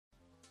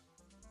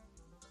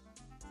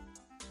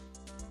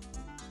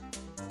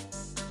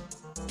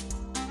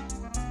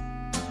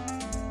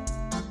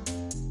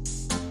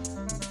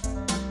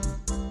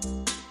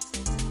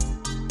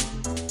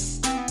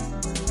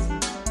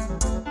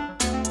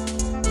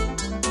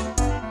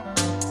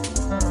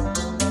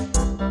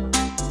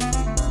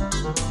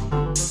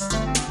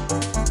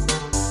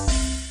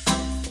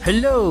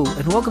Hello,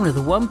 and welcome to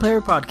the One Player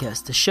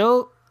Podcast, the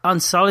show on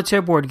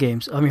solitaire board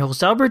games. I'm your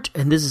host, Albert,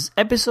 and this is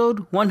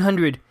episode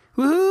 100.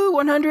 Woohoo!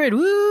 100!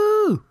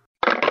 Woo!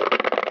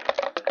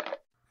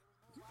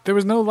 There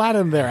was no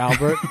Latin there,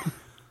 Albert.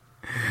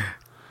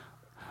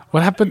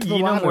 What happened to the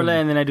Latin? You know more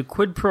Latin than I do.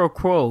 Quid pro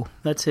quo.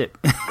 That's it.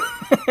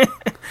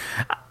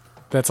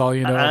 That's all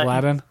you know of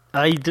Latin?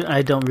 I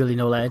don't really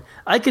know Latin.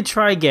 I could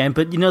try again,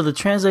 but the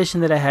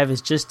translation that I have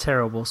is just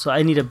terrible, so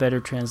I need a better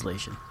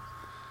translation.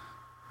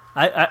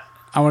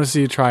 I want to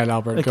see you try it,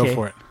 Albert. Okay. Go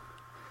for it.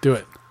 Do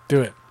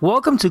it.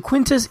 Welcome to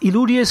Quintus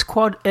Illudius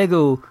Quod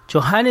Ego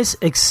Johannes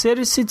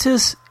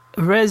Exercitus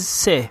Res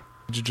Se. What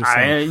did you just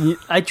say?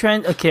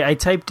 I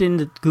typed in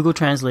the Google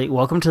Translate.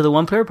 Welcome to the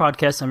One Player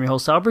Podcast. I'm your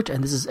host, Albert,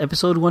 and this is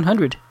episode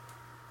 100.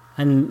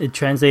 And it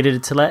translated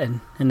it to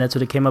Latin, and that's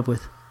what it came up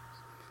with.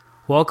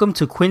 Welcome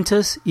to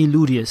Quintus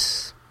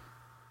Illudius.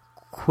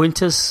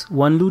 Quintus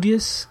One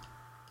Ludius?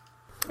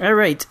 All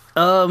right.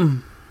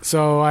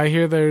 So I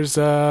hear there's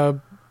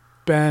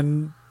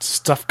been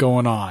stuff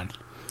going on.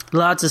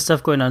 Lots of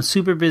stuff going on.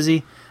 Super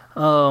busy.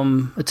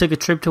 I took a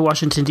trip to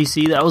Washington,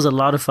 D.C. That was a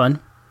lot of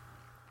fun.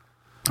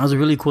 That was a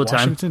really cool time.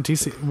 Washington,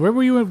 D.C. When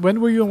were you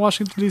in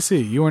Washington, D.C.?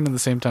 You weren't in the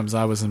same time as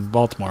I was in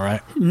Baltimore,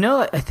 right?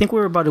 No, I think we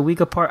were about a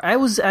week apart.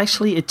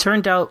 It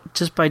turned out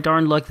just by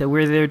darn luck that we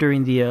were there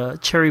during the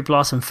Cherry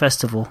Blossom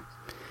Festival.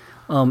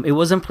 It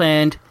wasn't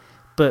planned,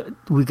 but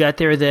we got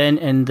there then,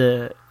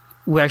 and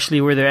we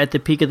actually were there at the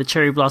peak of the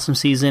cherry blossom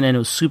season, and it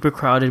was super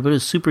crowded, but it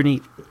was super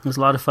neat. It was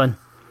a lot of fun.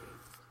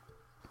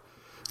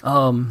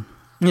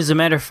 As a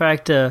matter of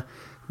fact,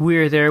 we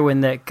were there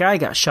when that guy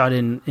got shot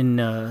in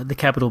the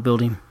Capitol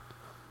building.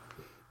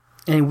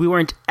 And we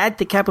weren't at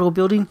the Capitol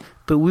building,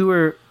 but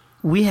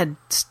we had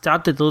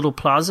stopped at the little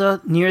plaza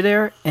near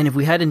there, and if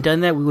we hadn't done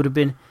that, we would have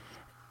been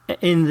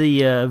in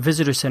the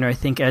visitor center, I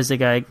think, as the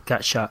guy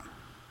got shot.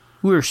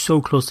 We were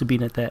so close to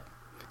being at that.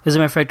 As a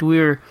matter of fact, we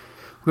were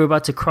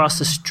about to cross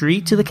the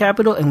street to the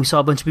Capitol, and we saw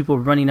a bunch of people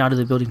running out of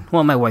the building.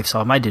 Well, my wife saw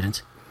them. I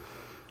didn't.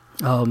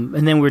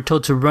 And then we were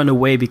told to run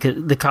away because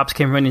the cops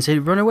came running and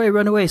said, run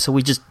away. So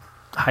we just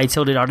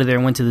hightailed it out of there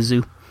and went to the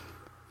zoo.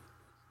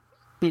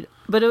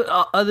 But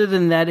other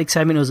than that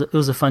excitement, it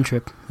was a fun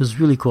trip. It was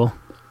really cool.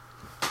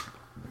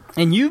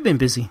 And you've been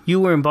busy.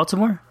 You were in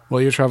Baltimore?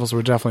 Well, your travels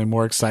were definitely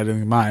more exciting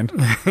than mine.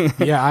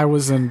 Yeah, I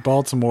was in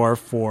Baltimore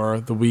for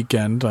the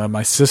weekend.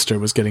 My sister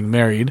was getting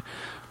married,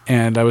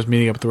 and I was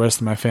meeting up with the rest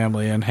of my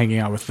family and hanging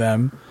out with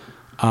them,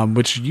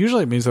 which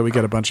usually means that we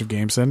get a bunch of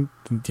games in.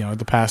 In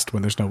the past,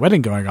 when there's no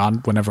wedding going on,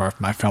 whenever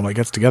my family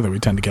gets together, we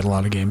tend to get a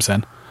lot of games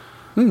in.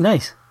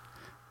 Nice.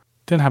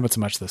 Didn't happen so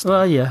much this time.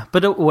 Well, yeah,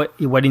 but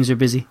weddings are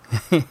busy,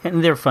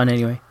 and they're fun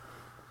anyway.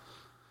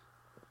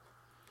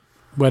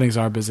 Weddings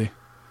are busy.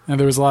 And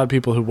there was a lot of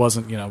people who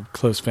wasn't,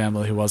 close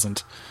family, who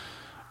wasn't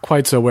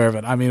quite so aware of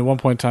it. I mean, at one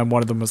point in time,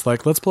 one of them was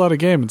like, let's pull out a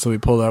game. And so we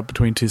pulled out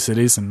Between Two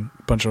Cities, and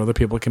a bunch of other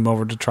people came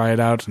over to try it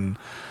out, and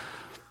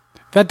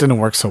that didn't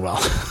work so well.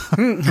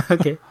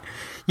 Okay.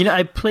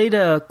 I played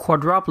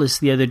Quadropolis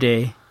the other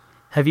day.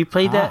 Have you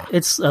played that?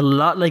 It's a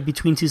lot like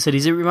Between Two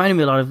Cities. It reminded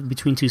me a lot of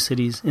Between Two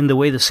Cities in the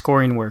way the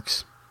scoring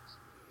works.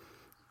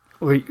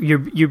 Or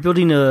you're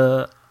building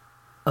a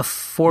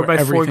 4x4 grid?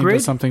 Everything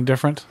does something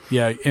different.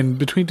 Yeah, in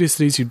Between Two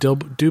Cities, you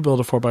do build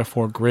a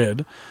 4x4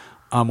 grid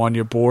on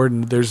your board,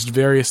 and there's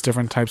various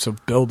different types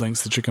of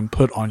buildings that you can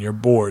put on your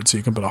board. So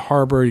you can put a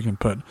harbor, you can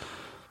put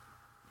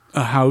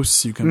a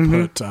house, you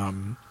can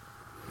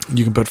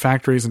put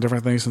factories and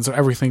different things, and so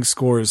everything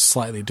scores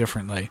slightly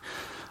differently.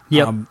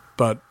 Yep.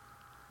 But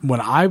when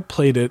I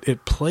played it,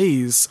 it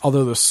plays,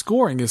 although the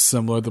scoring is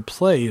similar, the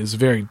play is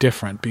very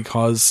different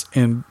because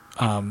in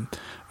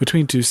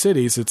Between Two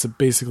Cities, it's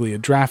basically a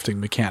drafting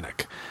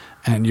mechanic.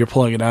 And you're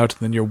pulling it out, and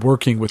then you're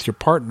working with your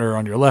partner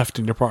on your left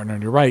and your partner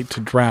on your right to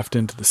draft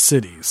into the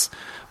cities.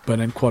 But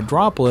in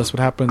Quadropolis, what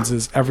happens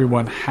is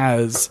everyone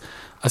has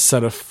a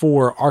set of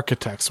 4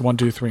 architects, 1,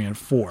 2, 3, and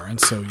 4. And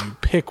so you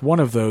pick one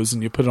of those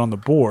and you put it on the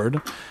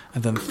board,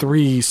 and then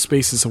 3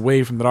 spaces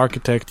away from that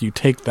architect, you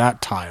take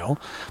that tile,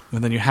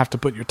 and then you have to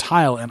put your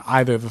tile in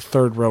either the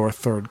 3rd row or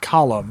 3rd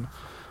column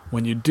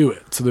when you do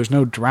it. So there's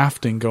no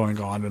drafting going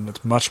on, and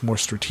it's much more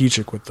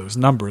strategic with those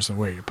numbers and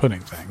where you're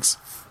putting things.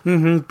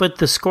 But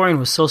the scoring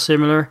was so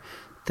similar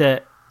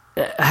that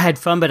I had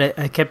fun, but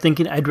I kept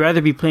thinking I'd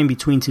rather be playing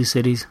Between Two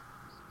Cities.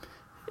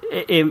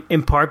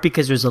 In part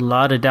because there's a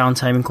lot of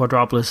downtime in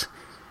Quadropolis.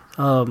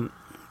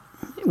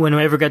 When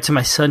I ever got to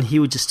my son, he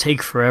would just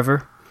take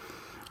forever.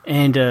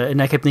 And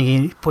I kept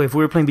thinking, boy, if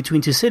we were playing Between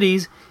Two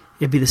Cities,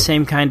 it'd be the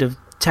same kind of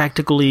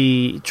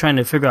tactically trying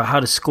to figure out how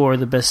to score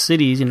the best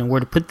cities, where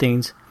to put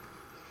things.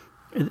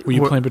 Were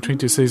you playing Between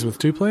Two Cities with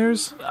 2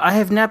 players? I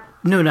have not.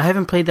 No, I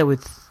haven't played that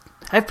with.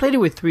 I've played it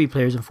with 3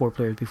 players and 4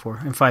 players before,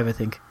 and 5, I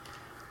think.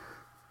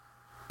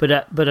 But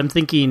I'm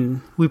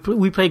thinking we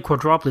played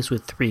Quadropolis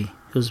with 3.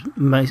 It was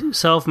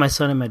myself, my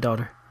son, and my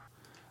daughter.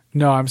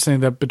 No, I'm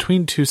saying that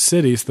Between Two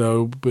Cities,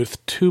 though,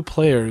 with 2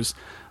 players,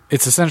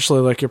 it's essentially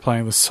like you're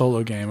playing the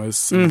solo game. I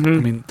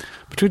mean,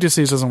 Between Two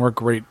Cities doesn't work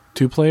great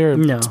 2-player.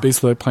 No. It's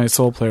basically like playing a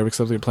solo player,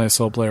 except you're playing a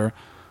solo player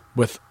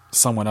with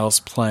someone else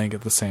playing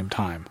at the same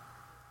time.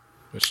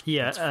 Which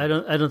Yeah, I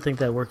don't think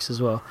that works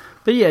as well.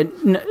 But yeah,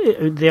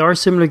 they are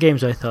similar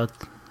games, I thought,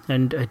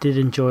 and I did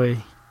enjoy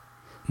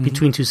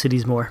Between Two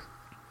Cities more.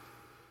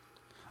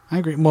 I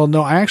agree. Well,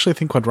 no, I actually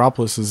think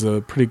Quadropolis is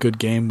a pretty good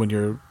game when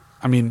you're...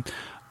 I mean,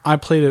 I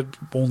played it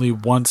only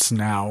once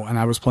now, and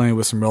I was playing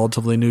with some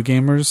relatively new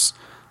gamers.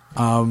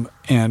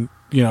 And,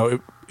 you know,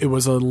 it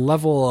was a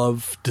level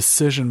of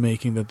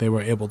decision-making that they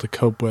were able to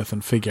cope with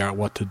and figure out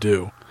what to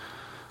do.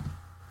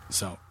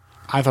 So,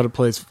 I thought it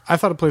plays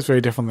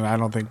very differently. I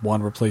don't think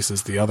one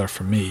replaces the other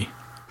for me.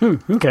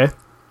 Okay.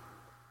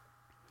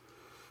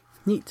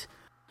 Neat.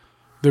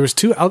 There was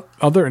two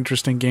other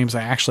interesting games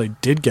I actually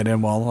did get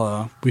in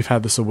while we've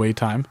had this away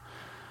time.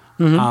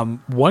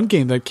 One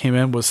game that came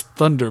in was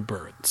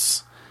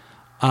Thunderbirds.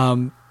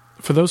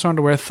 For those who aren't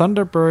aware,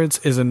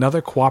 Thunderbirds is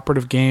another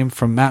cooperative game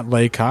from Matt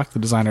Laycock, the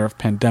designer of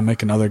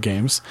Pandemic and other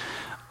games.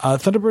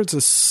 Thunderbirds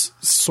is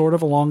sort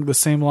of along the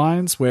same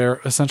lines, where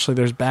essentially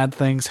there's bad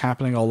things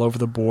happening all over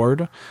the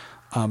board.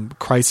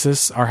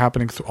 Crises are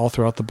happening all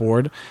throughout the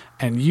board,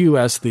 and you,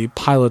 as the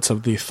pilots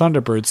of the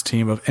Thunderbirds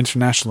team of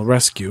International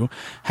Rescue,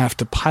 have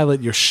to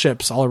pilot your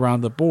ships all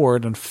around the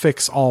board and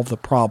fix all of the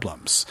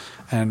problems.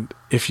 And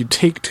if you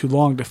take too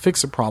long to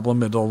fix a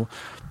problem, it'll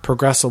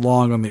progress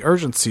along on the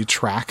urgency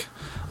track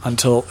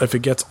until, if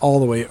it gets all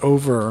the way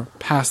over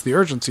past the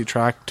urgency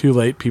track, too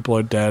late, people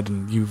are dead,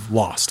 and you've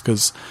lost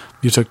because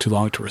you took too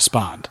long to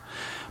respond.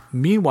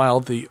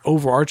 Meanwhile, the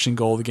overarching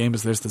goal of the game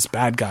is there's this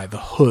bad guy, the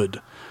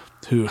Hood,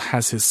 who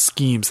has his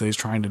schemes that he's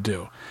trying to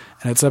do.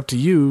 And it's up to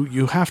you.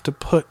 You have to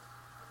put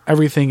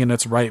everything in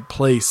its right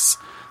place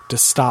to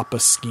stop a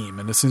scheme.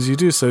 And as soon as you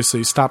do so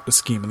you stop the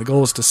scheme. And the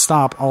goal is to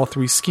stop all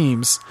three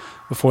schemes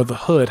before the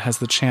Hood has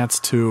the chance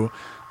to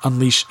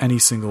unleash any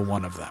single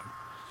one of them.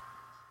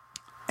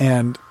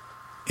 And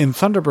in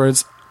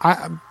Thunderbirds,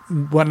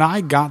 when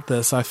I got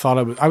this, I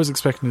thought I was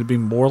expecting it to be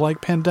more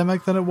like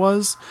Pandemic than it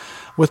was.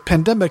 With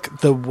Pandemic,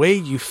 the way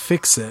you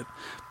fix it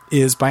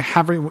is by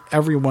having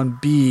everyone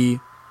be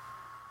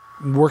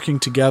working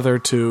together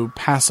to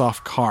pass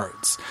off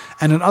cards.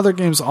 And in other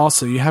games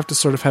also, you have to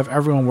sort of have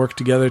everyone work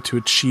together to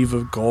achieve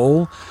a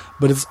goal,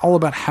 but it's all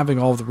about having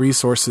all of the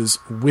resources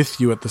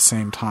with you at the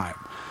same time.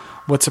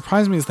 What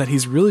surprised me is that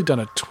he's really done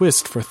a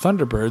twist for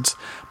Thunderbirds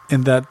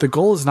in that the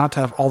goal is not to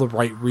have all the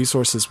right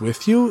resources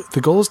with you.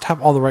 The goal is to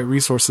have all the right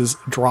resources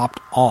dropped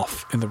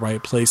off in the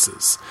right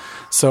places.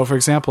 So, for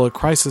example, a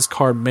crisis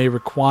card may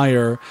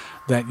require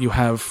that you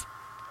have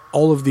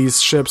all of these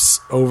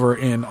ships over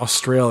in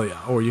Australia,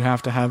 or you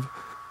have to have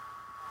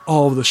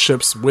all of the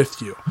ships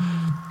with you.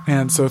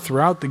 And so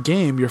throughout the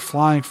game, you're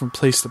flying from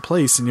place to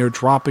place, and you're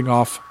dropping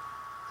off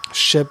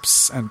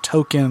ships and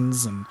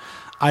tokens and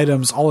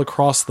items all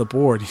across the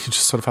board. You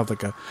just sort of have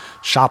like a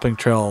shopping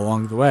trail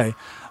along the way.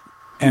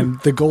 And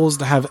the goal is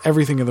to have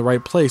everything in the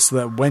right place so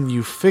that when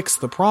you fix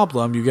the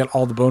problem, you get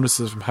all the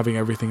bonuses from having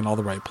everything in all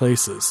the right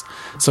places.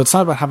 So it's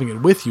not about having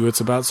it with you, it's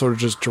about sort of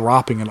just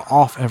dropping it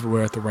off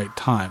everywhere at the right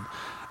time,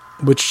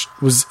 which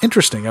was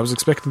interesting. I was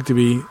expecting it to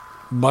be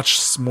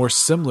much more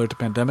similar to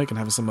Pandemic and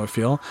have a similar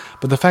feel,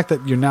 but the fact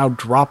that you're now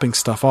dropping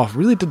stuff off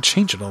really did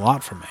change it a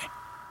lot for me.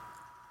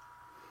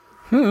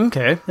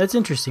 Okay, that's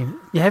interesting.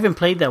 You haven't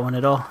played that one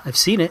at all. I've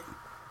seen it.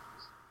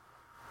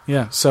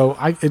 Yeah, so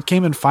it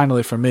came in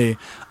finally for me.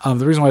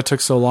 The reason why it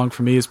took so long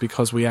for me is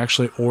because we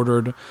actually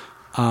ordered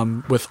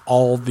with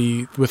all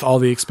the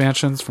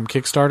expansions from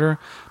Kickstarter.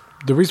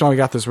 The reason why we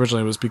got this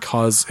originally was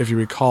because, if you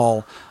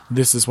recall,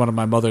 this is one of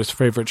my mother's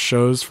favorite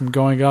shows from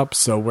growing up,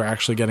 so we're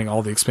actually getting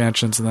all the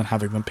expansions and then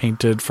having them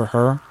painted for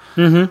her.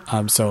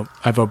 So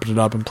I've opened it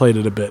up and played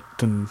it a bit,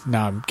 and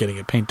now I'm getting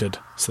it painted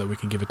so that we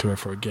can give it to her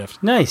for a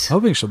gift. Nice.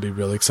 Hoping she'll be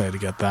really excited to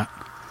get that.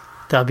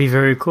 That'd be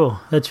very cool.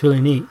 That's really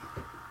neat.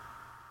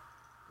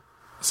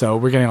 So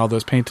we're getting all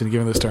those painted and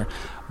giving this to her.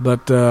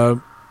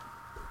 But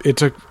it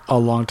took a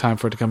long time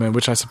for it to come in,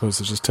 which I suppose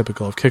is just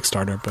typical of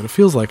Kickstarter, but it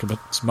feels like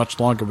it's much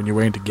longer when you're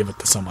waiting to give it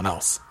to someone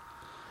else.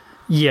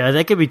 Yeah,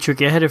 that could be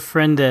tricky. I had a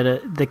friend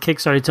that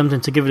Kickstarted something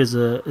to give it as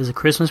a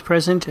Christmas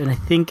present, and I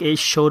think it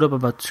showed up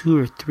about 2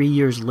 or 3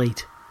 years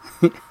late.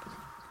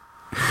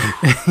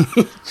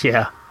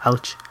 Yeah,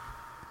 ouch.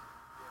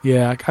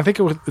 Yeah, I think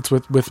it's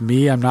with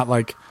me. I'm not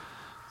like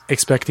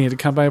expecting it to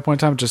come by a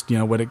point in time. Just,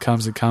 when it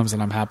comes,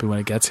 and I'm happy when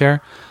it gets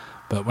here.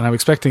 But when I'm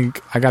expecting,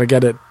 I got to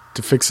get it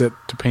to fix it,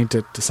 to paint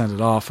it, to send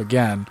it off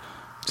again,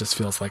 just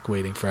feels like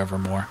waiting forever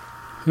more.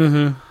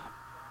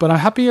 But I'm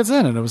happy it's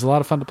in, and it was a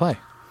lot of fun to play.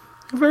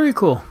 Very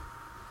cool.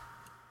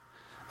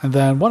 And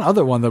then one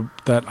other one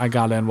that I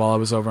got in while I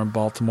was over in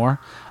Baltimore,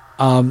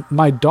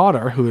 my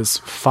daughter, who is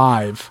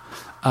 5,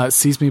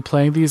 sees me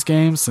playing these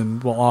games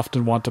and will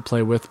often want to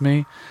play with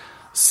me.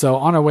 So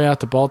on our way out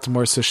to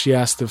Baltimore, so she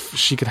asked if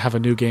she could have a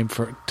new game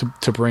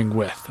to bring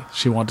with.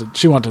 She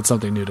wanted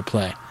something new to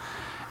play.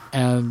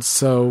 And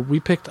so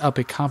we picked up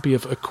a copy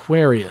of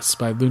Aquarius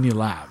by Looney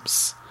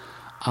Labs.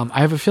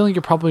 I have a feeling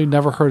you probably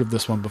never heard of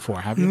this one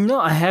before, have you? No,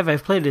 I have.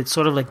 I've played it. It's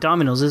sort of like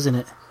Dominoes, isn't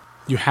it?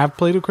 You have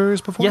played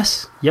Aquarius before?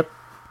 Yes. Yep.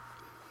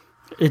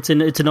 it's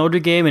an older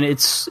game, and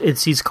it's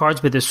these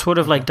cards, but they're sort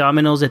of like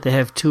dominoes that they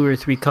have 2 or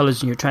 3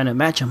 colors, and you're trying to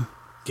match them.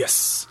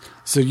 Yes.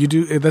 So you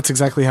do. That's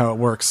exactly how it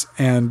works.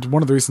 And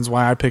one of the reasons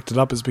why I picked it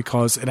up is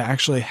because it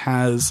actually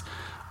has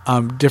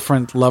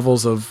different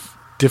levels of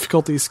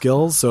difficulty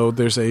skills. So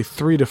there's a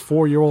 3 to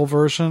 4 year old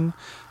version,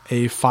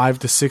 a 5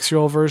 to 6 year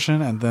old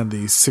version, and then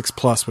the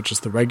 6+, which is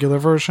the regular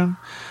version.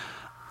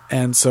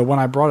 And so when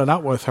I brought it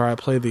out with her, I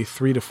played the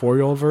 3 to 4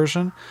 year old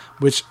version,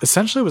 which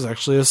essentially was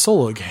actually a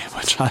solo game,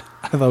 which I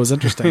thought was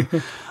interesting.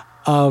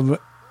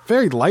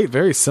 Very light,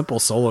 very simple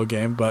solo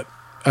game, but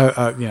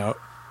it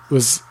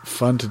was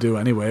fun to do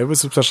anyway. It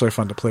was especially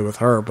fun to play with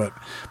her. But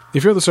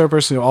if you're the sort of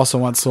person who also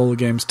wants solo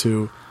games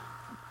to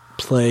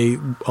play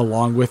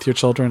along with your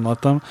children,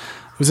 let them,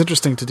 it was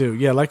interesting to do.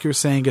 Yeah, like you were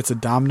saying, it's a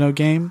domino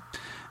game,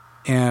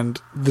 and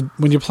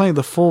when you're playing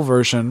the full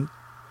version,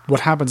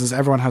 what happens is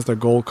everyone has their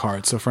goal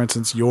card. So, for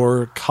instance,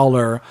 your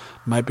color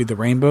might be the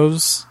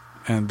rainbows,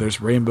 and there's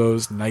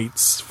rainbows,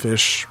 knights,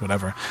 fish,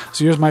 whatever.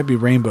 So yours might be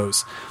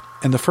rainbows.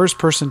 And the first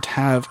person to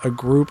have a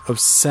group of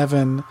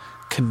 7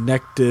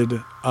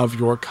 connected of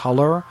your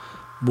color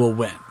will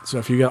win. So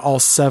if you get all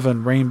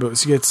 7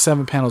 rainbows, you get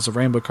 7 panels of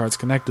rainbow cards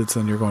connected, so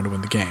then you're going to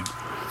win the game.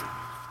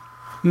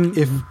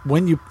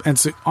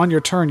 So on your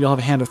turn, you'll have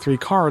a hand of 3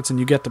 cards, and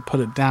you get to put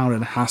it down,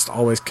 and it has to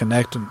always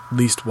connect at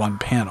least one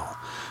panel.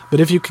 But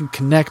if you can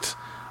connect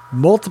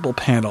multiple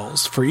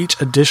panels, for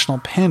each additional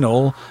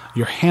panel,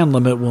 your hand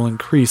limit will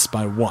increase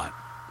by 1.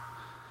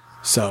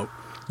 So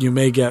you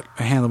may get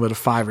a hand limit of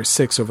 5 or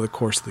 6 over the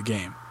course of the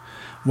game.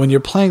 When you're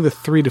playing the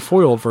 3 to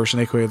 4 year old version,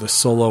 aka the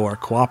solo or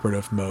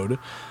cooperative mode,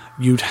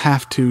 you'd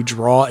have to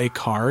draw a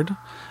card,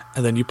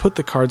 and then you put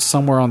the card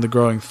somewhere on the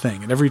growing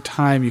thing. And every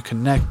time you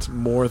connect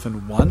more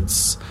than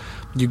once,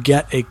 you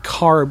get a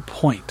card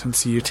point. And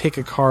so you take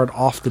a card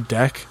off the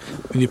deck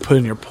and you put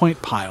in your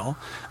point pile.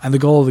 And the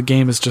goal of the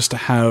game is just to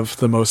have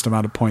the most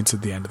amount of points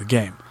at the end of the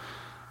game.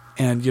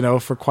 And,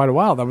 for quite a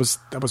while, that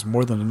was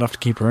more than enough to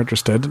keep her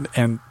interested.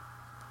 And,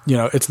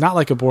 it's not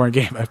like a boring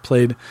game. I've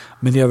played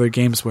many other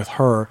games with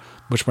her,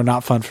 which were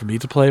not fun for me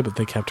to play, but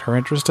they kept her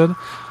interested.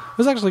 It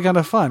was actually kind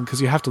of fun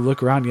because you have to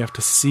look around. You have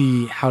to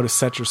see how to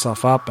set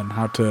yourself up and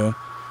how to,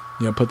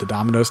 put the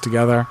dominoes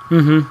together.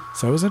 Mm-hmm.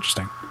 So it was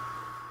interesting.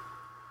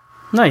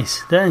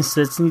 Nice.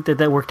 That's neat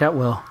that worked out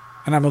well.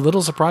 And I'm a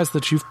little surprised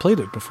that you've played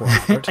it before.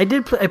 I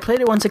did. I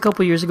played it once a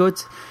couple years ago.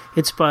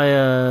 It's by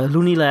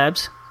Looney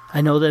Labs. I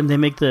know them. They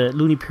make the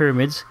Looney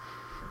Pyramids,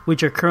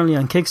 which are currently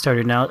on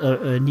Kickstarter now.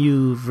 A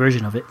new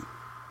version of it,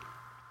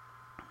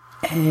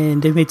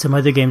 and they've made some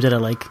other games that I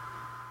like.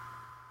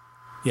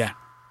 Yeah.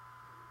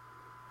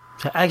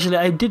 So actually,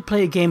 I did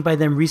play a game by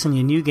them recently.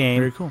 A new game.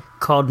 Very cool.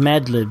 Called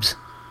Mad Libs.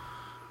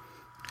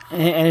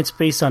 And it's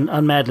based on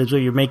Mad Libs,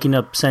 where you're making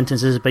up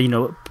sentences,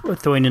 but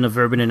throwing in a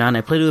verb and a noun.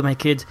 I played it with my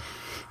kids,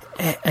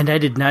 and I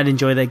did not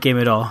enjoy that game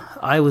at all.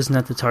 I was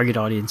not the target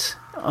audience.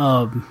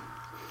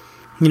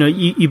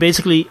 You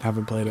basically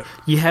haven't played it.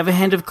 You have a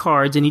hand of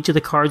cards, and each of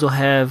the cards will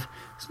have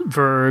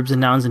verbs and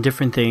nouns and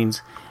different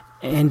things,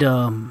 and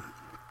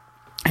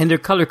they're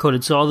color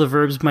coded. So all the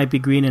verbs might be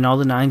green, and all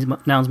the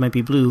nouns might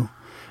be blue.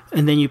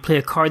 And then you play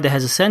a card that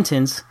has a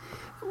sentence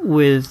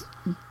with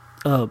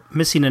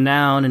missing a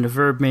noun and a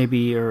verb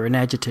maybe, or an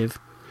adjective,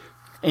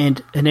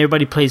 and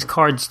everybody plays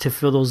cards to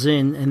fill those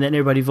in, and then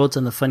everybody votes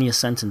on the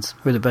funniest sentence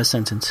or the best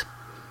sentence,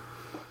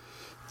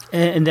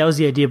 and that was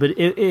the idea. But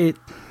it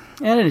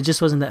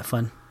just wasn't that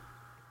fun.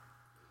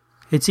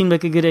 It seemed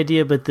like a good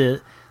idea, but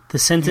the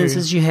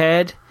sentences you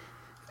had,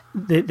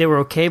 they were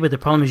okay, but the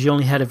problem is you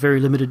only had a very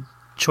limited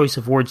choice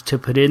of words to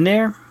put in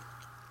there,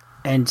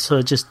 and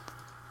so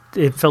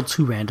it felt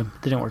too random.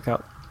 It didn't work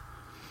out.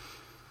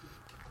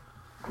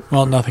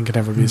 Well, nothing can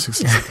ever be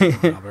successful,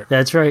 Albert.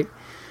 That's right.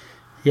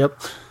 Yep.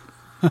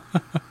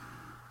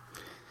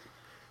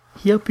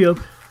 Yep.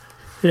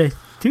 But I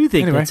do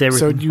think that's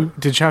everything. So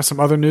did you have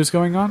some other news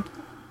going on?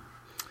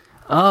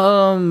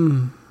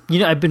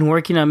 I've been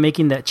working on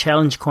making that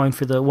challenge coin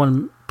for the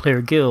One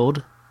Player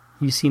Guild.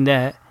 You've seen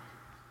that.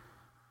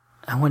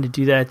 I want to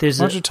do that. Why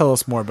don't you tell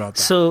us more about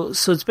that? So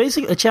it's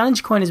basically a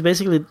challenge coin is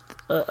basically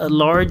a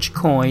large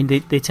coin. They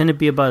tend to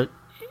be about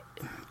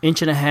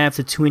 1.5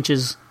 to 2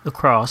 inches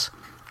across.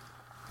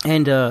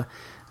 And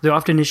they're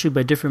often issued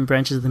by different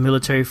branches of the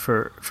military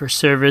for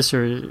service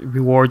or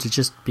rewards. It's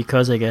just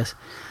because, I guess.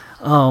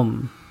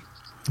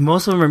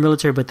 Most of them are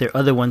military, but there are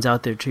other ones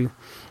out there too.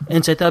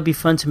 And so I thought it'd be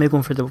fun to make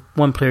one for the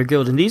One Player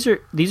Guild. And these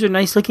are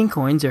nice looking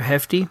coins. They're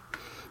hefty.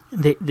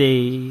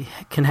 They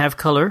can have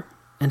color.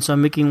 And so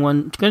I'm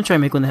going to try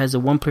and make one that has a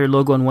One Player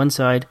logo on one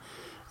side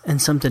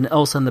and something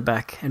else on the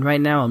back. And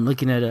right now I'm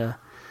looking at a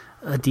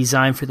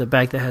design for the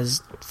back that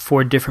has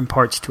 4 different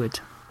parts to it.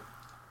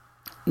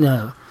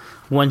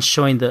 One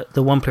showing the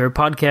One Player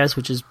podcast,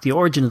 which is the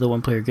origin of the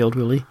One Player Guild,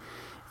 really.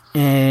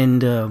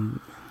 And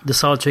the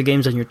solitaire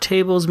games on your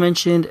table is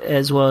mentioned,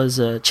 as well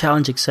as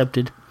challenge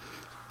accepted,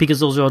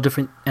 because those are all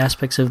different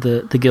aspects of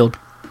the guild.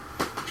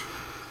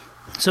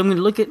 So I'm going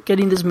to look at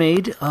getting this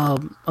made.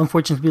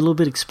 Unfortunately, it'll be a little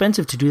bit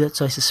expensive to do that,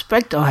 so I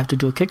suspect I'll have to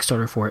do a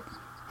Kickstarter for it,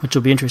 which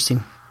will be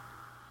interesting.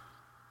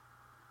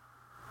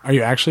 Are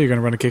you actually going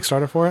to run a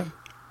Kickstarter for it?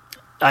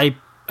 I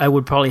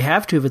would probably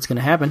have to if it's going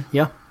to happen.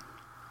 Yeah,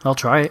 I'll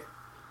try it.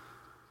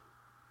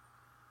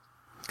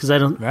 Because I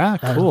don't. Yeah,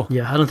 cool.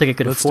 I don't think I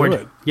could afford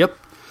it. Yep.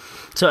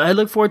 So I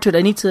look forward to it.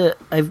 I need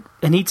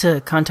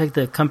to contact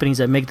the companies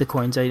that make the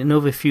coins. I know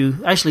of a few.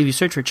 Actually, if you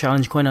search for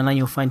Challenge Coin online,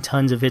 you'll find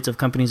tons of hits of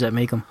companies that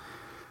make them.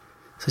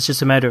 So it's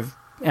just a matter of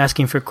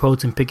asking for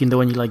quotes and picking the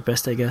one you like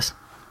best, I guess.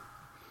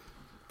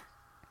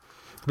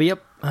 But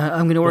yep,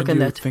 I'm going to work on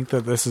that. Think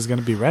that this is going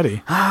to be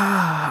ready?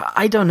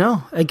 I don't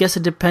know. I guess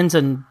it depends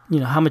on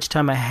how much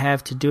time I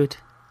have to do it.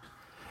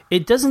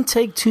 It doesn't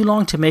take too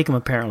long to make them.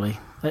 Apparently,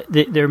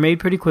 they're made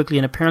pretty quickly,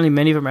 and apparently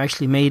many of them are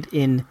actually made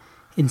in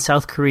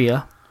South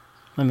Korea.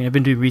 I mean, I've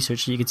been doing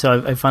research, so you can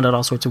tell I found out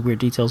all sorts of weird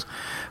details.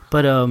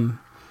 But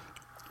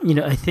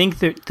I think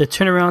the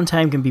turnaround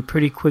time can be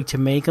pretty quick to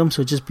make them,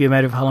 so it'd just be a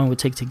matter of how long it would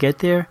take to get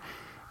there,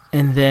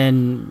 and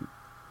then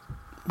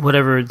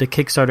whatever the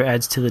Kickstarter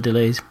adds to the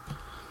delays.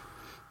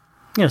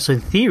 So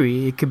in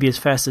theory, it could be as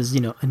fast as,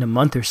 in a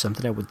month or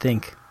something, I would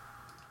think.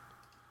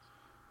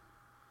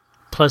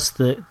 Plus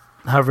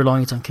however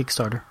long it's on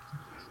Kickstarter.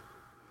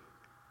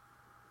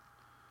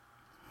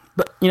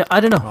 But,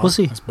 I don't know. We'll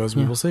see. I suppose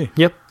we will see.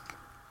 Yep.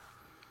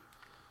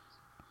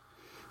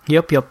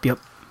 But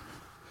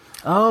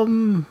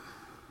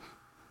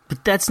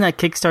that's not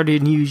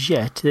Kickstarter news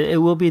yet.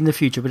 It will be in the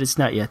future, but it's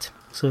not yet.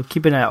 So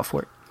keep an eye out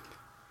for it.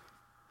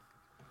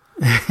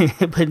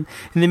 But in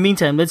the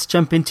meantime, let's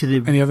jump into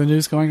the... Any other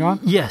news going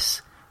on?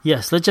 Yes.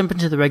 Let's jump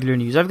into the regular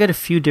news. I've got a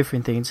few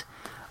different things.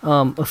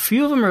 A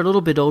few of them are a little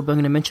bit old, but I'm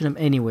going to mention them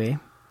anyway.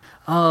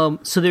 So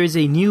there is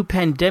a new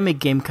Pandemic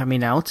game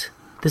coming out.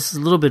 This is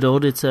a little bit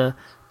old. It's a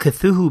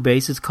Cthulhu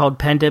base. It's called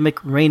Pandemic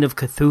Reign of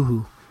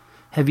Cthulhu.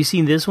 Have you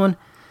seen this one?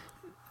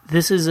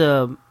 This is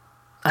I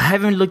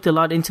haven't looked a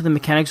lot into the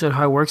mechanics or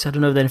how it works. I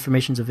don't know if that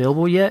information is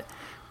available yet.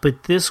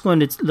 But this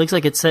one, it looks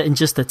like it's set in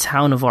just the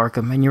town of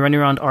Arkham. And you're running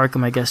around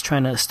Arkham, I guess,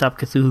 trying to stop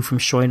Cthulhu from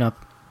showing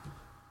up.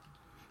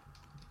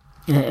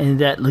 And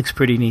that looks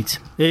pretty neat.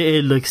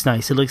 It looks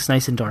nice. It looks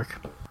nice and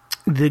dark.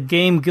 The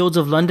game Guilds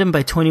of London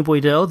by Tony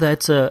Boydell,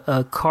 that's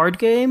a card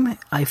game.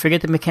 I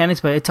forget the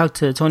mechanics, but I talked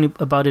to Tony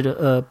about it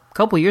a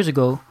couple years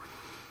ago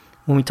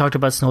when we talked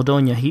about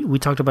Snowdonia. We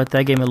talked about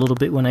that game a little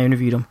bit when I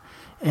interviewed him.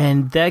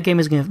 And that game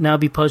is going to now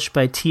be published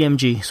by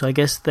TMG, so I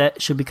guess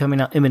that should be coming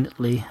out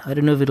imminently. I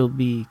don't know if it'll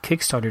be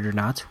Kickstarted or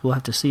not. We'll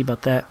have to see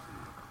about that.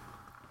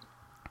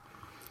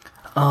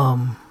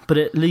 But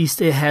at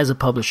least it has a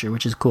publisher,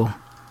 which is cool.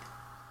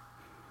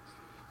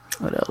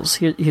 What else?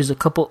 Here's a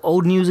couple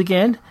old news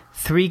again.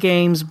 3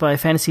 games by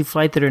Fantasy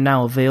Flight that are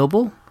now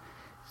available.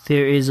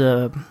 There is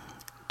 2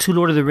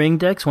 Lord of the Ring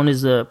decks. One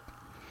is the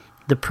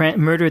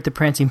Murder at the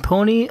Prancing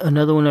Pony.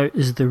 Another one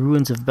is the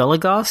Ruins of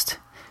Belagost.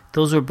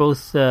 Those are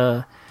both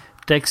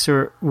decks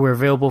were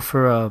available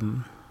for,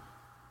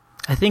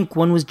 I think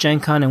one was Gen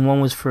Con and one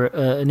was for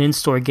an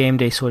in-store game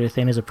day sort of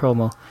thing as a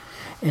promo.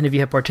 And if you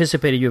have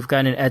participated, you have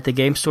gotten it at the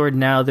game store.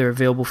 Now they're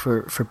available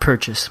for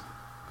purchase.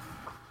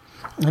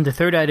 And the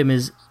third item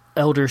is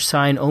Elder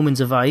Sign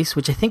Omens of Ice,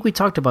 which I think we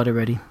talked about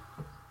already.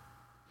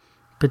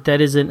 But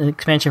that is an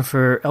expansion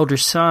for Elder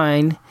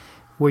Sign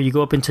where you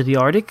go up into the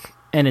Arctic,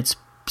 and it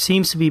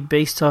seems to be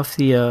based off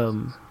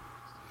the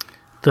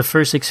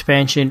first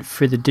expansion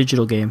for the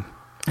digital game.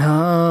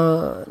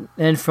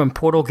 And from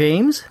Portal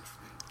Games,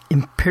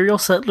 Imperial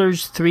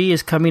Settlers 3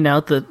 is coming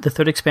out. The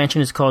third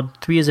expansion is called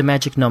 3 is a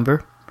Magic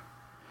Number.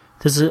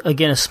 This is,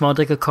 again, a small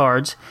deck of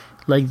cards,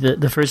 like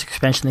the first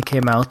expansion that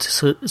came out.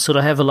 So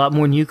it'll have a lot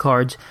more new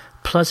cards.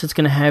 Plus, it's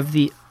going to have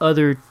the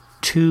other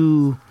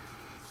 2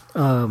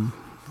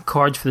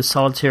 cards for the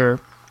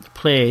solitaire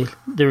play.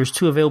 There was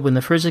 2 available in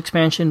the first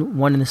expansion,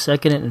 1 in the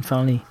second, and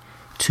finally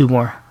 2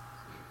 more.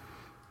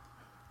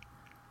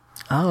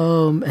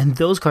 And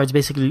those cards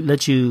basically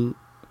let you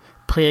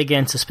play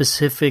against a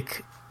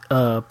specific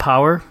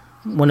power,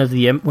 one of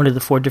the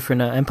 4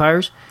 different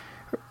empires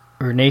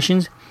or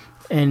nations,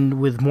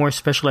 and with more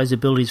specialized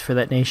abilities for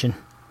that nation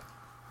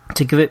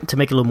to make it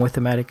a little more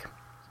thematic.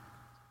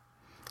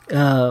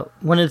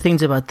 One of the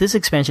things about this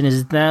expansion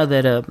is now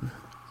that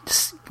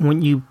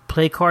when you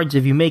play cards,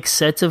 if you make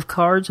sets of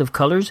cards of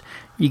colors,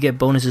 you get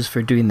bonuses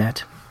for doing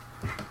that.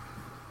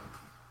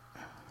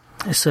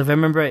 So if I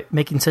remember right,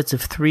 making sets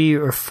of 3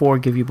 or 4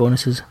 give you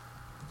bonuses.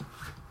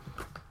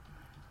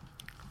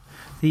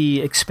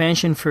 The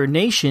expansion for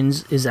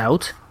nations is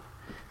out.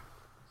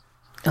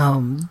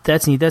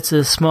 That's neat. That's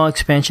a small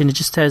expansion. It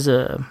just has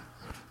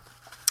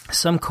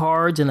some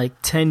cards and like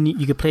 10.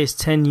 You could play as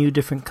 10 new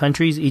different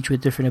countries, each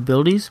with different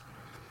abilities,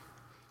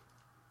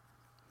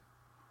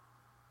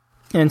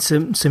 and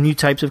some new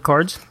types of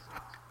cards.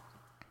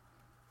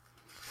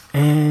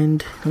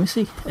 And let me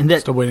see. And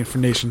that still waiting for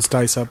Nations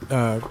Dice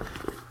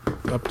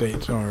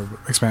update or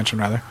expansion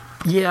rather.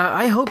 Yeah,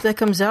 I hope that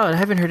comes out. I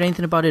haven't heard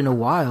anything about it in a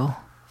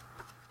while.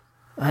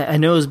 I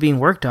know it's being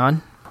worked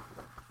on.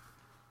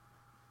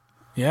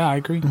 Yeah, I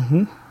agree.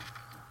 Mm-hmm.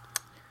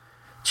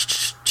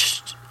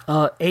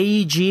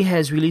 AEG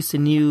has released a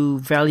new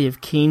Valley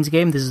of Kings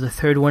game. This is the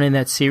 3rd one in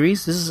that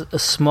series. This is a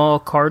small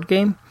card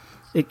game.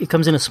 It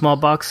comes in a small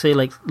box, say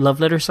like love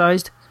letter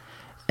sized,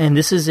 and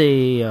this is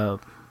a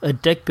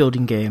deck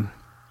building game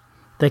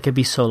that could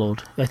be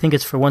soloed. I think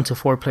it's for 1 to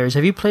 4 players.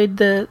 Have you played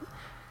this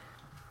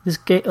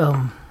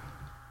game?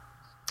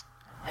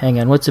 Hang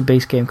on, what's the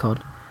base game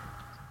called?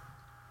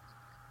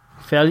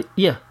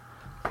 Yeah.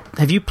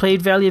 Have you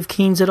played Valley of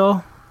Kings at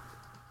all?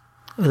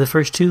 Or the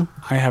first 2?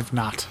 I have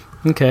not.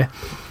 Okay.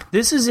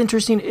 This is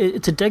interesting.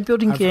 It's a deck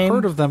building game. I've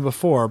heard of them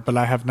before, but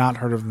I have not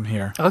heard of them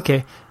here.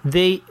 Okay.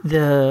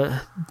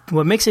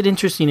 What makes it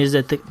interesting is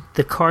that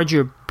the cards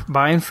you're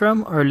buying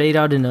from are laid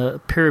out in a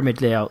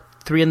pyramid layout.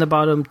 3 on the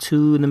bottom,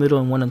 2 in the middle,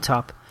 and 1 on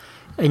top.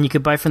 And you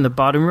could buy from the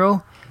bottom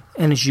row,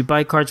 and as you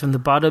buy cards from the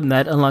bottom,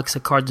 that unlocks the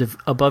cards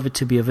above it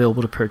to be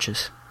available to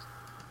purchase.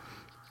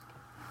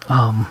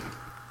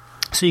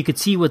 So you could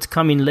see what's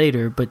coming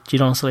later, but you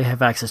don't necessarily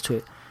have access to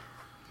it.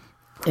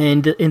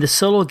 And in the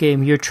solo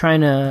game, you're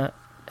trying to...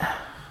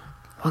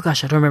 Oh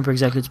gosh, I don't remember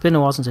exactly. It's been a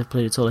while since I've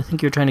played it solo. I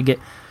think you're trying to get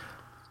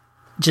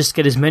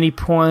as many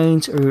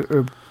points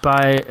or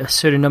buy a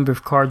certain number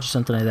of cards or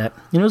something like that.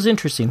 It's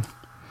interesting.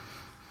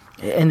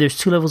 And there's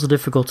 2 levels of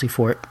difficulty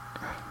for it.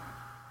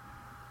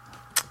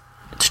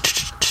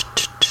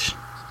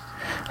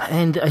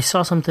 And I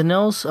saw something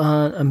else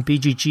on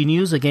BGG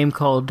News, a game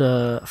called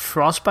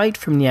Frostbite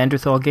from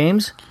Neanderthal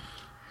Games.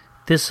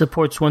 This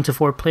supports 1 to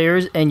 4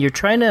 players, and you're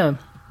trying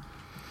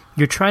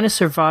to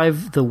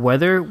survive the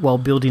weather while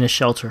building a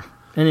shelter.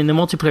 And in the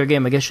multiplayer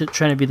game, I guess you're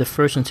trying to be the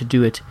first one to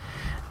do it.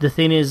 The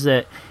thing is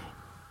that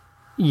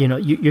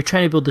you're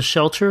trying to build the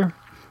shelter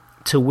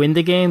to win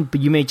the game,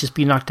 but you may just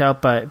be knocked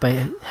out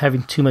by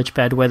having too much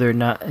bad weather and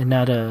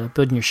not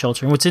building your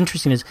shelter. And what's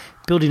interesting is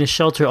building a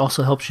shelter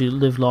also helps you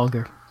live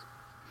longer.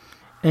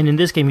 And in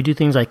this game, you do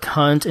things like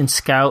hunt and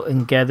scout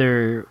and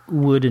gather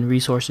wood and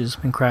resources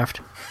and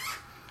craft.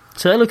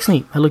 So that looks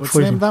neat. I look What's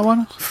the name of that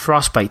one?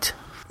 Frostbite.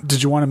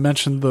 Did you want to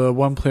mention the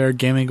One Player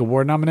Gaming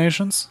Award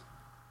nominations?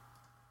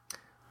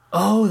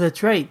 Oh,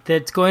 that's right.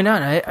 That's going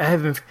on.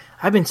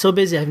 I've been so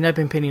busy. I've not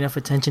been paying enough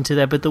attention to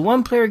that. But the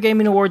One Player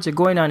Gaming Awards are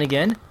going on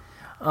again.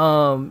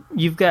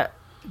 You've got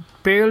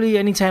barely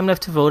any time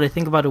left to vote. I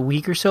think about a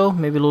week or so,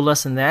 maybe a little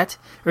less than that.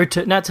 Or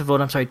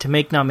to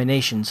make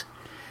nominations.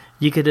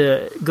 You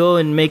could go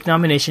and make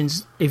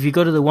nominations. If you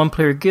go to the One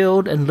Player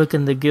Guild and look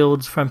in the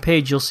guild's front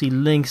page, you'll see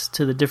links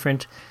to the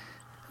different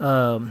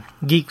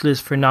geek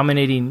lists for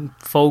nominating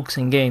folks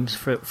and games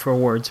for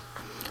awards.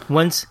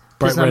 Once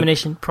this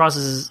nomination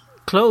process is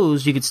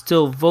closed, you could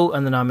still vote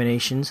on the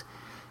nominations,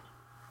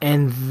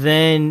 and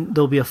then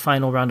there'll be a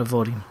final round of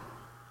voting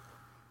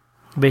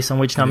based on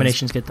which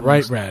nominations get the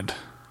most.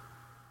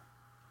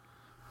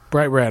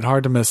 Bright red,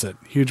 hard to miss it.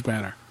 Huge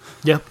banner.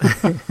 Yep.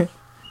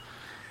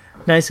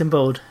 Nice and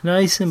bold.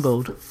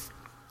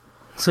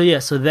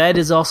 So that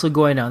is also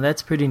going on.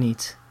 That's pretty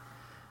neat.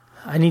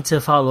 I need to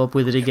follow up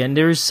with it again.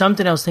 There was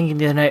something I was thinking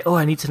the other night,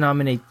 I need to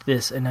nominate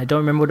this, and I don't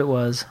remember what it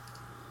was.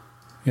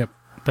 Yep.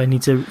 But I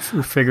need to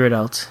figure it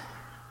out.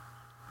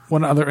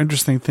 One other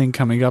interesting thing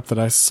coming up that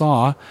I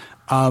saw,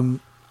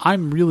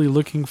 I'm really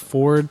looking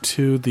forward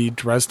to the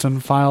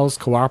Dresden Files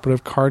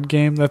cooperative card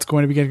game that's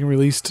going to be getting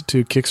released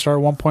to Kickstarter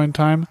at one point in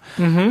time.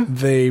 Mm-hmm.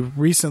 They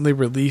recently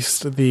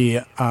released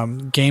the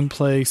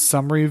gameplay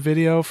summary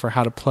video for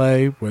how to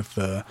play with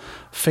the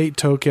fate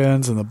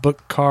tokens and the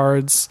book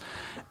cards,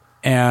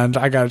 and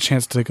I got a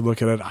chance to take a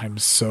look at it. I'm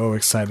so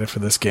excited for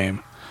this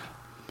game.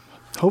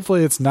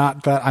 Hopefully it's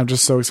not that. I'm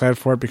just so excited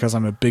for it because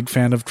I'm a big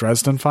fan of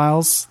Dresden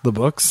Files, the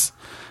books,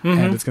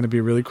 and it's going to be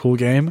a really cool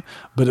game,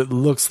 but it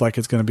looks like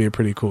it's going to be a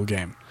pretty cool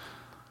game.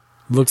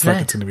 Looks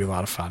like it's going to be a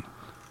lot of fun.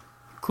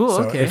 Cool,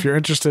 so okay. If you're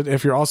interested,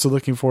 if you're also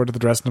looking forward to the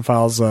Dresden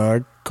Files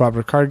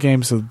cooperative card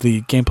game, so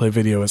the gameplay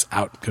video is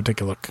out. Go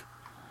take a look.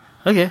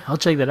 Okay, I'll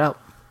check that out.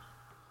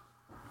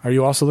 Are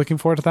you also looking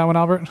forward to that one,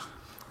 Albert?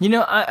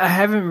 I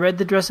haven't read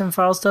the Dresden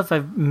Files stuff.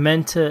 I've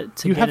meant to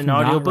get an audiobook.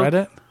 You have not read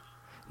it?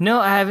 No,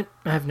 I haven't.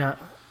 I have not.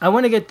 I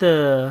want to get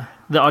the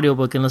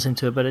audiobook and listen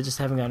to it, but I just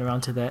haven't gotten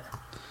around to that.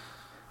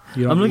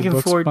 You don't read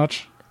books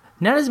much?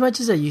 Not as much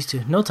as I used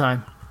to. No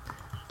time.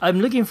 I'm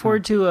looking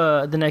forward to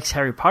the next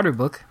Harry Potter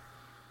book.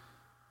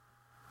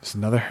 There's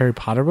another Harry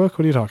Potter book?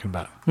 What are you talking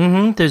about?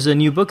 Mm-hmm. There's a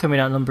new book coming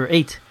out, number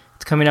 8.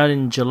 It's coming out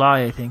in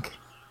July, I think.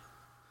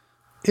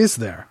 Is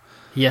there?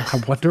 Yes. I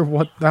wonder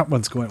what that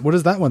one's going... What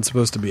is that one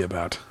supposed to be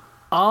about?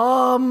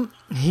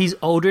 He's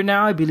older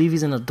now. I believe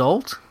he's an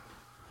adult.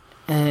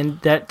 And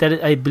that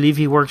I believe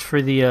he works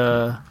for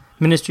the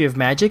Ministry of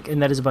Magic,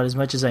 and that is about as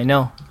much as I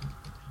know.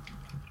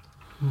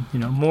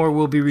 More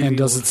will be revealed. And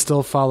does it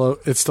still follow...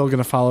 It's still going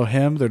to follow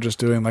him? They're just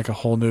doing like a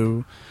whole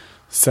new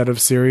set of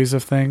series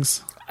of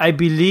things? I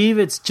believe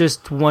it's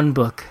just one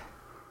book.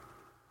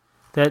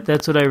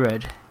 That's what I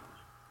read.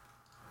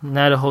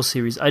 Not a whole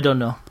series. I don't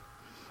know.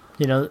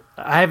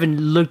 I haven't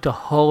looked a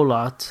whole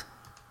lot.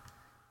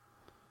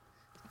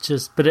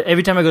 But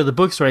every time I go to the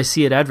bookstore, I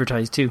see it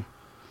advertised too.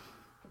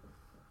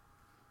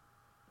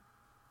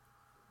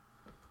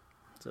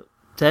 So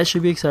that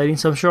should be exciting.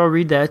 So I'm sure I'll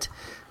read that.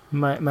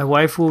 My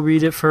wife will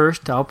read it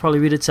first. I'll probably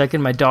read it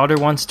second. My daughter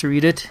wants to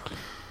read it.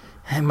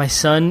 And my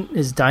son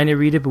is dying to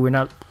read it, but we're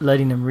not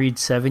letting him read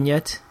 7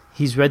 yet.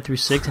 He's read through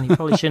 6, and he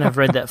probably shouldn't have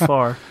read that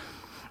far.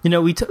 You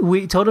know, we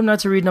told him not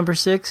to read number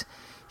 6.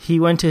 He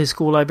went to his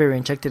school library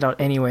and checked it out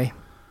anyway.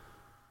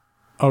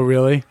 Oh,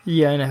 really?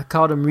 Yeah, and I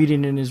caught him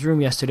reading in his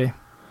room yesterday.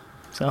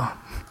 So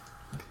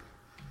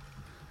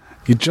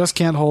you just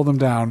can't hold him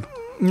down.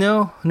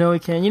 No, he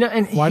can't. You know,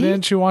 and why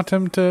didn't you want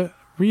him to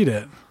read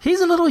it?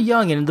 He's a little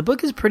young, and the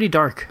book is pretty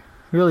dark.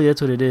 Really,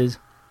 that's what it is.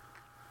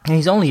 And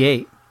he's only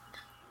 8.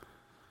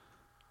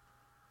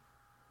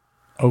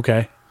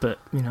 Okay. But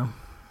you know,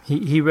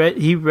 he read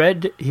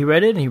it,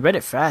 and he read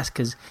it fast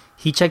because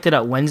he checked it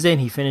out Wednesday and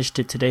he finished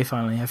it today.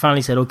 Finally, I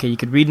finally said, okay, you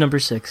could read number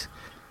 6,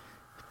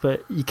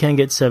 but you can't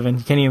get 7.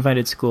 You can't even find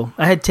it at school.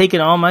 I had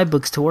taken all my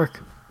books to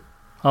work,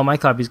 all my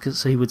copies,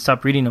 so he would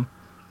stop reading them.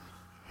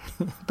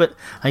 But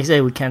like I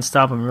say, we can't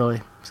stop him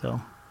really,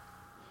 so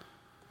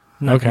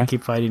I'm not gonna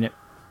keep fighting it.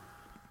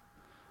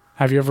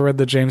 Have you ever read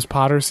the James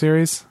Potter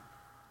series?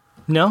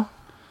 No.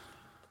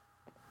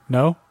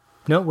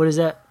 What is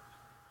that?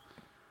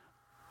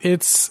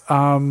 It's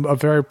a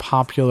very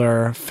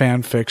popular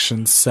fan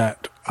fiction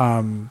set.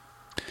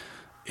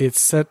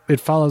 It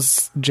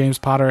follows James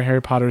Potter,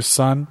 Harry Potter's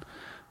son,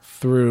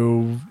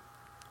 through,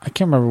 I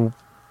can't remember,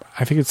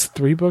 I think it's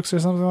 3 books or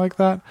something like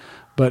that.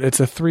 But it's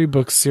a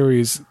 3-book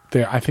series.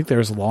 I think they're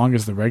as long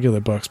as the regular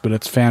books, but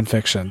it's fan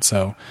fiction,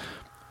 so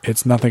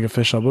it's nothing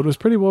official. But it was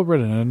pretty well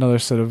written, and another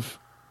set of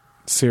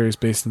series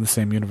based in the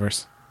same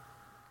universe.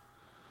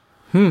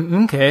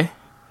 Okay.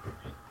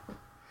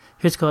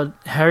 It's called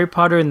Harry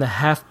Potter and the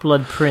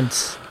Half-Blood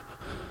Prince.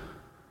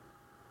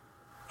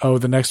 Oh,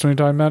 the next one you're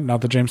talking about?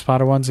 Not the James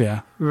Potter ones?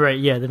 Yeah. Right,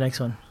 yeah, the next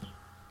one.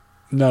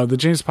 No, the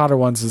James Potter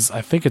ones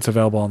I think it's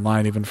available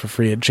online even for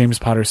free at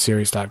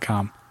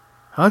jamespotterseries.com.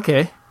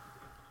 Okay.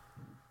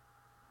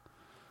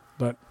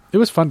 But it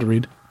was fun to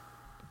read.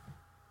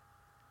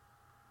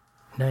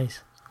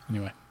 Nice.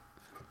 Anyway,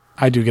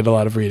 I do get a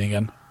lot of reading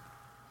in.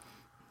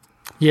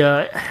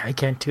 Yeah, I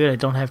can't do it. I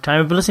don't have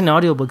time. I've been listening to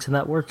audiobooks, and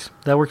that works.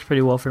 That works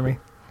pretty well for me.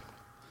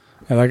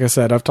 And like I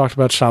said, I've talked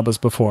about Shabbos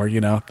before.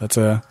 You know, that's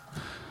a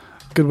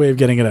good way of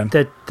getting it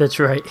in. That's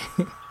right.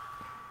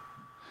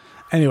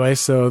 Anyway,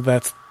 so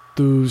that's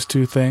those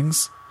 2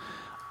 things.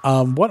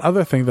 What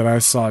other thing that I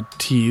saw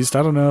teased,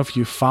 I don't know if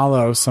you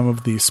follow some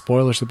of the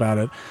spoilers about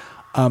it,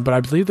 but I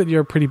believe that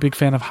you're a pretty big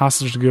fan of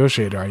Hostage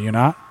Negotiator, are you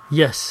not?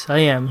 Yes, I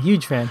am.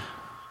 Huge fan.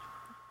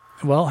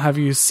 Well, have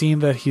you seen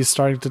that he's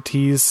starting to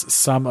tease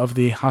some of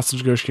the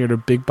Hostage Negotiator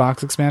big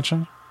box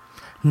expansion?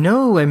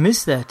 No, I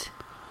missed that.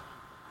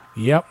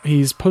 Yep,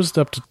 he's posted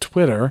up to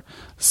Twitter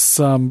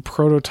some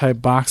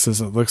prototype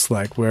boxes, it looks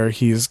like, where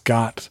he's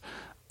got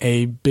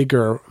a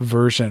bigger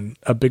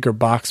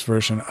box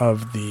version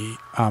of the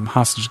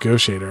Hostage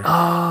Negotiator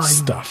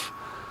stuff.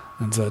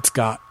 And so it's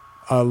got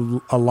a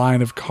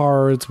line of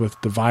cards with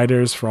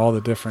dividers for all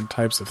the different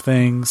types of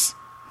things.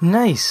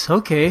 Nice,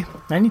 okay.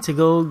 I need to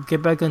go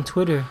get back on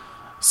Twitter.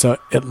 So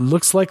it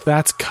looks like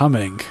that's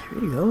coming.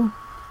 There you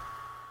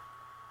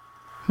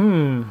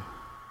go.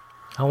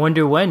 I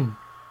wonder when.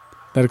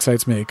 That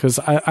excites me, because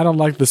I don't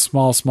like the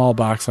small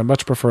box. I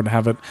much prefer to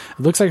have it.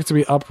 It looks like it's to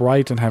be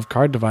upright and have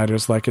card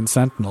dividers like in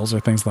Sentinels or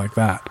things like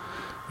that,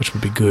 which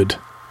would be good.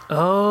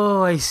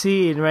 Oh, I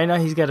see. And right now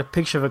he's got a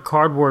picture of a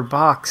cardboard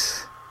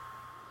box.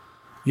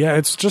 Yeah,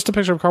 it's just a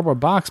picture of a cardboard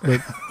box,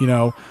 but, you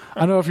know, I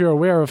don't know if you're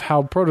aware of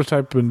how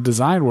prototype and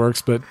design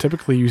works, but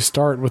typically you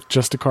start with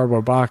just a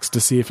cardboard box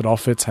to see if it all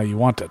fits how you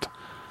want it.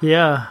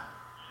 Yeah.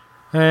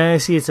 I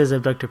see it says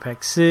Abductor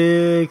Pack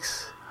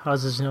 6.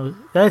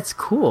 That's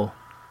cool.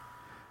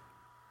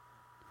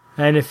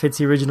 And it fits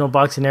the original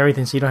box and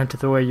everything, so you don't have to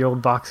throw away your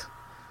old box.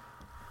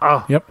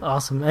 Oh, yep.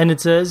 Awesome. And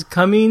it says,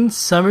 coming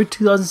summer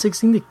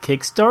 2016 to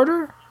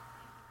Kickstarter?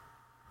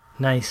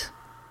 Nice.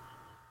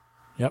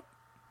 Yep.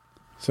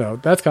 So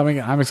that's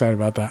coming. I'm excited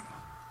about that.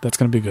 That's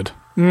going to be good.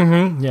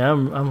 Mm-hmm. Yeah,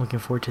 I'm looking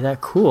forward to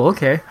that. Cool.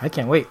 Okay. I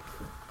can't wait.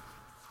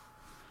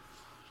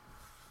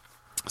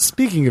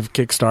 Speaking of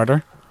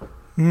Kickstarter.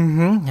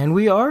 Mm-hmm. And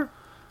we are?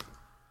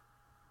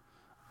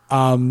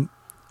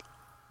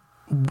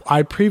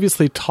 I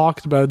previously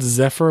talked about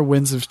Zephyr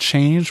Winds of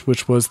Change,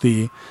 which was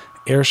the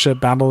airship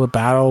battle to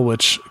battle,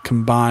 which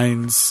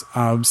combines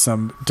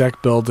some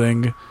deck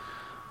building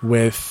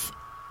with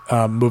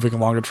moving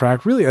along a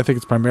track. Really, I think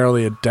it's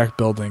primarily a deck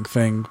building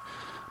thing,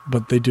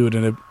 but they do it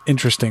in an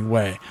interesting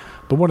way.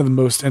 But one of the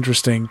most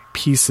interesting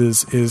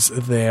pieces is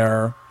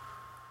their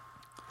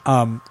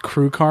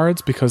crew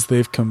cards, because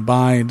they've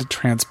combined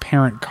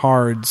transparent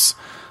cards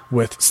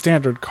with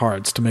standard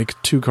cards to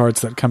make 2 cards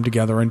that come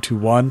together into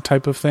one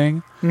type of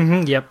thing.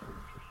 Mm-hmm, yep.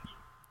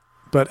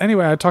 But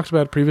anyway, I talked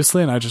about it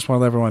previously, and I just want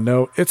to let everyone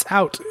know it's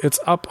out. It's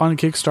up on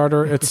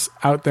Kickstarter. It's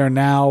out there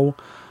now.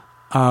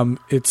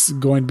 It's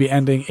going to be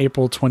ending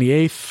April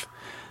 28th.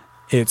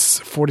 It's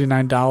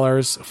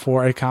 $49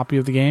 for a copy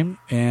of the game,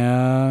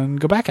 and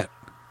go back it.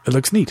 It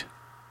looks neat.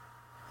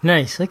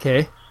 Nice,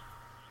 okay.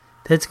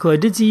 That's cool. I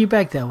did see you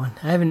back that one.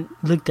 I haven't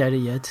looked at it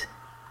yet.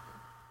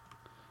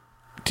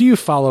 Do you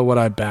follow what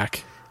I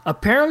back?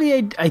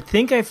 Apparently, I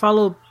think I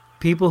follow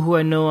people who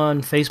I know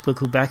on Facebook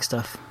who back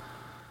stuff.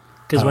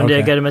 Because one day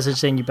I got a message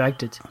saying you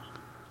backed it.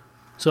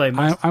 So I'm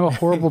a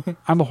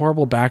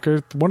horrible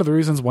backer. One of the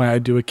reasons why I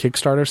do a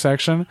Kickstarter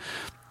section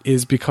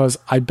is because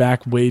I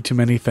back way too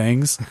many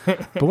things.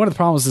 But one of the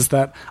problems is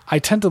that I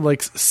tend to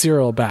like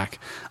serial back.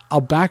 I'll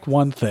back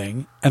one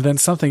thing and then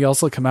something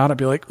else will come out and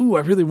be like, ooh,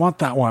 I really want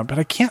that one, but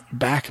I can't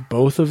back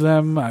both of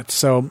them.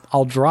 So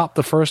I'll drop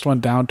the first one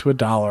down to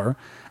 $1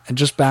 and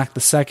just back the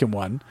second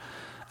one.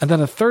 And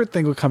then a third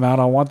thing will come out.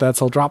 I want that.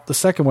 So I'll drop the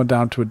second one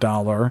down to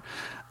 $1.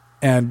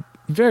 And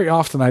very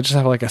often I just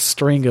have like a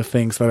string of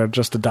things that are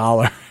just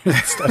 $1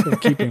 instead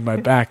of keeping my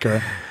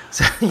backer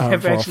so you never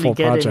for a actually full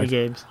get project. any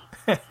games.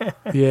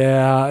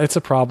 Yeah, it's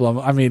a problem.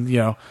 I mean,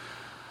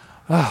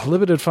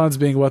 limited funds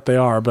being what they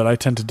are, but I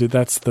tend to do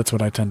that's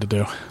what I tend to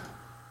do.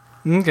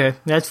 Okay,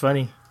 that's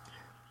funny.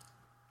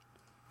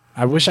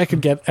 I wish I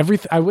could get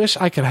everything. I wish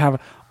I could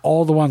have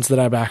all the ones that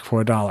I back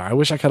for $1. I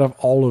wish I could have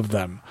all of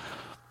them.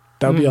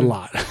 That would be a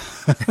lot.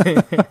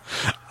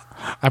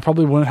 I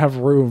probably wouldn't have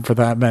room for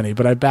that many,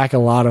 but I back a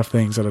lot of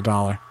things at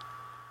 $1.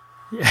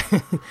 Yeah,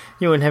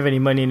 you wouldn't have any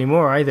money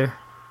anymore either.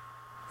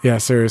 Yeah,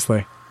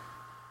 seriously.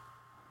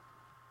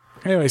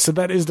 Anyway, so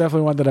that is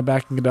definitely one that I'm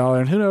backing $1,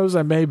 and who knows,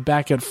 I may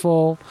back it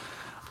full,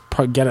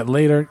 probably get it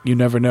later, you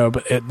never know,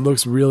 but it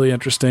looks really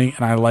interesting,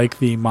 and I like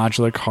the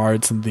modular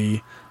cards and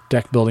the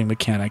deck building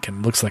mechanic, and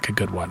it looks like a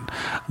good one.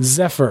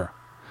 Zephyr,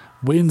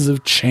 Winds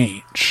of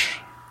Change.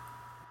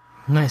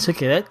 Nice,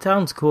 okay, that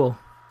sounds cool.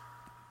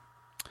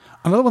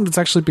 Another one that's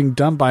actually being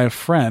done by a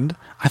friend.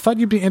 I thought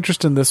you'd be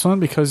interested in this one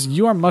because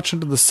you are much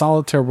into the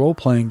solitaire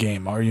role-playing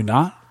game, are you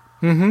not?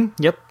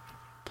 Mm-hmm, yep.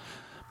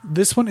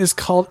 This one is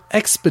called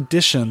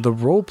Expedition, the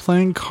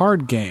role-playing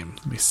card game.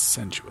 Let me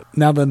send you it.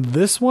 Now then,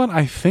 this one,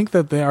 I think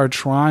that they are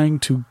trying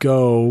to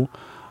go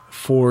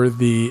for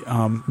the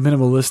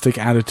minimalistic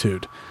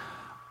attitude.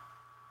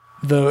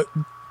 The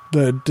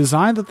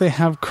design that they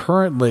have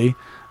currently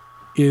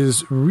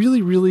is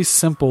really, really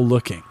simple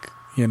looking,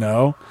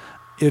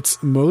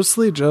 It's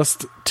mostly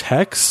just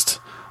text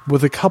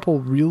with a couple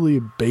really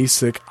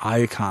basic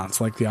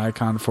icons, like the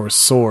icon for a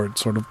sword,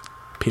 sort of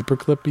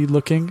paperclip-y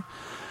looking.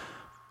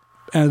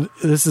 And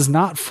this is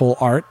not full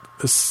art.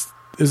 This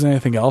isn't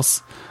anything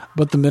else.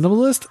 But the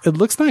minimalist, it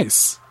looks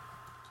nice.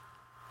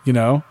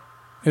 It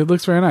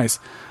looks very nice.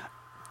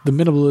 The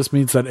minimalist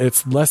means that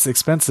it's less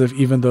expensive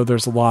even though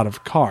there's a lot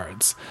of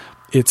cards.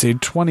 It's a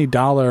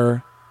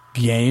 $20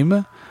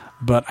 game,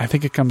 but I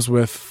think it comes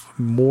with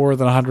more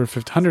than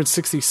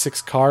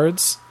 166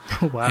 cards.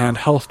 Wow. And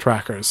health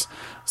trackers.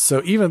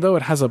 So even though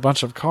it has a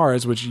bunch of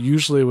cards, which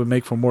usually would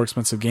make for a more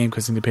expensive game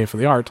because you need to pay for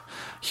the art,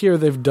 here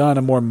they've done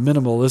a more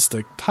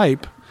minimalistic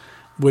type,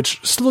 which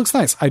still looks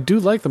nice. I do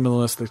like the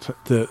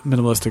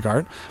minimalistic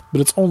art,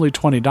 but it's only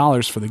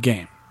 $20 for the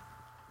game.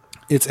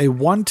 It's a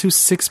 1 to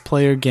 6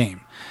 player game.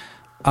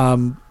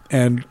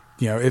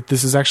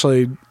 This is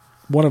actually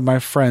one of my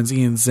friends,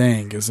 Ian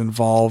Zhang, is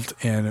involved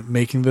in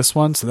making this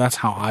one, so that's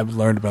how I've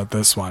learned about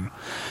this one.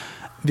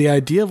 The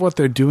idea of what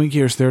they're doing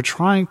here is they're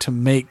trying to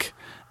make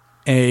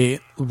a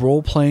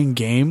role-playing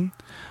game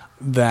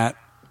that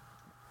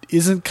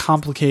isn't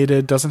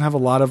complicated, doesn't have a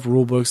lot of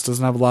rule books,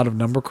 doesn't have a lot of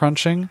number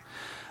crunching.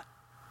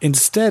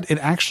 Instead, it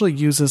actually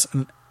uses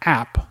an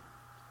app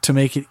to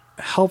make it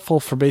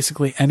helpful for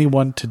basically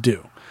anyone to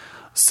do.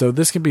 So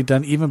this can be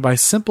done even by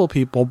simple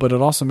people, but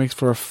it also makes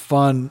for a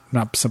fun,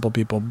 not simple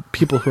people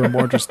who are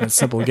more interested in a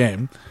simple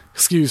game.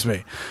 Excuse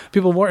me.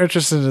 People more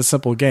interested in a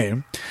simple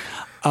game.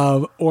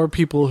 Or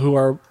people who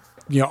are,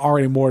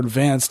 already more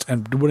advanced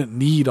and wouldn't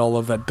need all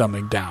of that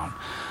dumbing down.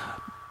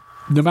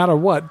 No matter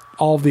what,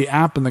 all of the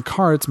app and the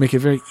cards make it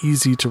very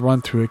easy to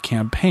run through a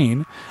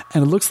campaign,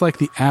 and it looks like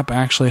the app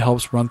actually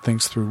helps run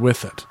things through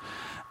with it.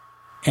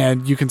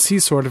 And you can see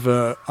sort of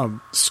a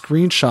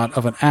screenshot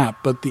of an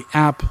app, but the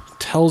app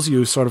tells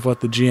you sort of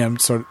what the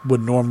GM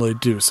would normally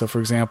do. So, for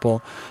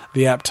example,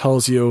 the app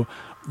tells you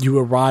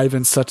arrive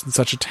in such and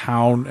such a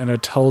town, and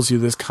it tells you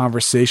this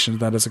conversation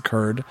that has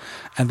occurred,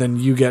 and then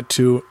you get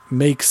to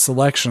make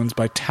selections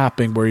by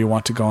tapping where you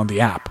want to go on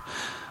the app.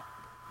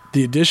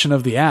 The addition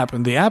of the app,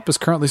 and the app is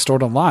currently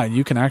stored online.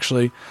 You can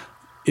actually,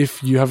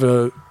 if you have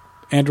a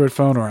Android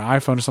phone or an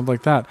iPhone or something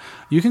like that,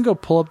 you can go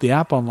pull up the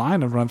app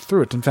online and run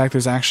through it. In fact,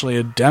 there's actually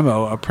a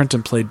demo, a print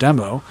and play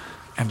demo,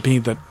 and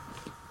being that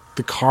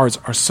the cards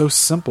are so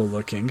simple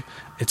looking,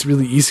 it's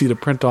really easy to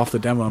print off the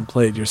demo and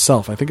play it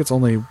yourself. I think it's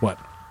only,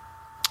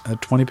 a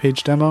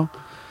 20-page demo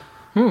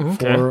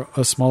for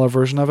a smaller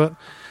version of it.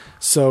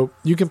 So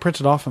you can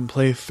print it off and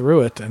play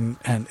through it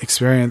and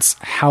experience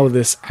how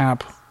this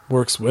app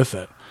works with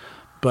it.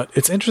 But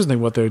it's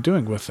interesting what they're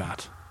doing with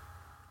that.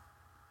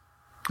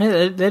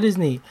 Yeah, that is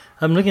neat.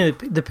 I'm looking at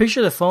the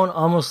picture of the phone.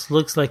 Almost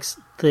looks like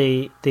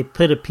they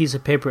put a piece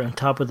of paper on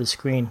top of the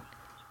screen.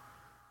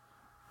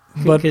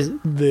 But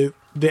the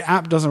the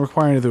app doesn't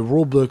require any of the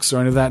rule books or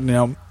any of that.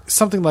 Now,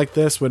 something like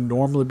this would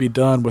normally be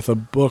done with a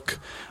book,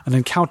 an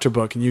encounter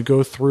book, and you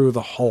go through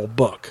the whole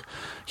book.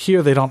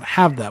 Here, they don't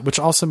have that, which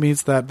also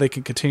means that they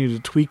can continue to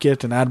tweak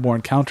it and add more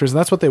encounters, and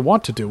that's what they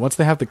want to do. Once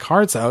they have the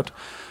cards out,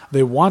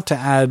 they want to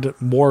add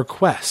more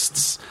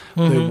quests.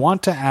 They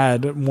want to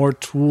add more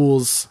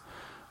tools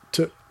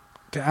to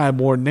add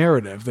more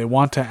narrative. They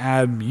want to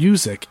add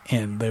music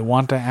in. They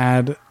want to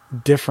add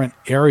different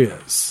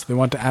areas. They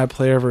want to add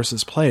player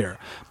versus player.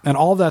 And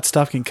all that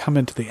stuff can come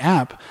into the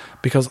app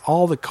because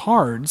all the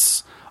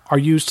cards are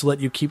used to let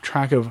you keep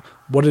track of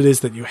what it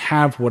is that you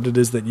have, what it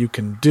is that you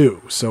can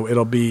do. So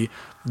it'll be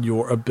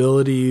your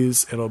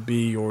abilities, it'll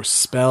be your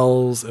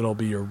spells, it'll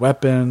be your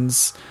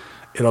weapons,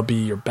 it'll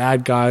be your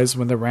bad guys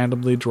when they're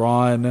randomly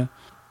drawn.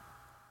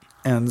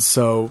 And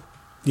so,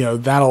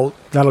 that'll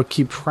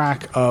keep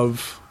track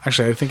of...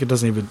 Actually, I think it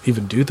doesn't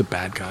even do the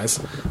bad guys.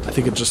 I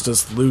think it just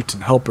does loot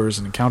and helpers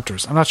and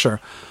encounters. I'm not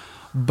sure.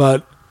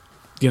 But,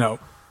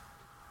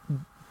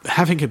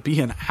 having it be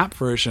an app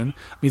version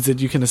means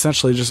that you can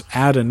essentially just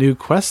add a new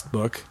quest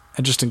book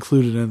and just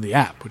include it in the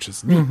app, which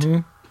is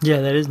neat. Yeah,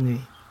 that is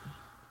neat.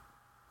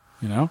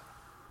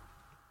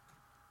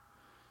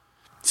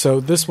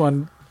 So this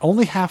one,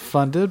 only half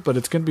funded, but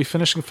it's going to be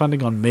finishing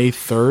funding on May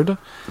 3rd.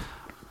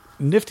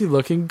 Nifty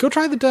looking. Go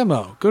try the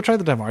demo.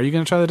 Are you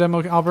going to try the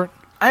demo, Albert?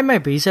 I might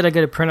be. You said I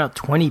got to print out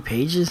 20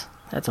 pages?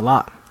 That's a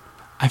lot.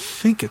 I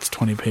think it's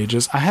 20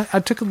 pages. I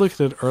took a look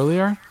at it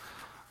earlier.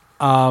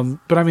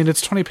 But I mean,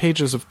 it's 20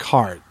 pages of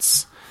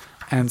cards.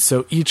 And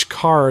so each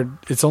card,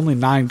 it's only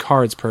 9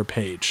 cards per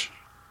page.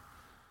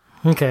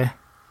 Okay.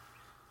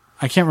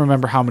 I can't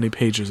remember how many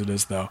pages it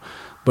is, though.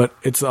 But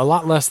it's a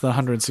lot less than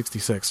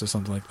 166 or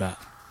something like that.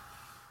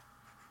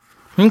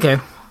 Okay.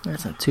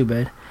 That's not too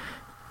bad.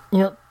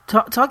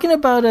 Talking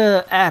about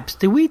apps,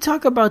 did we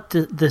talk about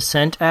the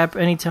Descent app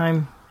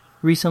anytime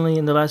recently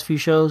in the last few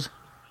shows?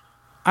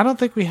 I don't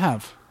think we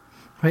have.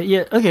 Right,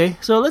 yeah, okay.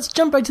 So let's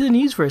jump back to the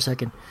news for a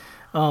second.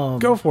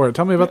 Go for it.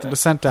 Tell me about the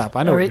Descent app.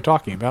 I know what you're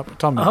talking about, but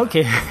tell me.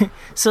 Okay.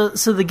 So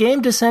the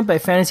game Descent by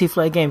Fantasy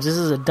Flight Games, this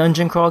is a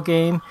dungeon crawl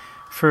game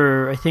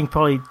for, I think,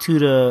 probably 2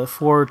 to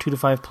 4, 2 to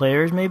 5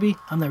 players, maybe.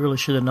 I'm not really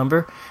sure the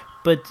number.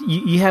 But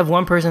you have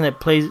one person that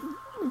plays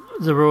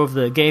the role of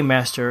the game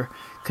master,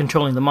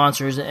 controlling the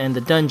monsters and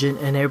the dungeon,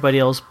 and everybody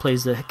else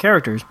plays the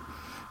characters.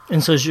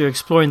 And so as you're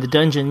exploring the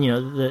dungeon,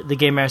 the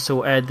game master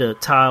will add the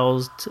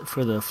tiles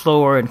for the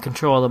floor and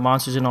control all the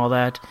monsters and all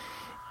that.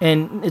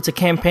 And it's a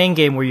campaign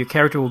game where your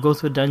character will go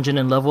through a dungeon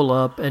and level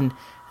up, and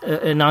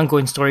an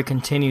ongoing story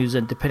continues,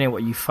 and depending on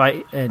what you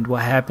fight and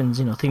what happens,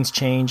 things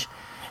change.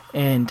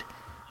 And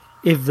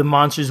if the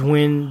monsters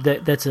win,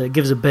 that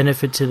gives a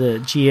benefit to the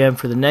GM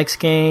for the next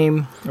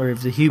game, or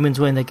if the humans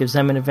win, that gives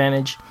them an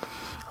advantage.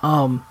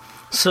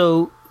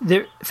 So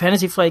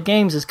Fantasy Flight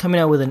Games is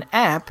coming out with an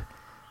app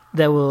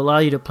that will allow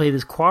you to play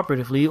this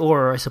cooperatively,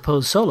 or I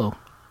suppose solo.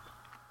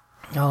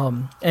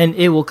 And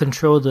it will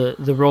control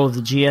the role of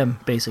the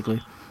GM,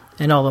 basically,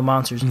 and all the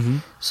monsters.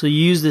 So you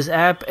use this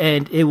app,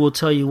 and it will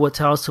tell you what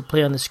tiles to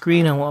play on the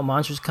screen and what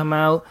monsters come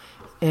out.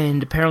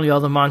 And apparently all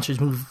the monsters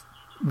move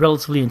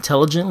relatively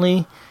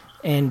intelligently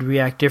and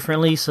react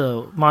differently.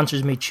 So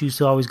monsters may choose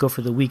to always go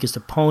for the weakest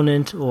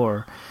opponent,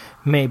 or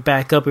may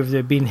back up if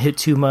they're being hit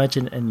too much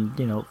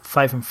and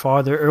fight from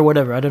farther or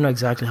whatever. I don't know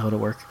exactly how it'll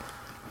work.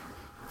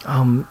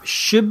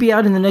 Should be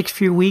out in the next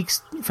few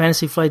weeks.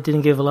 Fantasy Flight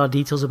didn't give a lot of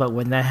details about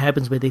when that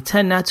happens, but they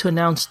tend not to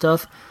announce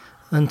stuff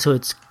until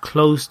it's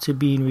close to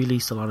being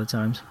released a lot of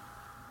times.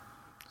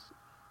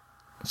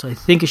 So I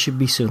think it should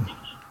be soon.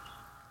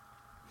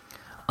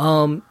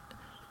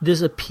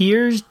 This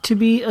appears to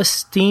be a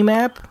Steam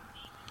app,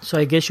 so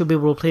I guess you'll be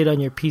able to play it on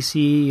your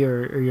PC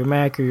or your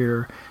Mac or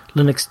your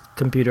Linux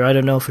computer. I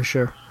don't know for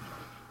sure.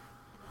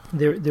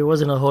 There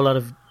wasn't a whole lot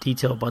of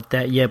detail about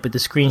that yet, but the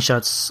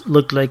screenshots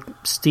looked like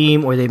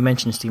Steam, or they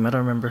mentioned Steam. I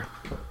don't remember.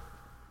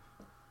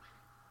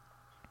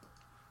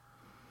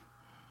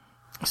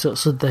 So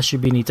that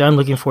should be neat. I'm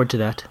looking forward to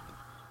that.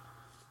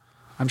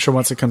 I'm sure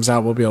once it comes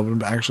out, we'll be able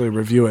to actually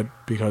review it,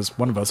 because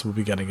one of us will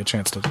be getting a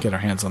chance to get our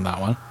hands on that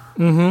one.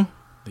 At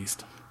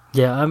least.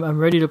 Yeah, I'm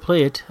ready to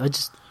play it. I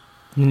just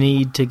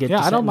need to get.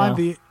 Yeah, I don't mind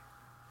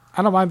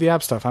the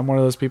app stuff. I'm one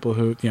of those people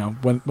who,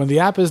 when the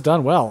app is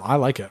done well, I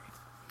like it.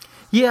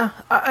 Yeah,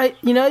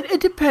 it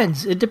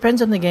depends. It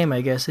depends on the game, I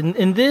guess.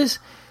 In this,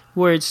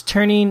 where it's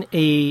turning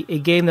a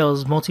game that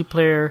was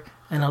multiplayer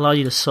and allow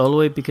you to solo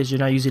it because you're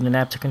not using an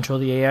app to control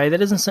the AI, that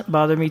doesn't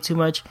bother me too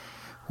much.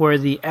 Where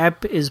the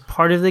app is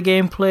part of the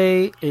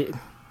gameplay,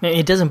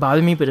 it doesn't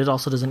bother me, but it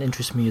also doesn't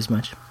interest me as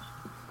much.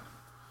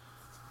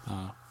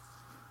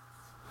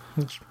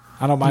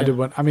 I don't mind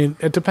it. I mean,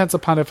 it depends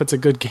upon if it's a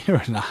good game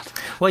or not.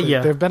 Well, yeah.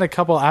 There have been a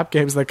couple app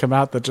games that come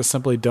out that just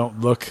simply don't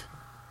look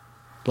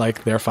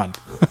like they're fun.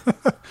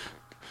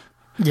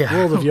 Yeah. The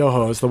World of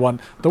Yoho is the one.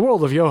 The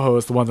World of Yoho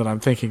is the one that I'm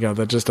thinking of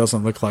that just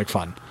doesn't look like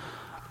fun.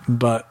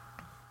 But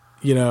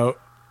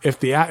if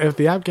the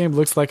app game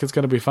looks like it's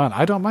going to be fun,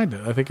 I don't mind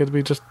it. I think it'd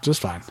be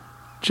just fine,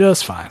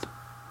 just fine.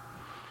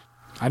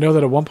 I know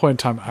that at one point in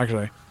time,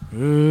 actually,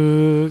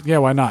 Yeah,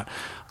 why not?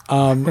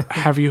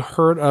 Have you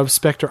heard of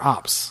Spectre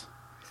Ops?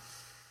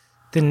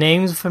 The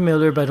name's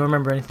familiar, but I don't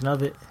remember anything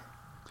of it.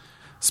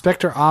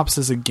 Spectre Ops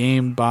is a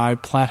game by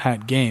Plaid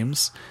Hat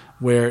Games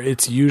where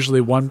it's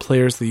usually one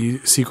player's the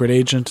secret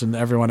agent and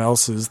everyone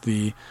else is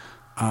the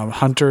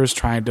hunters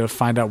trying to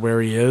find out where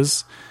he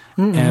is.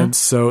 Mm-hmm. And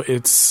so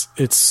it's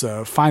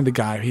find the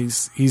guy.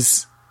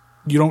 He's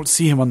you don't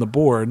see him on the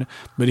board,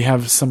 but you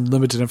have some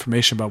limited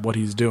information about what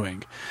he's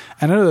doing.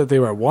 And I know that they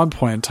were at one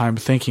point in time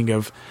thinking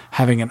of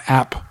having an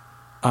app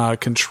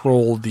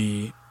control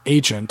the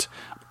agent,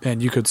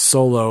 and you could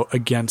solo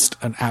against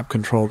an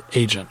app-controlled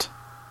agent.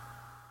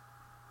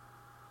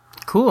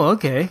 Cool,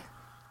 okay.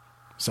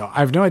 So I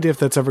have no idea if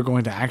that's ever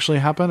going to actually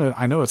happen.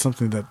 I know it's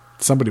something that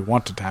somebody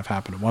wanted to have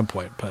happen at one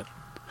point, but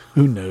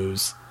who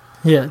knows?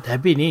 Yeah,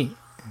 that'd be neat.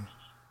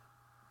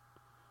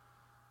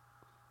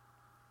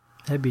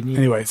 That'd be neat.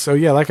 Anyway, so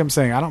yeah, like I'm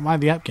saying, I don't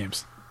mind the app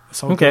games.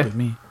 It's all good with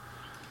me.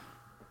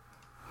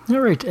 All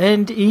right,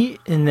 and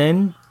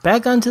then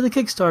back onto the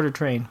Kickstarter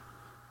train.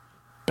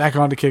 Back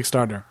onto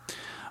Kickstarter.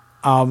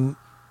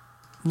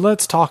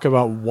 Let's talk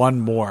about one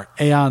more.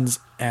 Aeon's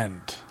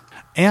End.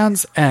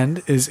 Aeon's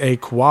End is a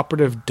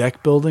cooperative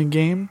deck building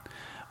game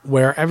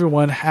where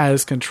everyone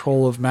has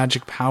control of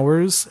magic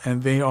powers,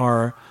 and they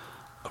are,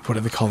 what do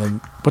they call them?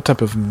 What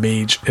type of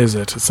mage is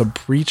it? It's a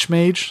breach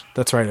mage?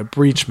 That's right, a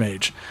breach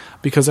mage.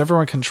 Because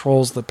everyone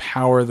controls the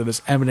power that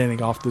is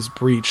emanating off this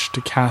breach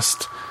to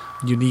cast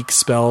unique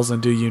spells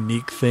and do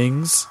unique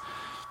things.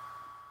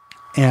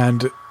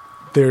 And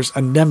there's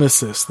a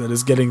nemesis that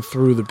is getting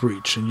through the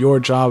breach, and your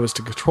job is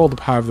to control the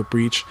power of the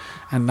breach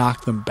and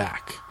knock them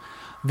back.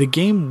 The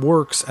game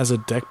works as a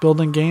deck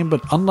building game,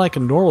 but unlike a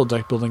normal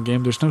deck building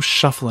game, there's no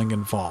shuffling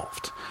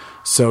involved.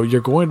 So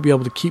you're going to be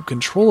able to keep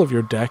control of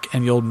your deck,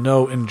 and you'll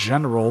know in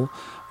general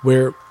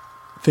where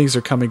things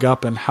are coming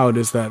up and how it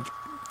is that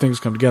things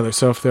come together.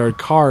 So if there are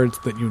cards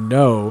that you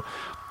know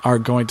are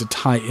going to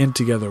tie in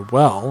together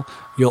well,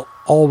 you'll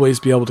always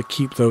be able to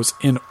keep those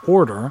in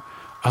order,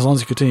 as long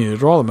as you continue to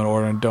draw them in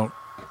order and don't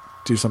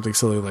do something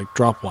silly like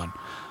drop one.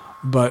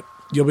 But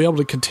you'll be able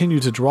to continue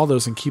to draw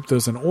those and keep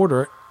those in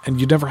order, and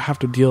you never have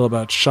to deal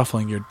about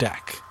shuffling your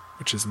deck,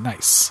 which is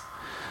nice.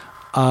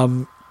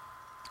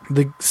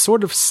 The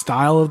sort of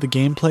style of the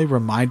gameplay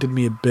reminded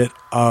me a bit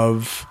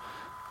of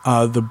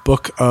the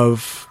Book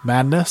of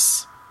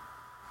Madness.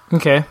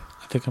 Okay.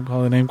 I think I'm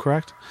calling the name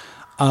correct.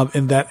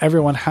 In that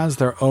everyone has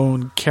their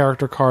own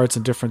character cards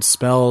and different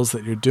spells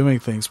that you're doing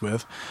things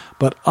with.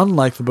 But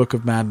unlike the Book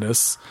of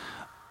Madness,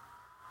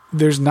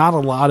 there's not a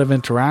lot of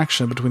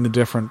interaction between the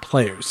different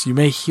players. You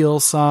may heal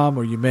some,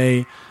 or you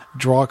may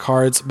draw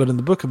cards, but in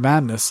the Book of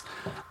Madness,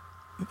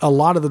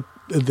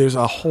 there's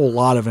a whole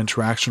lot of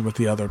interaction with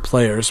the other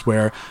players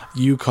where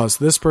you cause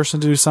this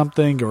person to do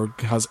something, or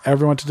cause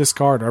everyone to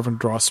discard, or everyone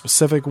draw a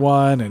specific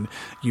one, and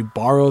you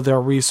borrow their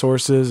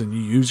resources and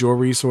you use your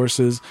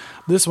resources.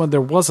 This one,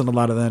 there wasn't a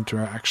lot of that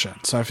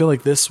interaction. So I feel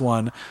like this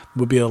one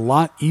would be a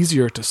lot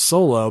easier to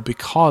solo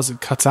because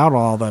it cuts out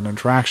all that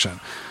interaction.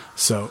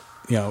 So,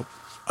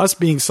 us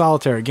being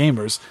solitary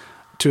gamers,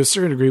 to a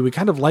certain degree, we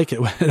kind of like it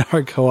when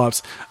our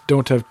co-ops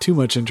don't have too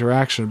much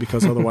interaction,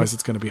 because otherwise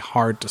it's going to be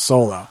hard to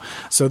solo.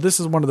 So this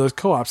is one of those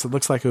co-ops that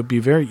looks like it would be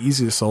very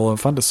easy to solo and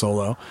fun to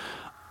solo,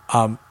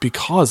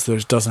 because there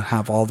doesn't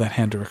have all that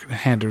hand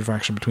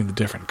interaction between the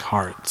different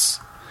cards.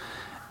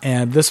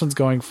 And this one's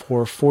going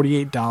for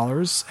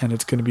 $48, and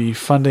it's going to be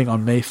funding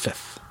on May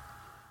 5th.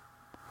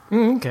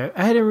 Okay.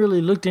 I hadn't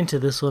really looked into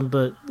this one,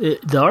 but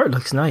the art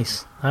looks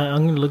nice.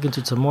 I'm going to look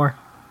into it some more.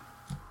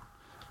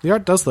 The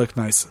art does look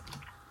nice.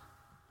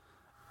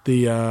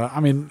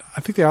 I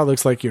think the art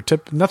looks like your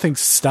nothing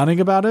stunning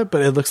about it,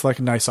 but it looks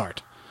like nice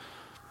art.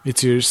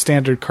 It's your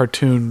standard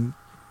cartoon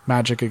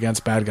magic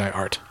against bad guy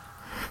art.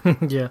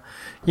 Yeah.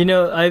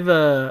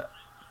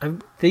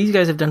 These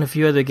guys have done a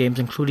few other games,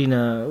 including,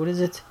 what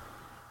is it?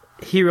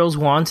 Heroes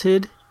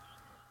Wanted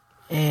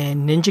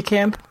and Ninja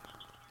Camp.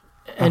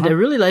 And I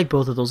really like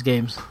both of those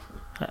games.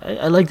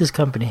 I like this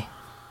company.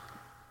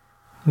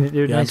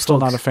 They're nice. I'm still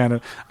not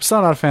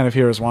a fan of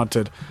Heroes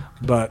Wanted,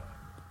 but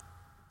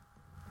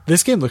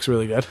this game looks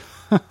really good.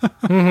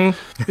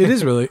 Mm-hmm.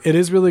 It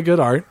is really good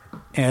art,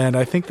 and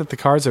I think that the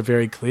cards are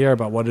very clear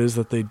about what it is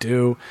that they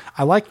do.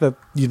 I like that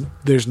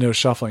there's no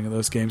shuffling in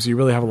those games. You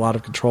really have a lot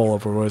of control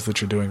over what it is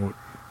that you're doing.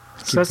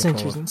 So that's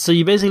interesting. So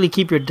you basically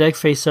keep your deck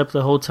face up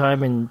the whole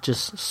time and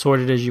just sort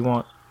it as you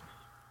want.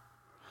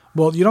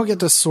 Well, you don't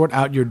get to sort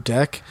out your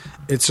deck.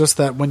 It's just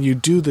that when you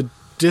do the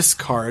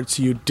discards,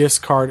 you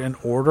discard in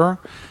order,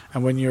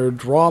 and when your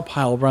draw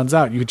pile runs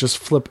out, you just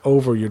flip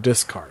over your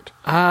discard.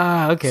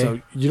 Okay.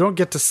 So you don't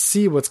get to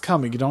see what's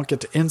coming. You don't get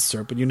to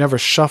insert, but you never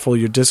shuffle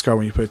your discard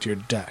when you put it to your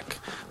deck.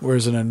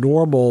 Whereas in a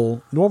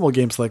normal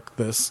games like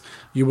this,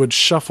 you would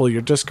shuffle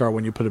your discard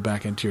when you put it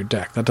back into your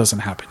deck. That doesn't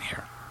happen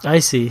here. I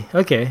see.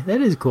 Okay,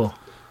 that is cool.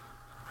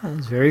 That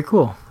is very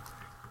cool.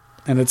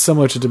 And it's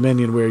similar to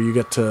Dominion, where you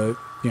get to,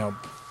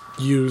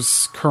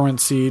 use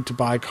currency to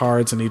buy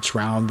cards in each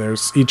round.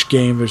 Each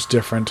game, there's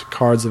different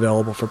cards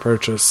available for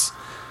purchase.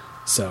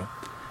 So,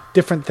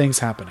 different things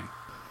happening.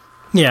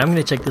 Yeah, I'm going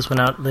to check this one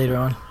out later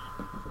on.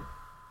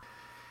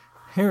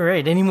 All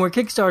right, any more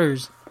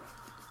Kickstarters?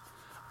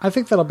 I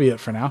think that'll be it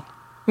for now.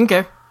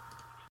 Okay.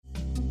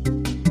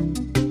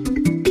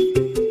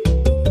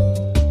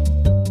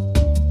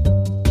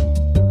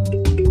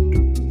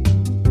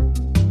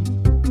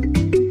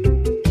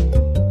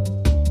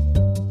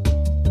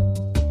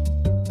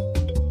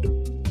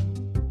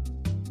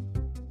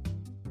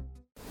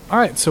 All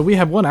right, so we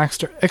have one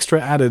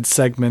extra added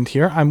segment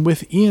here. I'm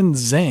with Ian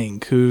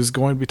Zhang, who's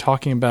going to be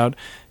talking about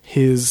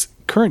his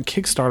current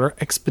Kickstarter,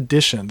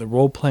 Expedition, the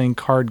role-playing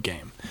card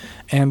game.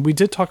 And we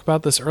did talk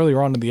about this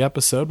earlier on in the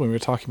episode when we were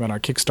talking about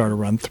our Kickstarter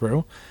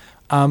run-through.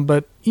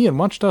 But Ian,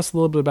 why don't you tell us a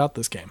little bit about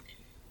this game?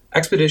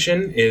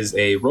 Expedition is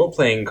a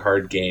role-playing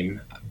card game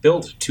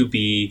built to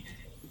be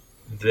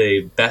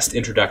the best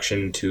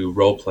introduction to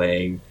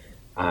role-playing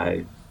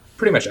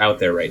pretty much out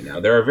there right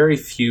now. There are very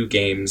few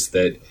games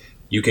that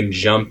you can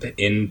jump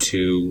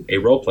into a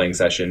role-playing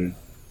session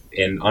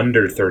in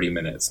under 30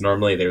 minutes.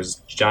 Normally there's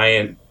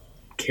giant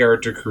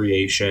character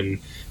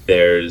creation,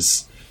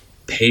 there's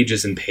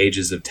pages and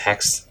pages of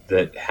text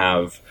that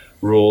have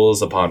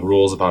rules upon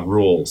rules upon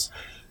rules.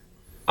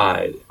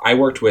 I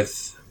worked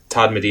with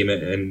Todd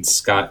Medema and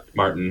Scott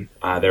Martin.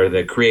 They're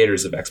the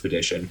creators of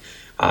Expedition.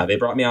 They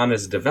brought me on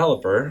as a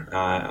developer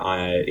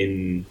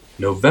in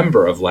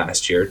November of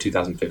last year,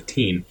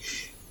 2015,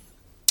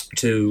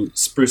 to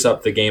spruce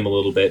up the game a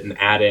little bit and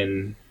add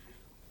in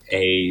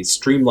a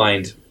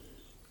streamlined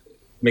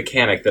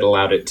mechanic that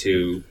allowed it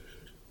to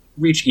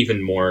reach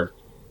even more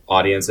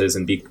audiences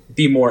and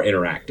be more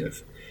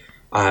interactive.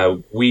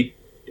 We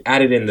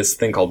added in this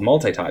thing called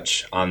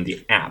multi-touch on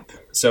the app.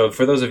 So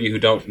for those of you who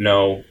don't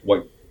know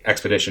what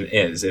Expedition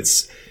is,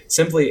 it's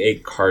simply a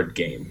card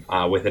game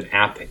with an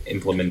app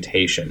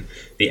implementation.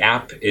 The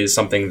app is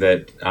something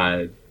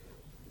that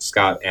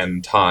Scott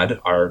and Todd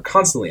are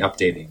constantly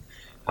updating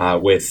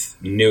with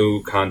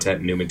new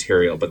content, new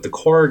material. But the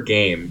core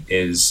game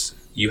is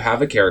you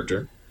have a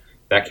character.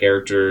 That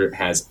character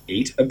has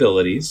 8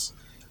 abilities,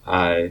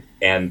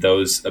 and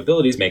those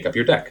abilities make up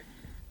your deck.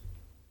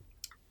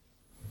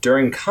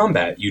 During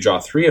combat, you draw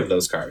 3 of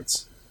those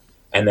cards,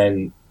 and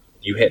then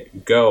you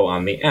hit go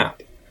on the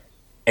app.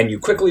 And you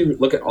quickly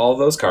look at all of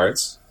those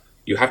cards.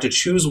 You have to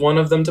choose one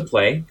of them to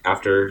play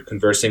after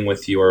conversing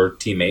with your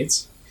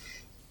teammates,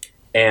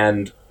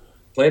 and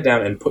play it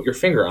down and put your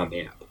finger on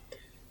the app.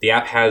 The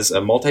app has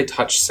a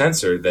multi-touch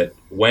sensor that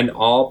when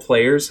all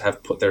players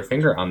have put their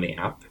finger on the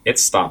app, it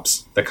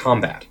stops the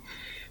combat.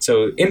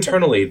 So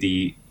internally,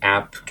 the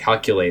app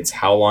calculates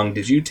how long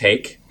did you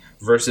take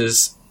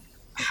versus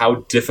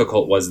how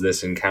difficult was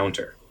this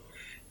encounter.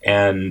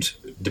 And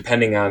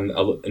depending on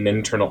an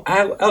internal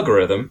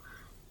algorithm,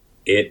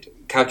 it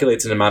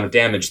calculates an amount of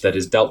damage that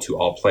is dealt to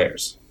all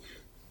players.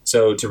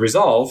 So to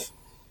resolve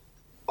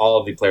all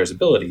of the players'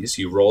 abilities,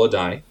 you roll a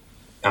die.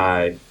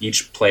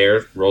 Each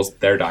player rolls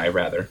their die,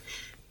 rather.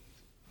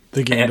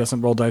 The game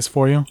doesn't roll dice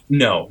for you?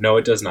 No,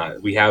 it does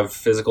not. We have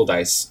physical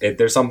dice.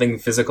 There's something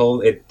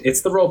physical.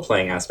 It's the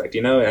role-playing aspect,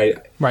 you know?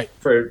 Right.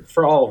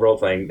 For all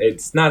role-playing,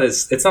 it's not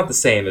the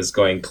same as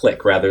going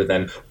click rather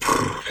than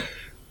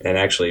and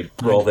actually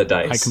roll the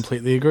dice. I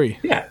completely agree.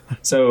 Yeah.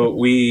 So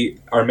we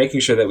are making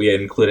sure that we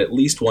include at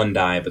least one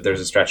die, but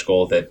there's a stretch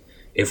goal that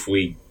if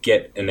we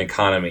get an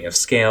economy of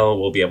scale,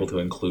 we'll be able to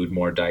include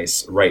more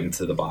dice right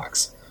into the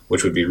box,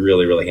 which would be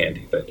really, really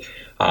handy. But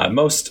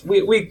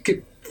we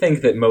could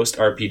think that most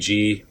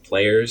RPG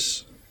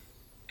players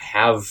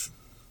have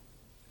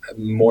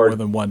more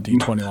than one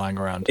D20 lying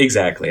around.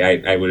 Exactly.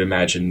 I would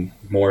imagine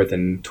more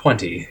than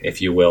 20,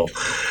 if you will.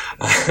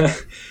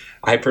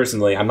 I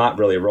personally, I'm not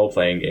really a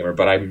role-playing gamer,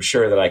 but I'm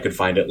sure that I could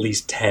find at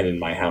least 10 in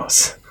my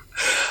house.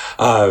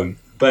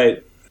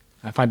 But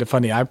I find it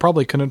funny. I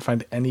probably couldn't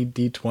find any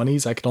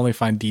D20s. I could only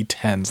find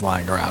D10s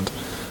lying around.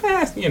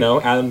 Add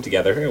them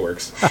together. It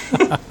works.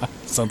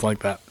 Something like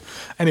that.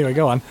 Anyway,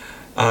 go on.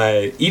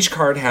 Each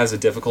card has a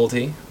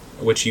difficulty,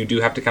 which you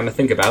do have to kind of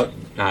think about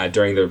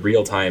during the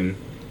real-time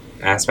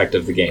aspect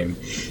of the game.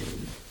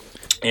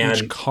 And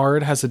each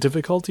card has a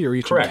difficulty, or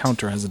each correct.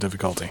 encounter has a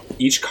difficulty?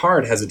 Each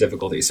card has a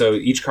difficulty. So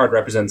each card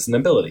represents an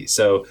ability.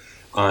 So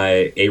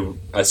a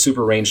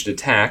super ranged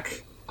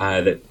attack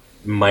that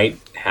might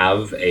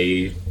have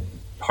a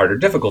harder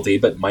difficulty,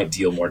 but might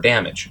deal more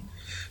damage.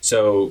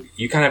 So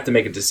you kind of have to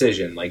make a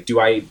decision. Like, do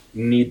I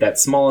need that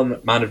small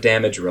amount of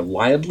damage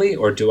reliably,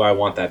 or do I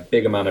want that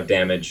big amount of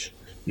damage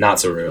not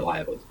so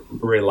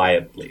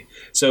reliably?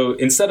 So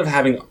instead of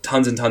having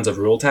tons and tons of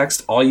rule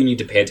text, all you need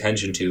to pay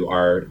attention to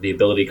are the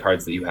ability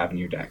cards that you have in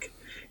your deck.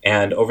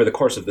 And over the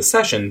course of the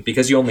session,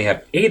 because you only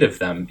have 8 of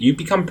them, you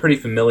become pretty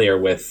familiar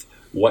with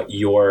what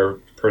your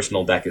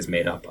personal deck is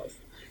made up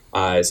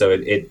of. So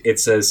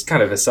it's a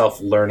kind of a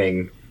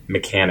self-learning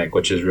mechanic,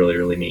 which is really,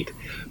 really neat.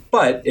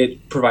 But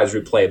it provides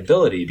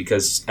replayability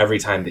because every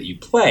time that you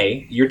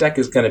play, your deck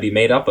is going to be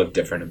made up of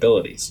different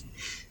abilities.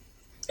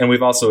 And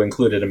we've also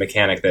included a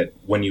mechanic that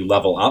when you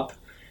level up,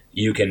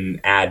 you can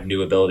add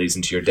new abilities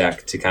into your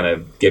deck to kind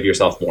of give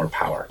yourself more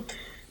power.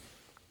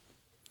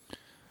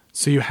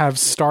 So you have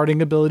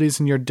starting abilities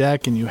in your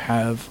deck, and you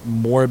have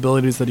more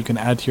abilities that you can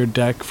add to your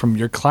deck from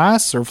your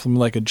class or from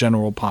like a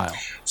general pile?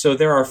 So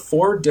there are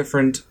 4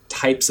 different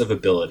types of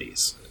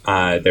abilities.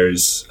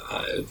 There's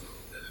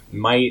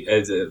might,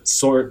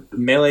 sword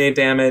melee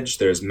damage.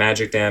 There's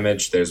magic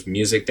damage. There's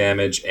music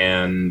damage,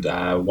 and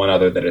one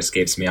other that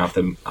escapes me off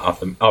the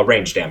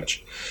range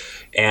damage.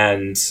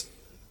 And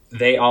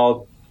they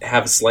all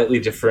have slightly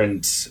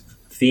different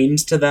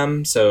themes to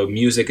them. So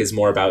music is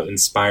more about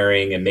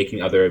inspiring and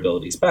making other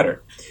abilities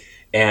better.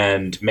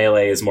 And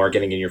melee is more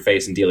getting in your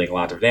face and dealing a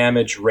lot of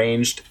damage.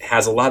 Ranged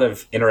has a lot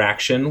of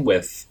interaction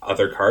with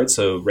other cards.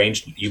 So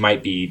ranged, you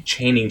might be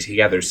chaining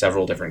together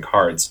several different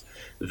cards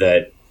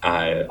that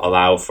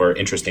allow for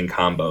interesting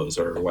combos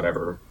or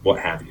whatever, what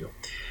have you.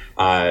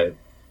 And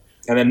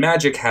then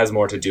magic has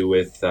more to do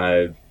with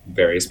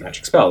various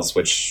magic spells,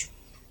 which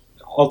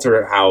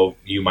alter how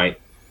you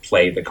might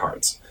play the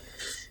cards.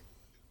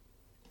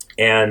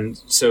 And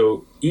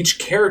so each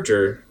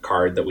character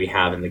card that we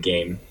have in the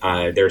game,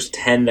 there's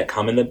 10 that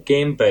come in the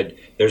game, but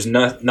there's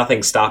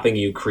nothing stopping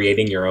you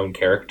creating your own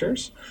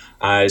characters.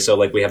 So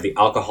like we have the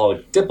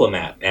Alcoholic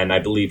Diplomat, and I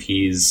believe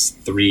he's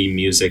 3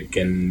 music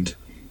and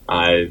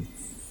 5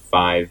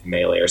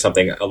 melee or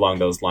something along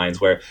those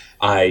lines, where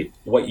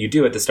what you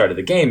do at the start of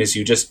the game is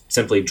you just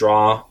simply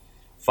draw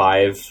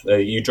 5,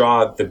 you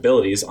draw the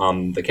abilities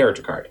on the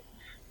character card.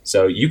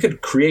 So you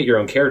could create your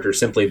own character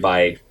simply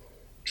by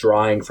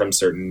drawing from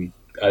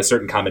a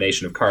certain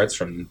combination of cards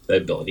from the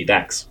ability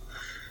decks.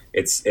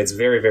 It's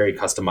very, very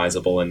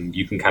customizable, and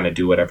you can kind of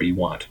do whatever you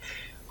want.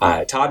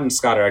 Todd and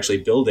Scott are actually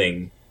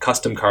building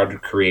custom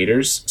card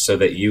creators so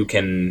that you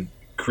can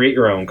create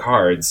your own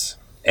cards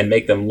and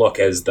make them look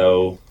as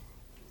though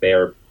they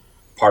are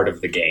part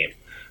of the game,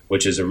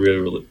 which is a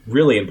really,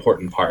 really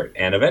important part.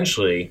 And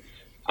eventually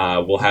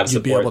we'll have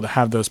support. You'd be able to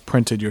have those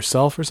printed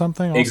yourself or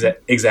something?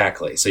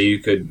 Exactly. So you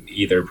could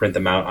either print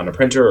them out on a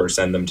printer or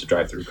send them to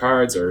Drive-Thru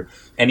Cards or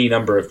any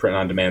number of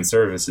print-on-demand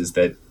services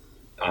that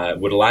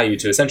would allow you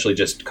to essentially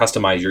just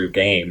customize your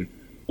game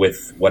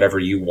with whatever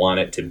you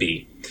want it to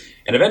be.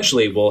 And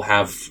eventually we'll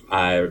have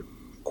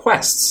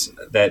quests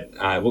that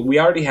we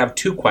already have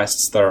 2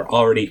 quests that are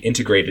already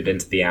integrated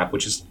into the app,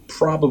 which is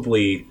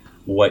probably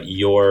what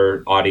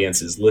your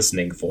audience is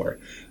listening for.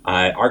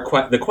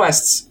 The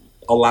quests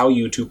allow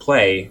you to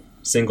play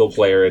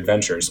single-player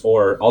adventures,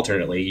 or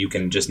alternately, you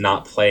can just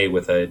not play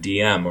with a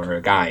DM or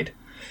a guide.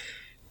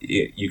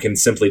 You can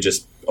simply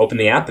just open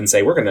the app and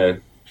say, we're going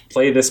to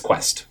play this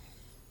quest.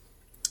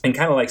 And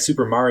kind of like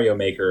Super Mario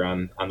Maker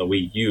on the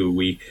Wii U,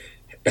 we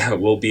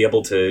will be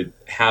able to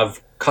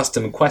have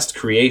custom quest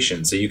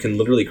creation. So you can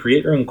literally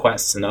create your own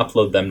quests and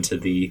upload them to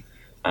the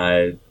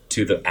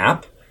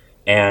app.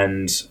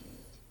 And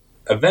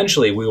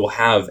eventually we will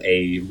have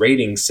a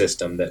rating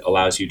system that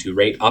allows you to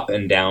rate up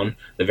and down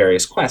the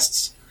various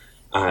quests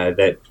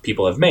that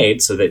people have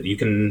made, so that we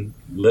can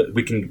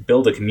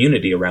build a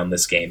community around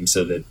this game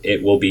so that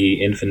it will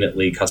be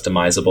infinitely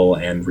customizable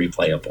and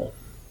replayable.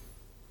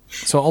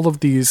 So all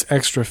of these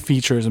extra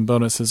features and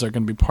bonuses are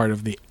going to be part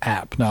of the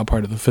app, not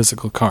part of the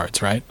physical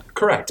cards, right?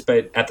 Correct,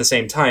 but at the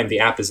same time, the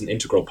app is an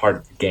integral part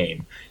of the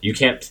game. You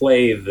can't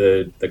play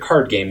the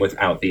card game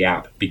without the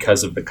app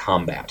because of the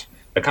combat.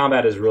 The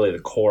combat is really the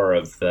core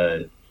of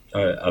the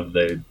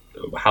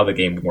how the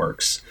game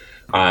works.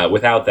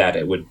 Without that,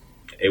 it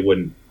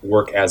wouldn't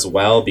work as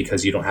well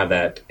because you don't have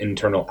that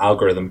internal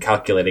algorithm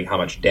calculating how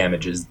much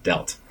damage is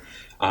dealt.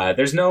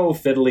 There's no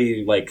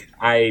fiddly, like,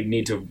 I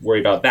need to worry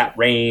about that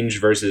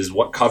range versus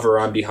what cover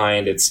I'm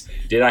behind. It's,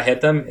 did I hit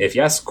them? If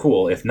yes,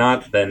 cool. If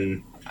not,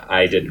 then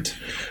I didn't.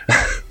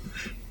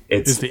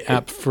 Is the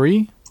app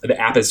free? The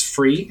app is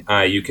free.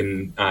 You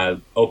can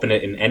open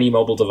it in any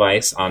mobile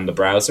device on the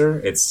browser.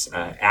 It's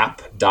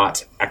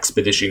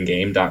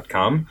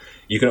app.expeditiongame.com.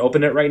 You can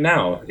open it right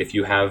now if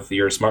you have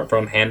your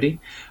smartphone handy.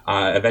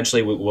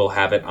 Eventually, we'll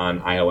have it on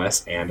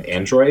iOS and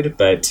Android,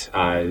 but...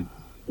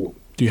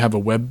 do you have a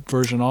web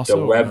version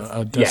also?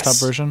 A desktop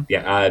version?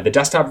 Yeah, the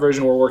desktop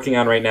version we're working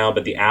on right now,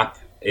 but the app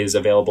is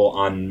available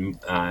on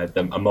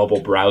a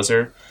mobile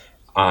browser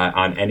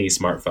on any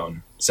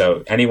smartphone.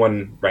 So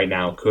anyone right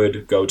now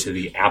could go to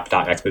the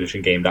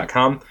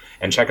app.expeditiongame.com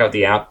and check out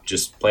the app,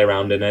 just play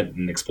around in it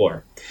and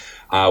explore.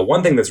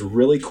 One thing that's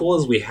really cool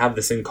is we have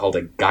this thing called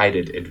a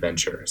guided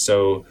adventure.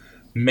 So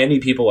many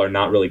people are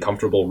not really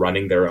comfortable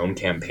running their own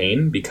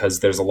campaign because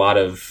there's a lot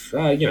of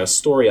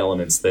story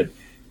elements that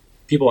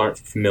people aren't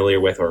familiar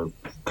with or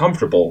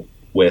comfortable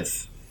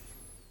with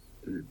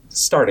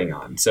starting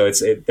on. So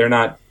they're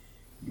not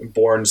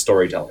born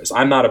storytellers.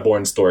 I'm not a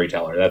born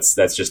storyteller.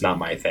 That's just not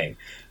my thing.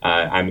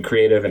 I'm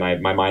creative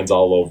and my mind's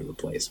all over the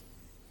place.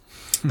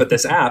 But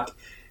this app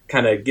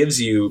kind of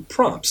gives you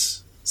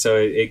prompts. So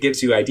it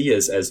gives you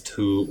ideas as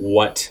to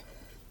what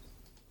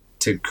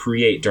to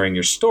create during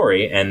your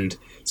story. And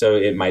so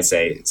it might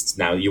say,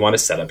 now you want to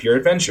set up your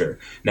adventure.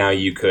 Now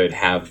you could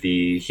have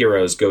the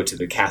heroes go to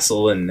the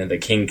castle and the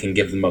king can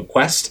give them a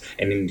quest.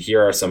 And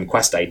here are some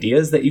quest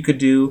ideas that you could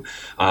do.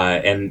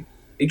 And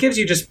it gives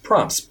you just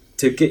prompts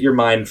to get your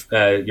mind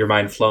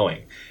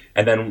flowing.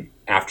 And then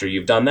after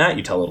you've done that,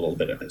 you tell a little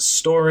bit of his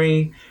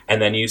story,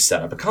 and then you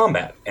set up a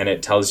combat. And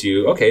it tells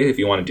you, okay, if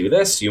you want to do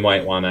this, you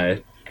might want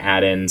to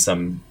add in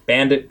some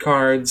bandit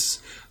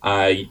cards,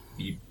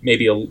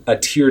 maybe a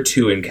tier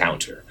 2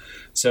 encounter.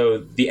 So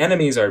the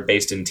enemies are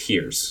based in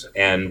tiers,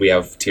 and we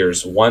have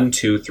tiers 1,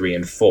 2, 3,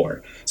 and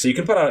 4. So you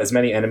can put out as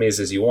many enemies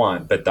as you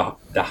want, but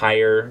the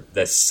higher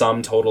the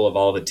sum total of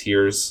all the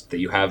tiers that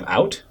you have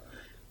out,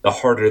 the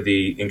harder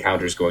the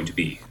encounter is going to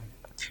be.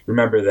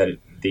 Remember that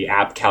the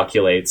app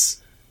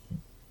calculates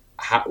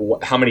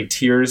how many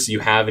tiers you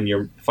have in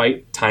your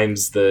fight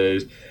times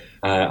the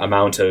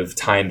amount of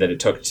time that it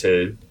took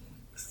to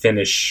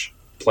finish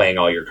playing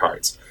all your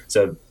cards.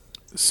 So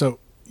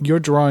you're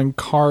drawing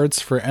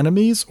cards for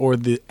enemies, or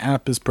the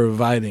app is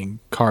providing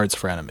cards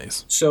for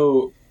enemies?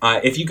 So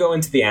if you go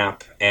into the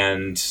app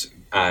and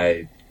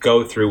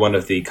go through one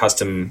of the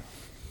custom,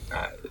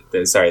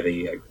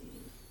 the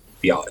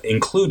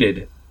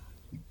included,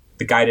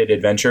 the guided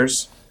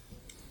adventures,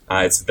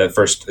 it's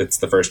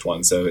the first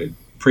one. So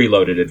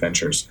preloaded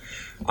adventures.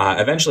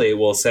 Eventually, it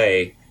will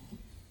say,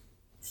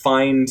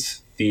 find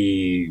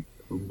the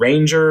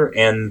ranger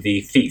and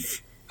the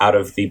thief out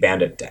of the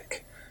bandit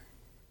deck.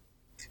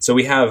 So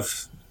we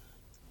have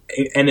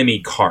enemy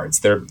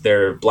cards.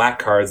 They're black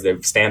cards. They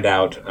stand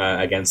out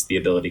against the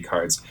ability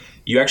cards.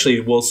 You actually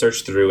will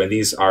search through, and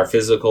these are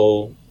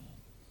physical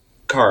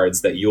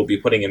cards that you'll be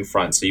putting in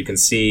front, so you can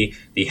see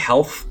the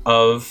health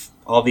of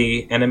all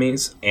the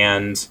enemies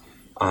and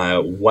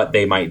what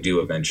they might do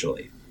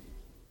eventually.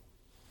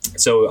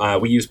 So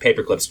we use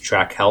paperclips to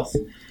track health.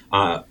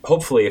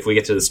 Hopefully, if we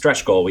get to the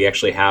stretch goal, we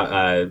actually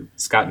have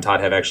Scott and Todd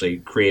have actually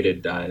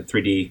created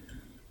 3D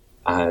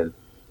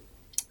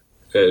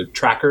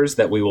trackers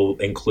that we will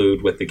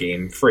include with the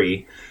game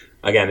free.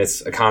 Again,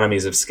 it's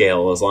economies of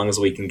scale. As long as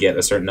we can get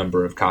a certain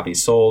number of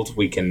copies sold,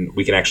 we can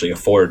actually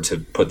afford to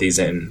put these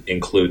in,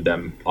 include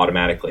them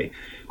automatically.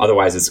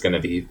 Otherwise, it's going to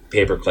be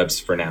paper clips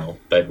for now.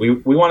 But we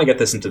want to get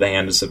this into the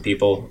hands of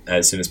people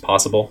as soon as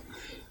possible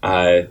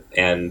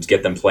and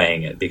get them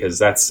playing it, because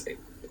the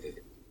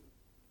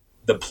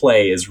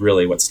play is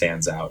really what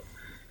stands out.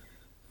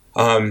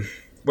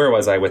 Where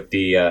was I with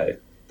the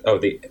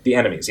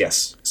enemies?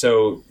 Yes.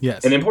 So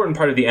yes. An important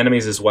part of the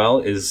enemies as well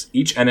is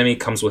each enemy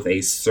comes with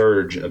a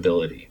surge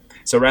ability.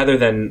 So rather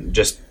than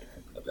just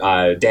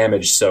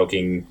damage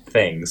soaking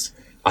things,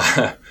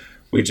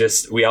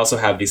 we also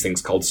have these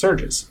things called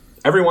surges.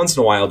 Every once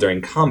in a while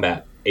during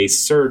combat, a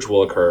surge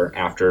will occur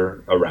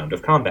after a round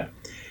of combat.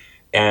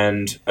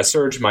 And a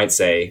surge might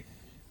say,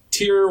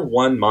 Tier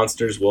 1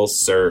 monsters will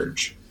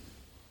surge.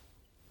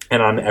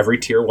 And on every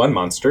Tier 1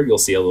 monster, you'll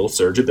see a little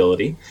surge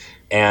ability,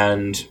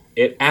 and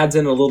it adds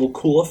in a little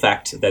cool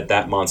effect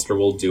that monster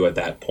will do at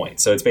that point.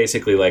 So it's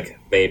basically like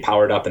they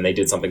powered up and they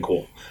did something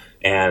cool.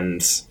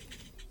 And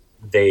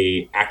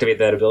they activate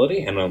that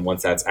ability, and then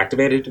once that's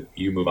activated,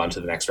 you move on to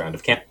the next round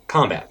of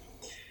combat.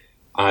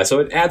 So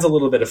it adds a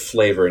little bit of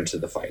flavor into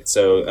the fight.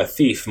 So a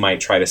thief might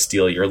try to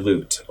steal your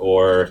loot,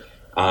 or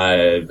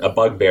a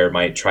bugbear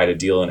might try to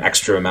deal an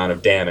extra amount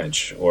of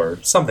damage, or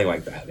something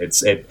like that.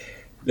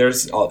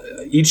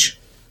 Each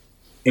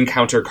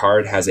encounter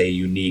card has a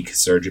unique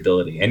surge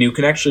ability, and you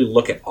can actually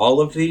look at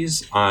all of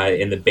these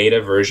in the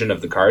beta version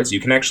of the cards. You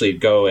can actually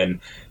go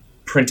and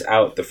print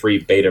out the free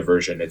beta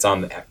version. It's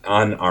on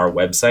our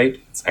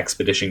website. It's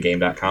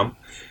expeditiongame.com.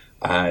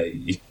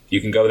 You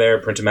can go there,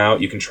 print them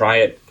out. You can try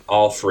it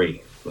all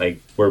free.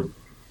 Like, we're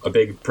a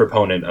big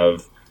proponent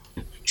of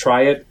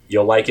try it,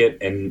 you'll like it,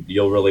 and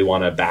you'll really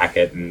want to back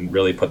it and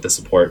really put the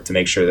support to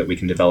make sure that we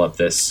can develop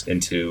this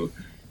into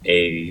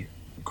a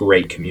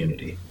great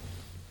community.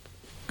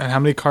 And how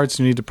many cards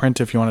do you need to print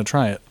if you want to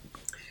try it?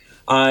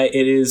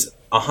 It is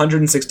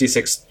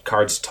 166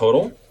 cards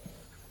total.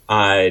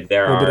 But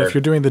if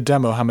you're doing the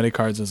demo, how many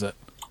cards is it?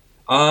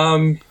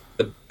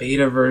 The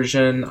beta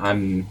version,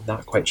 I'm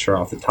not quite sure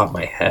off the top of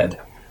my head.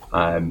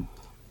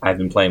 I've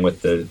been playing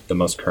with the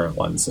most current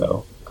one,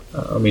 so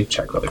let me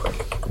check really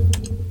quick.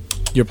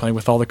 You're playing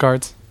with all the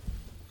cards?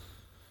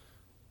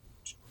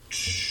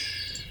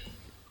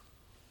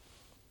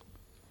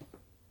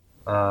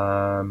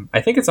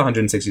 I think it's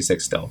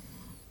 166 still.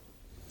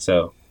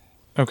 So,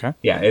 okay,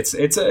 yeah,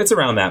 it's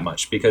around that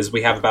much, because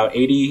we have about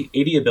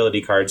 80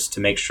 ability cards to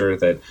make sure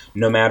that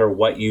no matter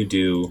what you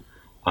do,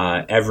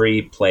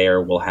 every player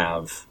will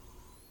have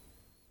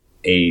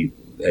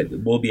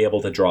will be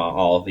able to draw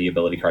all the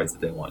ability cards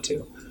that they want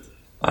to.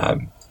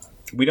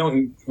 We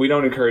don't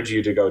encourage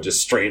you to go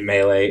just straight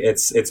melee.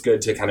 It's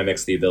good to kind of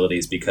mix the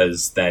abilities,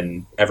 because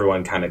then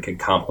everyone kind of can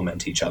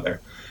complement each other,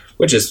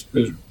 which is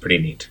pretty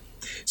neat.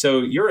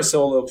 So you're a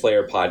solo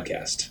player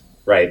podcast,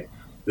 right?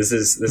 This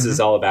is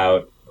all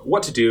about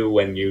what to do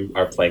when you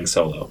are playing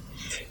solo.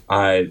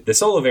 The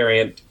solo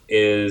variant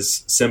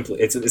is simply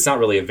it's not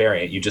really a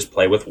variant. You just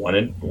play with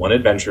one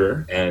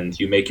adventurer, and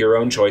you make your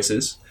own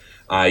choices.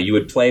 You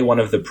would play one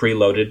of the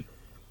preloaded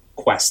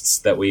quests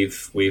that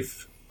we've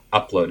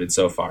uploaded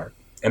so far.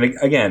 And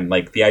again,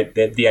 like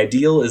the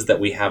ideal is that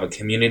we have a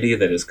community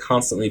that is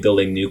constantly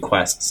building new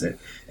quests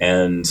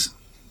and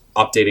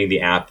updating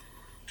the app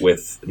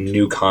with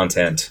new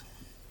content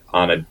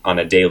on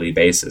a daily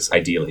basis.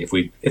 Ideally,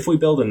 if we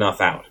build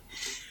enough out,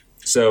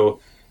 so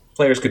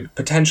players could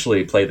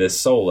potentially play this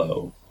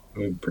solo,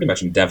 pretty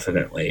much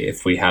indefinitely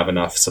if we have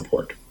enough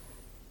support.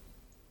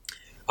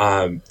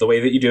 The way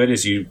that you do it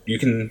is you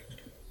can.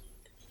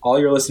 All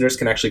your listeners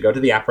can actually go to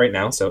the app right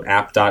now, so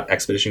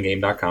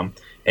app.expeditiongame.com,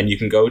 and you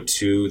can go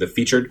to the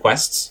featured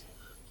quests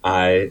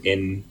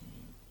in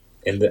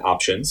the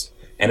options,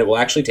 and it will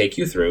actually take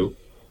you through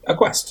a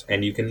quest,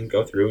 and you can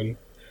go through and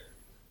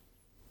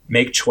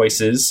make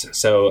choices.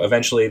 So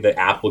eventually the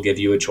app will give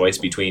you a choice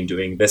between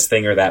doing this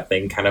thing or that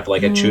thing, kind of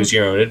like a choose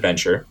your own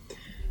adventure.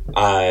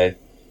 And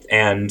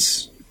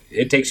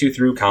it takes you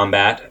through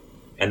combat,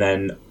 and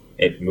then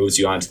it moves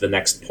you on to the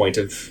next point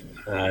of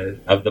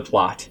the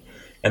plot.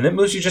 And then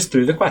moves you just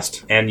through the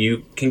quest, and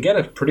you can get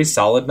a pretty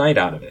solid night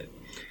out of it.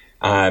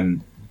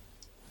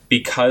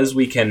 Because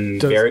we can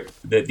vary,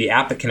 the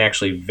app can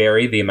actually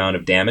vary the amount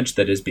of damage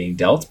that is being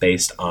dealt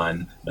based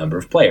on number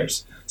of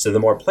players. So the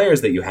more players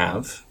that you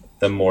have,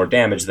 the more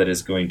damage that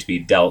is going to be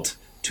dealt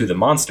to the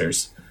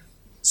monsters.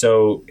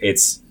 So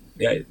it's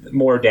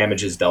more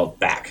damage is dealt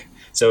back.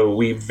 So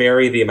we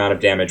vary the amount of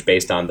damage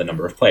based on the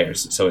number of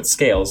players. So it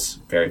scales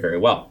very, very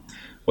well.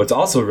 What's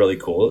also really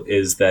cool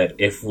is that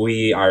if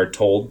we are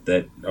told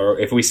that, or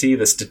if we see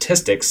the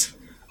statistics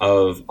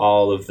of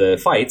all of the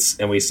fights,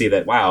 and we see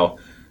that, wow,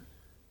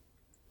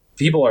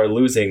 people are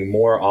losing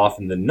more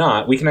often than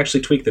not, we can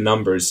actually tweak the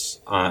numbers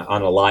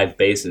on a live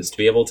basis to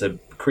be able to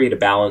create a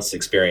balanced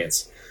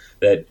experience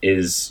that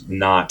is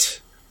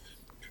not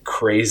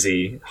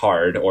crazy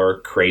hard or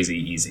crazy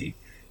easy.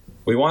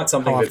 We want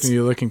something How often are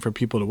you looking for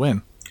people to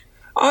win?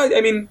 I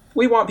mean,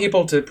 we want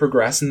people to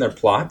progress in their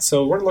plot,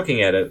 so we're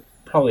looking at it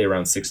probably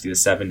around 60 to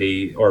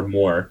 70 or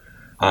more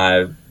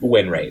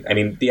win rate. I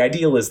mean, the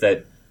ideal is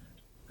that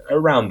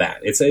around that.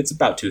 It's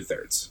about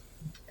 2/3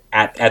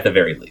 at the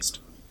very least.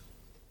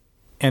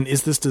 And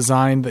is this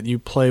designed that you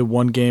play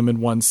one game in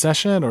one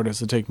session, or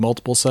does it take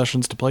multiple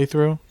sessions to play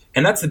through?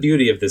 And that's the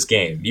beauty of this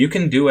game. You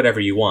can do whatever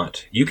you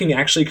want. You can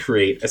actually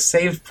create a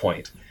save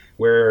point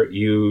where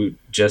you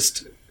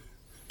just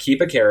keep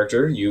a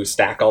character, you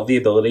stack all the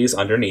abilities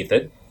underneath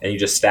it, and you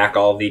just stack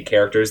all the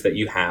characters that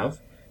you have,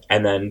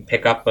 and then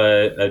pick up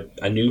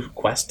a new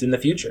quest in the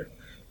future.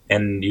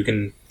 And you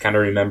can kind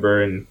of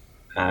remember and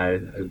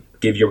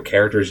give your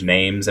characters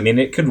names. I mean,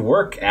 it could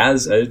work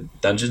as a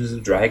Dungeons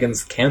 &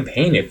 Dragons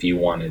campaign if you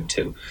wanted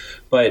to.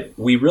 But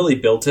we really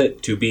built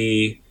it to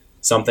be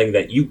something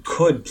that you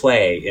could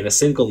play in a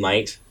single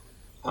night,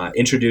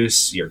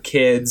 introduce your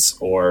kids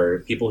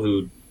or people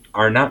who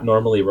are not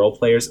normally role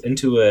players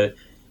into a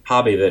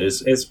hobby that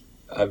is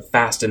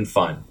fast and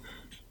fun,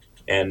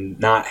 and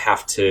not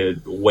have to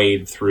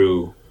wade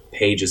through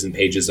pages and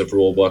pages of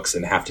rule books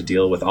and have to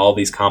deal with all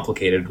these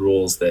complicated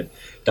rules that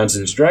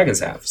Dungeons &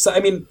 Dragons have. So, I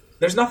mean,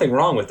 there's nothing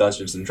wrong with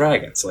Dungeons &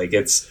 Dragons. Like,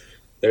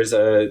 there's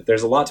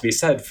a lot to be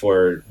said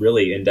for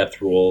really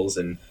in-depth rules,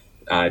 and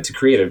to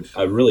create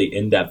a really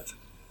in-depth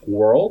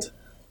world,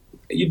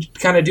 you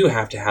kind of do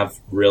have to have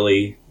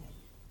really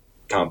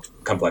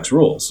complex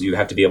rules. You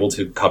have to be able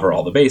to cover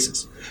all the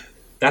bases.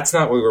 That's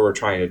not what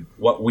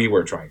we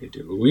were trying to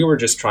do. We were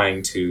just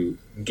trying to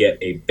get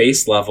a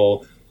base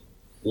level.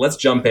 Let's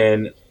jump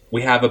in.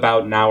 We have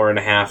about an hour and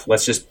a half.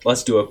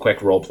 Let's do a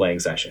quick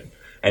role-playing session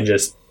and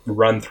just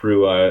run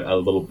through a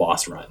little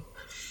boss run.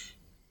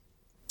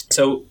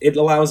 So it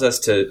allows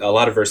us a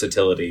lot of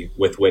versatility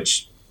with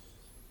which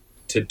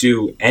to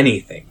do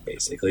anything,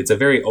 basically. It's a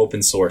very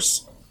open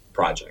source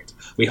project.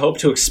 We hope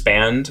to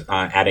expand,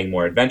 adding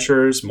more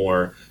adventures,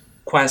 more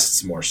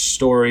quests, more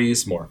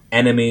stories, more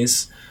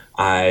enemies.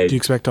 Do you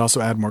expect to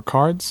also add more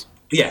cards?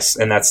 Yes,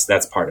 and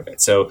that's part of it.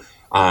 So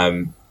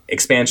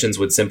expansions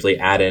would simply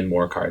add in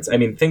more cards. I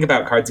mean, think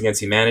about Cards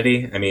Against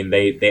Humanity. I mean,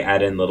 they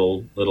add in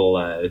little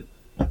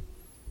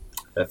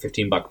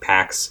 $15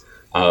 packs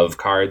of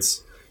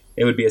cards.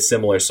 It would be a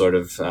similar sort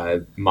of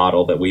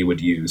model that we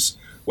would use,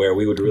 where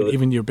we would really...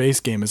 Even your base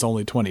game is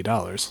only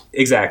 $20.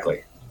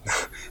 Exactly.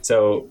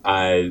 So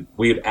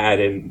we'd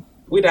add in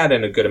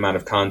a good amount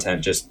of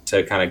content just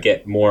to kind of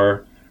get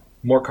more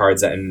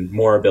cards and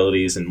more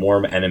abilities and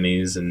more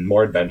enemies and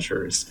more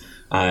adventures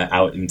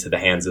out into the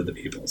hands of the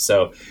people.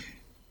 So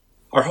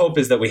our hope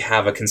is that we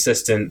have a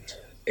consistent,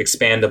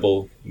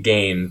 expandable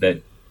game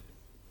that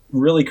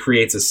really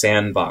creates a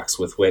sandbox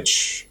with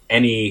which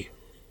any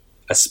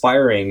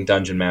aspiring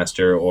dungeon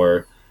master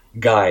or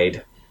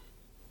guide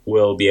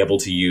will be able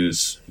to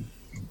use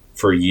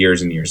for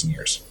years and years and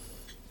years.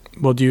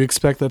 Well, do you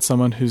expect that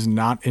someone who's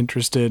not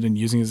interested in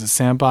using it as a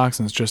sandbox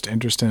and is just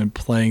interested in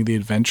playing the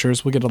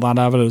adventures will get a lot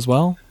out of it as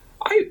well?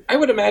 I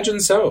would imagine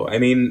so. I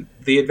mean,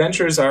 the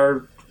adventures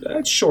are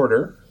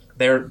shorter.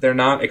 They're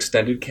not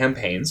extended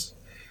campaigns.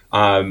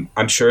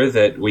 I'm sure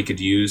that we could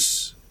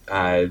use...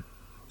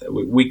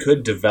 we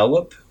could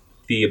develop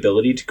the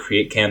ability to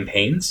create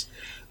campaigns.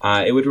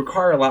 It would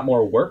require a lot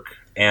more work,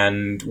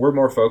 and we're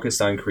more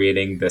focused on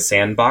creating the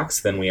sandbox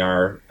than we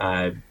are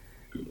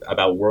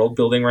about world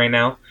building right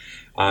now.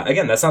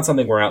 Again, that's not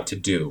something we're out to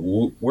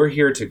do. We're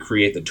here to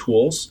create the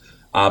tools,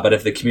 but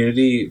if the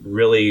community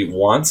really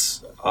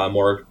wants a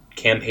more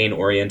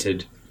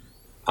campaign-oriented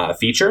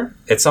feature.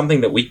 It's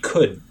something that we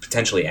could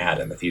potentially add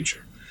in the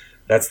future.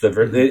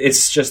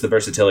 It's just the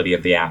versatility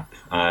of the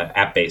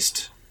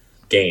app-based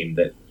game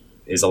that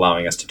is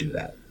allowing us to do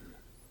that.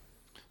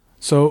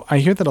 So I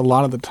hear that a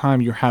lot of the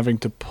time you're having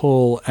to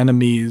pull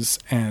enemies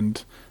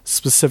and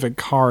specific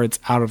cards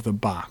out of the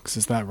box.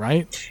 Is that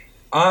right?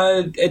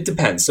 It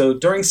depends. So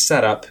during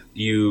setup,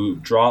 you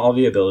draw all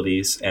the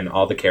abilities and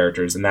all the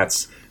characters, and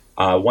that's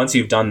once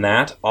you've done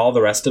that, all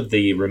the rest of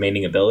the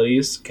remaining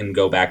abilities can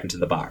go back into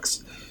the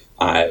box.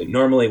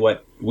 Normally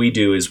what we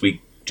do is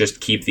we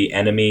just keep the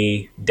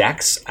enemy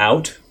decks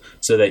out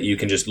so that you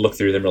can just look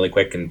through them really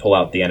quick and pull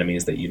out the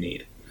enemies that you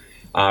need.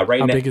 How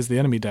big is the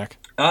enemy deck?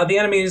 The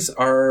enemies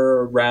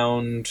are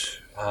around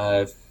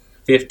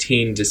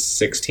 15 to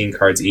 16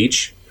 cards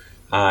each.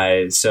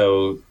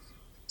 So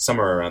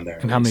somewhere around there.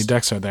 And how many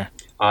decks are there?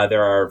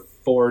 There are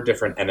 4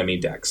 different enemy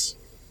decks.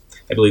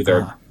 I believe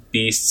there are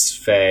beasts,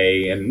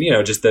 fae, and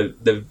just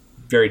the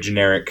very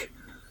generic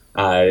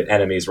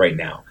enemies right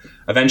now.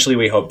 Eventually,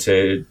 we hope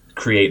to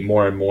create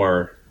more and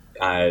more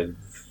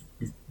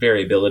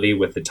variability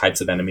with the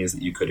types of enemies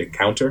that you could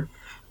encounter.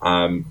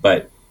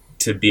 But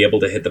to be able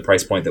to hit the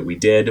price point that we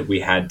did, we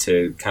had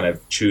to kind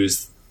of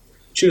choose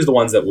the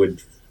ones that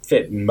would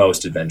fit in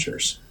most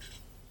adventures.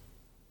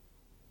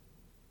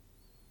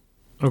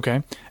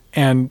 Okay.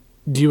 And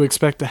do you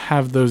expect to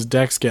have those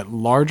decks get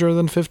larger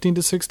than 15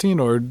 to 16,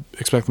 or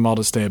expect them all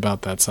to stay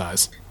about that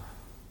size?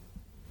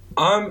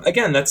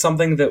 Again, that's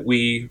something that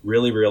we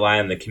really rely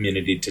on the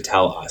community to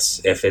tell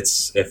us. If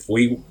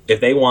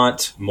they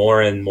want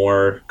more and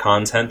more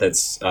content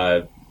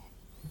that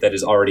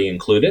is already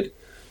included,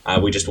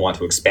 we just want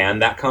to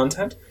expand that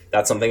content.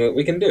 That's something that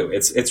we can do.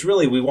 It's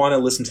really, we want to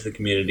listen to the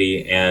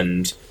community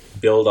and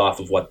build off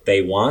of what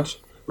they want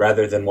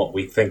rather than what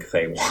we think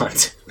they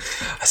want.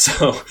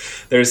 So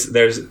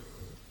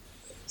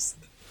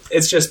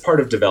it's just part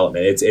of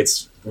development.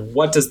 It's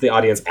what does the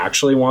audience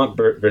actually want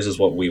versus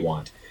what we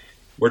want.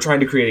 We're trying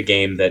to create a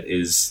game that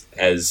is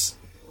as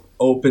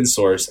open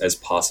source as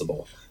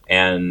possible,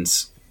 and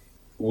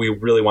we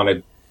really want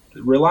to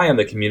rely on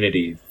the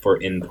community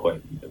for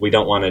input. We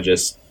don't want to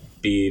just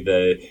be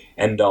the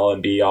end all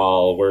and be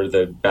all. We're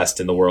the best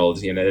in the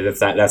world.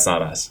 That's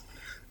not us.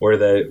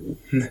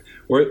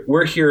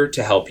 We're here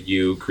to help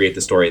you create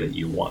the story that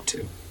you want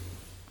to.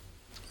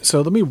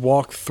 So let me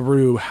walk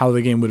through how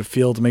the game would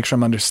feel to make sure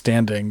I'm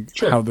understanding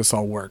how this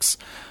all works.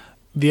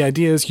 The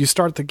idea is you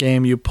start the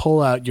game, you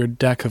pull out your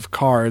deck of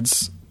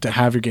cards to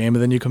have your game,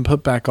 and then you can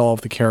put back all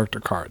of the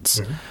character cards.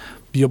 Mm-hmm.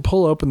 You'll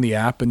pull open the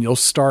app and you'll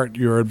start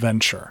your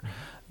adventure.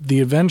 The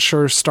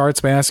adventure starts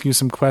by asking you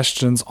some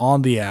questions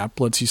on the app,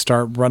 lets you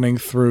start running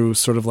through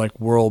sort of like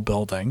world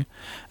building.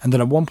 And then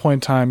at one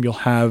point in time, you'll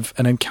have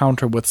an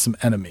encounter with some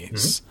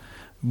enemies.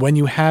 Mm-hmm. When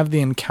you have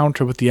the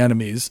encounter with the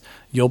enemies,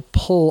 you'll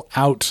pull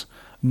out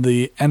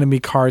the enemy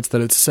cards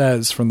that it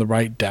says from the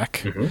right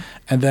deck. Mm-hmm.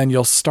 And then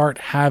you'll start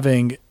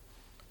having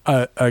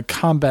a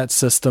combat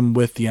system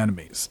with the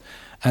enemies.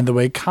 And the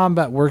way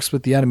combat works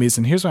with the enemies,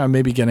 and here's where I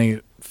may be getting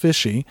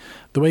fishy,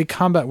 the way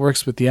combat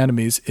works with the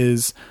enemies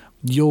is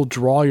you'll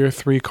draw your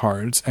 3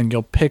 cards and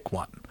you'll pick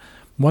one.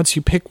 Once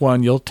you pick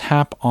one, you'll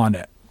tap on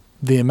it.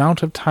 The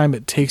amount of time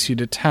it takes you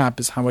to tap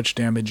is how much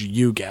damage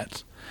you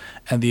get.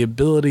 And the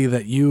ability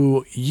that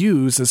you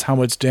use is how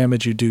much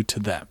damage you do to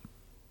them.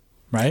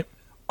 Right?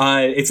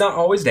 It's not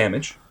always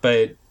damage,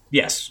 but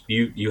yes,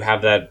 you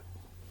have that.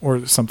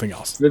 Or something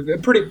else.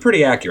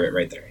 Pretty accurate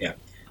right there, yeah.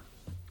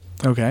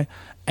 Okay.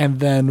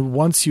 And then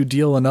once you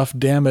deal enough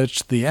damage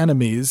to the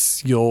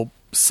enemies, you'll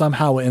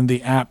somehow in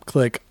the app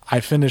click, I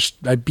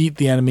beat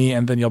the enemy,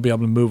 and then you'll be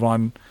able to move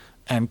on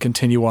and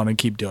continue on and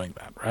keep doing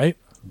that, right?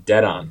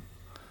 Dead on.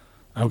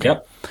 Okay.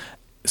 Yep.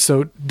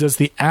 So does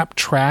the app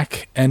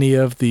track any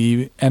of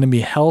the enemy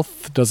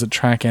health? Does it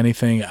track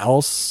anything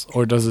else?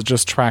 Or does it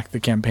just track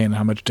the campaign and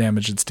how much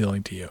damage it's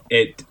dealing to you?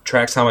 It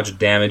tracks how much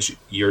damage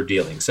you're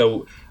dealing.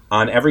 So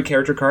on every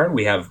character card,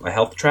 we have a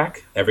health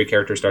track. Every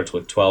character starts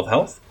with 12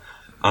 health.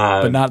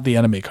 But not the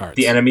enemy cards.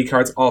 The enemy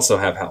cards also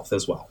have health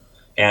as well.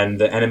 And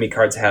the enemy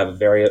cards have a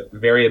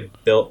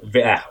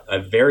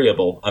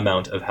variable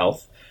amount of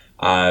health,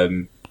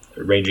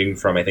 ranging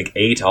from, I think,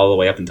 8 all the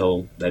way up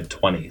until the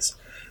 20s.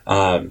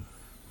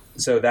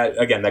 So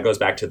that goes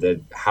back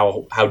to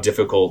how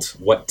difficult,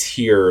 what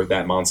tier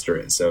that monster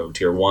is. So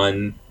tier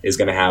 1 is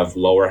going to have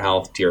lower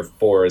health. Tier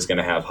 4 is going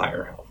to have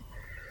higher health.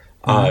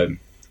 Mm-hmm.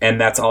 And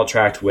that's all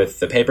tracked with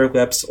the paper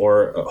clips,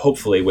 or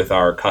hopefully with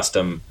our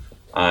custom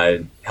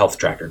health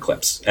tracker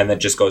clips, and that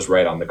just goes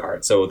right on the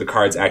card. So the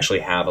cards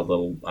actually have a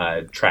little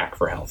track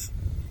for health.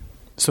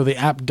 So the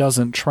app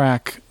doesn't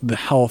track the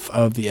health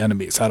of the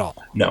enemies at all?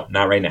 No,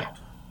 not right now.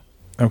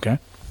 Okay.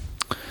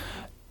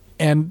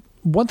 And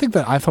one thing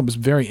that I thought was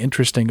very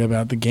interesting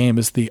about the game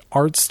is the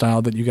art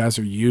style that you guys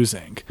are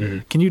using. Mm-hmm.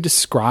 Can you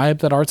describe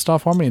that art style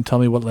for me and tell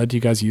me what led to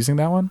you guys using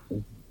that one?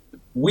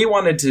 We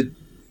wanted to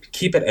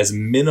keep it as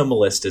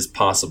minimalist as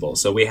possible.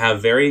 So we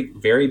have very,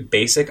 very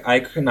basic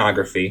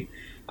iconography.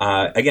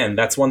 Again,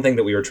 that's one thing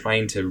that we were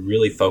trying to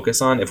really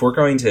focus on. If we're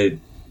going to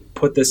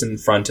put this in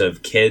front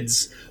of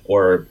kids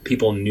or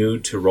people new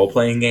to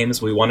role-playing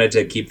games, we wanted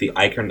to keep the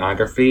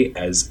iconography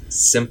as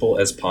simple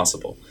as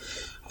possible.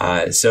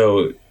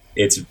 So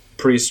it's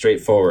pretty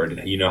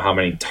straightforward. You know how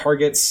many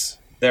targets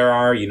there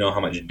are, you know how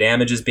much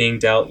damage is being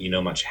dealt, you know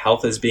how much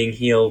health is being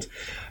healed.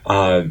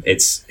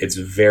 It's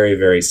very,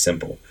 very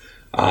simple.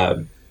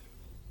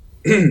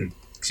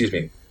 Excuse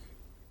me.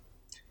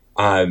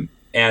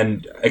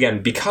 And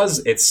again, because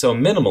it's so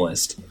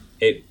minimalist,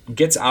 it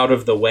gets out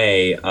of the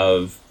way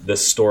of the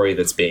story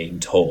that's being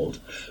told.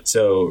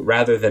 So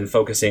rather than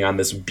focusing on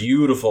this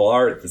beautiful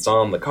art that's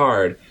on the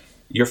card,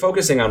 you're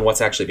focusing on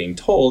what's actually being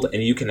told,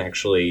 and you can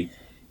actually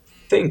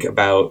think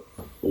about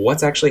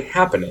what's actually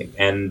happening.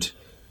 And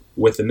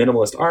with the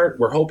minimalist art,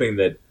 we're hoping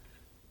that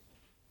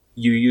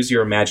you use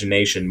your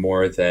imagination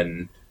more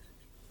than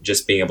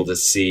just being able to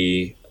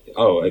see,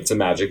 oh, it's a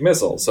magic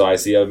missile, so I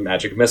see a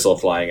magic missile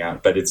flying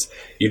out. But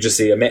you just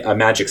see a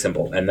magic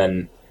symbol, and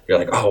then you're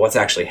like, oh, what's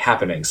actually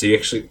happening? So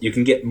you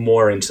can get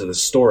more into the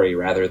story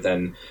rather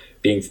than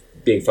being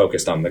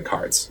focused on the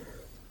cards.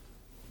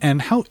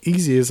 And how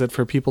easy is it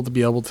for people to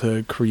be able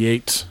to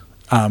create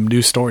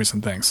new stories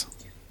and things?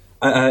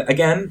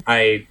 Again,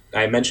 I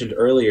mentioned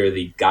earlier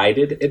the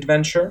guided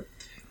adventure.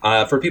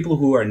 For people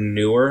who are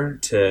newer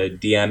to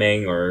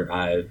DMing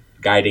or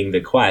guiding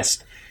the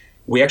quest,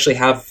 we actually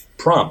have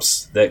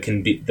prompts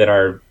that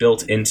are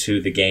built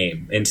into the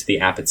game, into the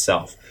app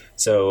itself.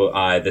 So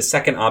the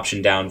second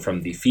option down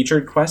from the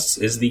featured quests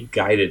is the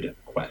guided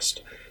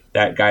quest.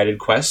 That guided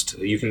quest,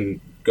 you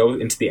can go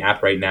into the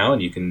app right now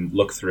and you can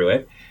look through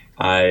it.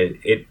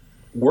 It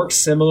works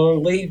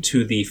similarly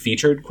to the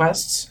featured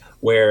quests,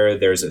 where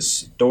there's a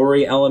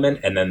story element,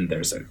 and then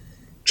there's a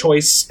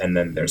choice, and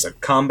then there's a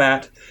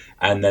combat,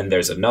 and then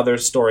there's another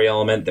story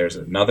element, there's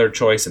another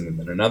choice, and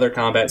then another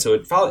combat. So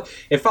it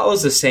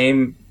follows the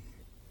same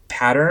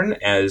pattern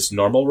as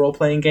normal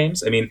role-playing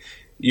games. I mean,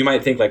 you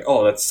might think like,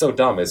 oh, that's so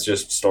dumb. It's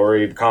just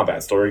story,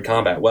 combat, story,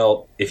 combat.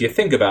 Well, if you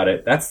think about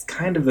it, that's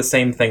kind of the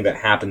same thing that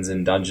happens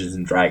in Dungeons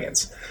and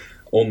Dragons.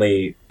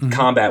 Only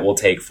combat will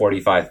take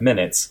 45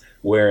 minutes,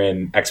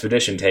 wherein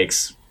Expedition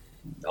takes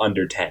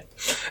under 10.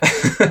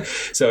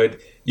 So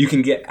you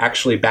can get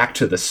actually back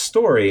to the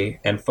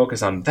story and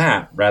focus on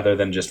that rather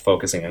than just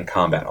focusing on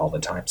combat all the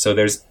time. So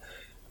there's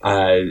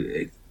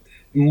it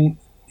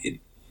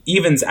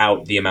evens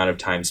out the amount of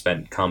time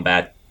spent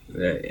combat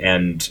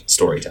and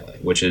storytelling,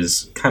 which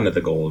is kind of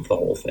the goal of the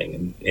whole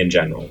thing in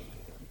general.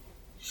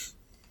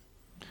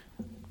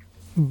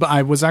 But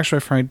I was actually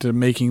referring to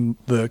making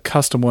the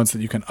custom ones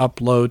that you can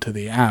upload to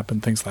the app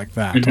and things like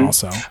that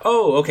also.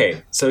 Oh,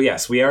 okay. So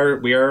yes, we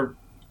are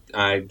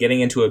getting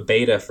into a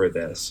beta for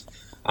this,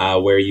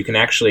 where you can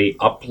actually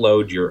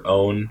upload your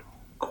own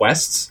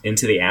quests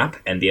into the app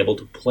and be able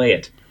to play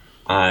it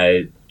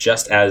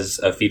just as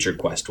a featured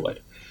quest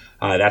would.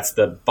 That's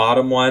the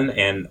bottom one,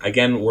 and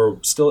again,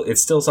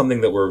 it's still something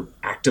that we're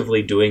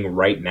actively doing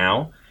right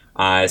now.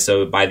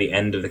 So by the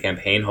end of the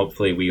campaign,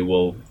 hopefully we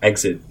will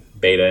exit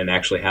beta and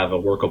actually have a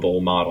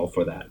workable model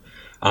for that.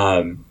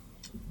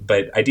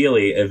 But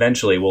ideally,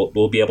 eventually,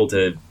 we'll be able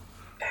to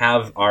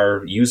have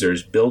our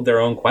users build their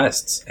own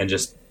quests and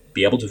just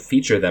be able to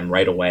feature them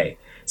right away.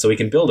 So we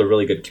can build a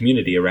really good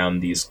community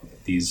around these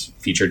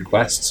featured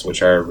quests,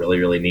 which are really,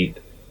 really neat.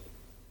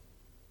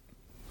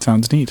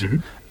 Sounds neat.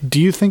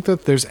 Do you think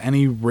that there's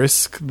any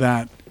risk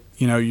that,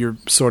 you're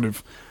sort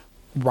of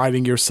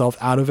writing yourself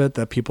out of it,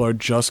 that people are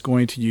just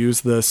going to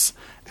use this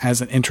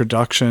as an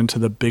introduction to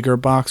the bigger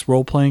box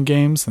role-playing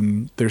games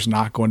and there's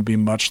not going to be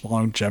much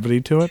longevity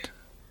to it?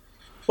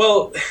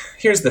 Well,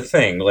 here's the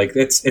thing. Like,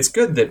 it's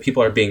good that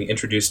people are being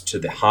introduced to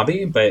the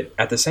hobby, but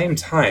at the same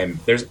time,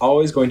 there's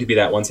always going to be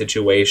that one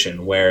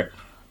situation where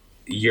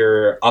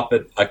you're up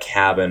at a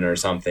cabin or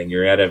something,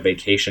 you're at a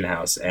vacation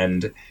house,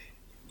 and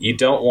you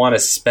don't want to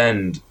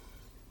spend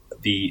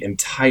the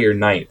entire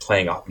night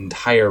playing an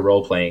entire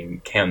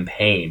role-playing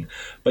campaign,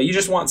 but you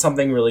just want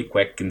something really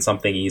quick and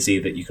something easy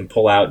that you can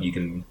pull out, you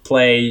can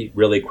play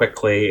really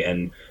quickly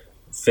and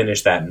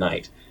finish that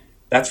night.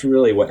 That's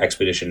really what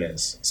Expedition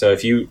is. So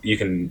if you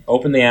can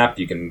open the app,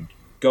 you can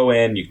go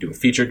in, you can do a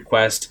featured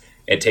quest,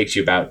 it takes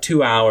you about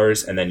 2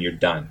 hours, and then you're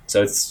done.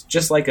 So it's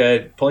just like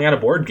pulling out a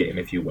board game,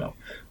 if you will.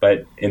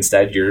 But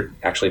instead, you're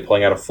actually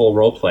pulling out a full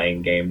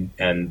role-playing game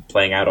and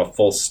playing out a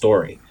full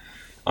story.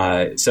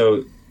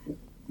 So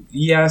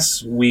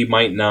yes, we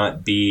might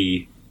not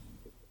be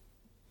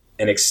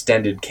an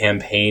extended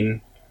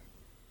campaign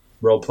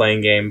role-playing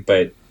game,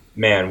 but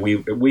man, we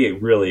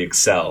really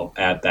excel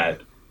at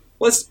that.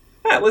 Let's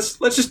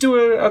just do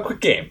a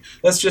quick game.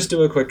 Let's just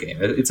do a quick game.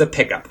 It's a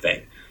pickup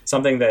thing.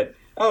 Something that,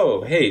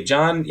 oh, hey,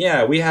 John,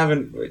 yeah, you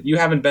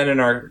haven't been in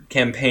our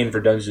campaign for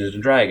Dungeons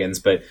and Dragons,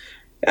 but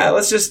yeah,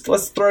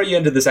 let's throw you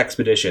into this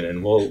expedition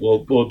and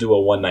we'll do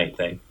a one night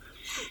thing.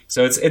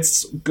 So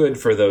it's good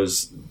for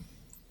those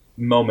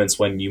moments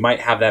when you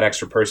might have that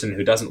extra person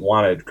who doesn't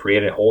want to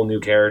create a whole new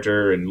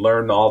character and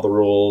learn all the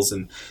rules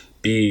and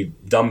be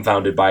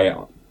dumbfounded by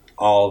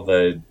all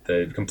the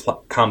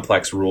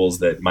complex rules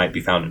that might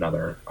be found in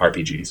other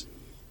RPGs.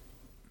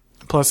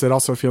 Plus, it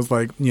also feels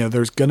like,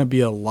 there's going to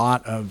be a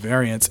lot of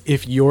variance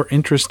if you're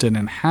interested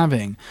in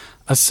having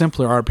a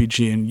simpler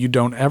RPG and you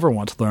don't ever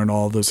want to learn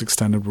all of those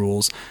extended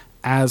rules.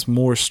 As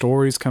more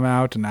stories come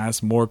out and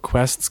as more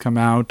quests come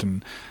out,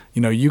 and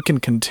you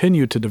can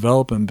continue to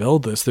develop and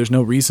build this. There's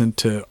no reason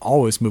to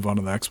always move on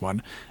to the next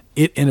one.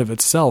 It in of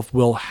itself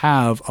will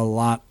have a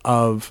lot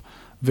of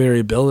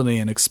variability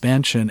and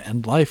expansion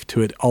and life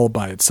to it all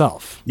by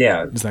itself.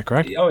 Yeah. Is that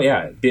correct? Oh,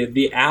 yeah.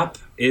 The app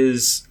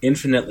is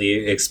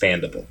infinitely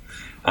expandable.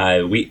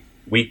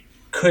 We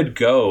could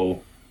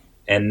go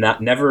and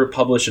never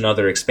publish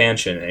another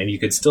expansion, and you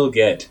could still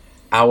get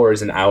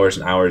hours and hours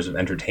and hours of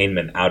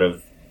entertainment out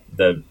of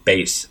the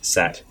base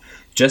set,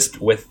 just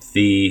with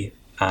the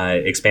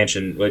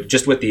expansion,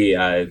 just with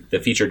the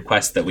featured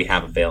quests that we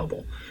have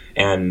available.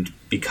 And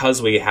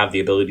because we have the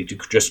ability to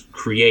just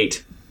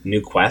create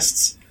new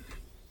quests,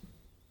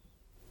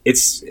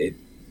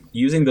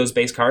 using those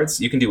base cards,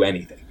 you can do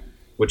anything,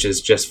 which is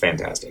just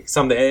fantastic.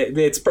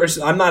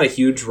 I'm not a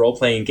huge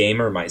role-playing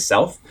gamer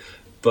myself,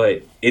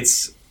 but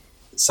it's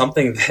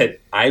something that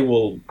I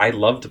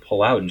love to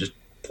pull out and just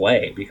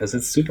play because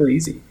it's super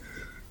easy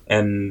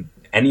and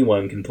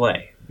anyone can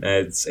play.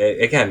 It's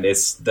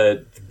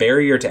the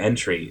barrier to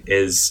entry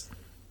is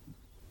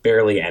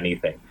barely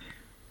anything.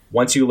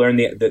 Once you learn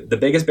the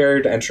biggest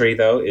barrier to entry,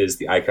 though, is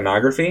the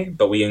iconography,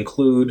 but we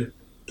include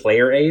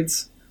player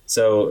aids.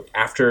 So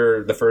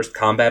after the first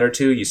combat or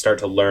two, you start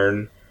to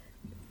learn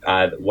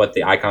what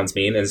the icons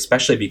mean, and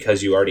especially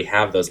because you already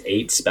have those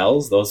 8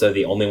 spells, those are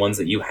the only ones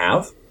that you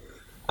have,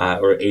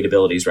 or 8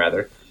 abilities,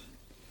 rather.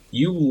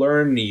 You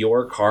learn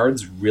your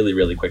cards really,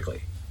 really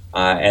quickly.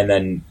 And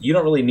then you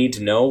don't really need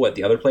to know what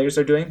the other players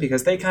are doing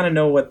because they kind of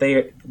know what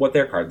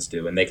their cards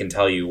do, and they can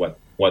tell you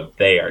what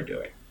they are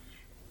doing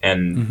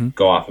and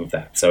go off of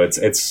that. So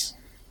it's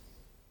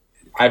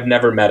I've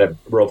never met a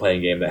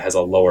role-playing game that has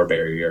a lower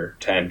barrier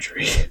to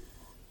entry.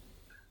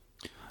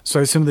 So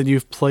I assume that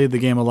you've played the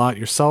game a lot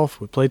yourself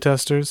with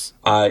playtesters?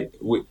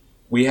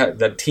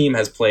 The team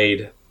has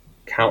played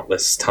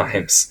countless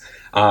times.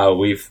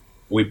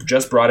 We've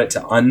just brought it to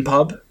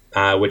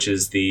Unpub, which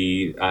is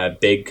the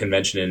big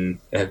convention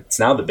it's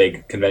now the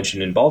big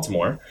convention in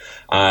Baltimore.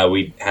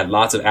 We had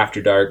lots of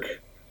After Dark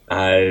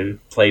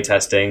play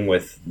testing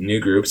with new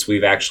groups.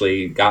 We've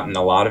actually gotten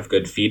a lot of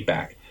good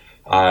feedback.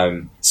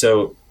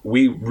 So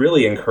we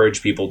really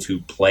encourage people to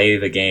play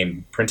the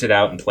game, print it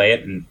out and play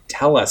it, and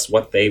tell us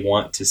what they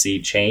want to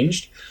see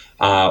changed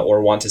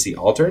or want to see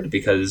altered,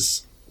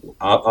 because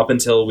up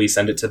until we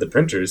send it to the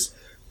printers,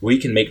 we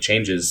can make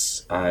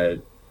changes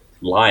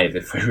live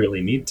if we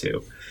really need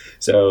to.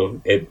 So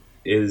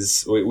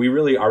we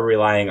really are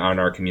relying on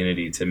our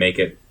community to make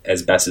it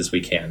as best as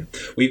we can.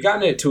 We've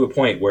gotten it to a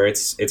point where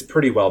it's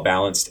pretty well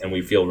balanced, and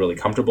we feel really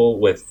comfortable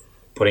with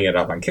putting it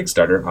up on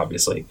Kickstarter,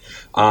 obviously.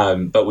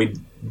 But we'd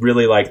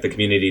really like the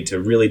community to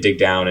really dig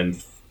down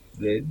and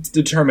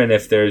determine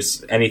if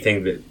there's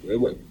anything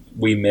that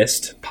we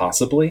missed,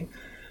 possibly.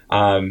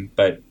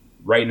 But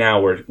right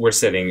now we're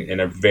sitting in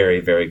a very,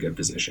 very good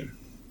position.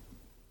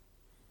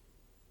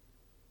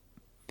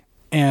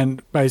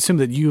 And I assume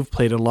that you've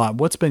played a lot.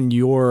 What's been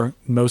your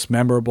most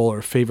memorable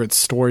or favorite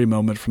story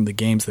moment from the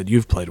games that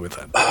you've played with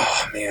it?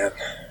 Oh, man.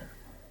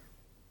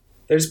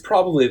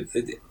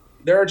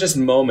 There are just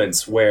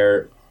moments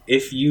where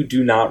if you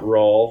do not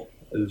roll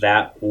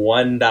that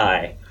one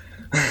die,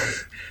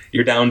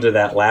 you're down to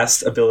that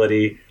last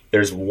ability.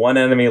 There's one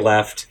enemy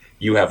left.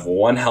 You have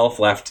 1 health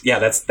left. Yeah,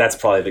 that's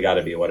probably got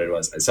to be what it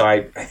was. So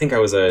I think I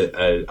was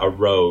a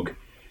rogue,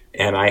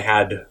 and I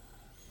had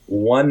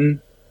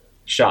 1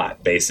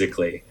 shot,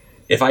 basically.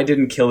 If I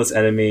didn't kill this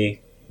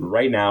enemy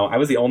right now, I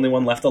was the only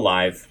one left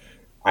alive.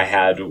 I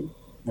had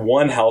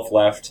 1 health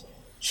left.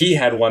 He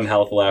had 1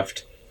 health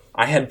left.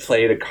 I had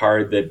played a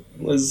card that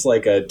was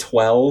like a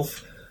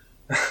 12,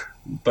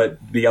 but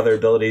the other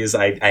abilities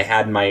I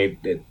had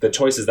the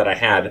choices that I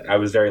had, I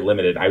was very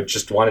limited. I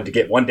just wanted to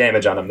get 1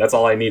 damage on him. That's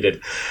all I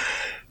needed.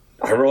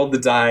 I rolled the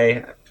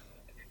die,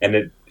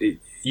 and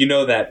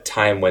that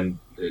time when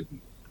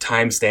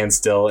time stands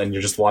still and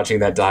you're just watching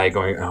that die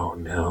going, oh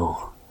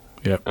no.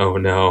 Yep. Oh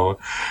no.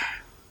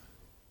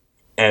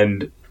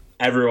 And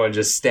everyone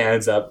just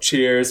stands up,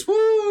 cheers,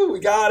 woo, we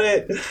got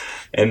it.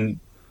 And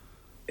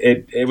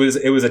it was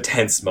a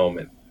tense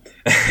moment.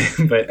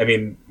 But I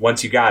mean,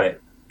 once you got it,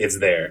 it's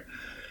there.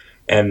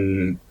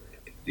 And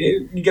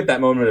you get that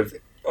moment of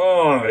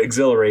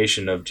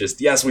exhilaration of just,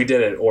 yes, we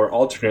did it. Or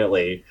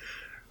alternately,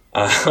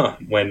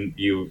 when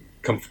you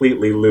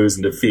completely lose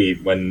in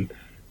defeat, when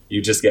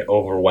you just get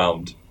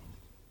overwhelmed.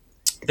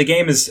 The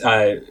game is,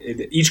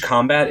 each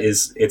combat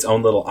is its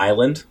own little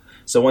island.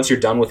 So once you're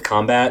done with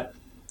combat,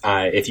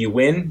 if you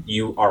win,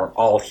 you are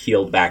all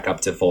healed back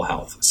up to full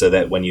health, so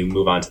that when you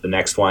move on to the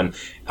next one,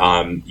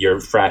 you're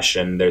fresh,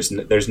 and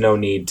there's no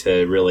need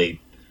to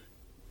really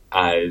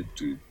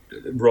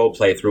role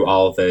play through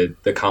all of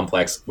the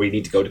complex. We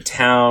need to go to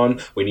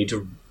town. We need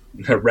to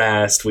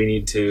rest. We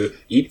need to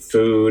eat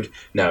food.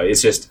 No,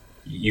 it's just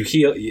you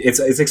heal. It's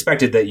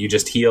expected that you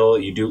just heal.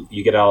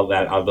 You get all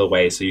that out of the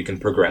way so you can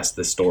progress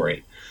the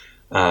story.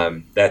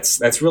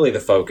 That's really the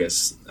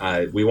focus.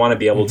 We want to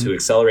be able to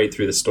accelerate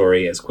through the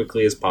story as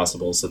quickly as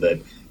possible so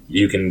that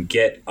you can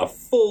get a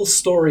full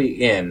story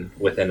in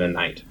within a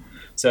night.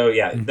 So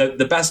yeah,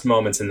 the best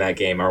moments in that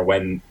game are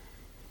when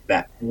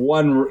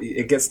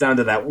it gets down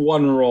to that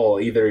one roll.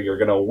 Either you're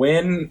going to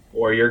win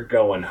or you're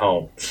going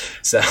home.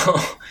 So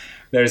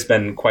there's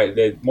been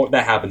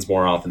that happens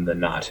more often than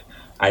not.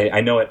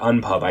 I know at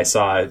Unpub,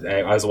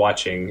 I was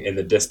watching in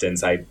the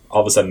distance. I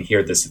all of a sudden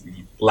hear this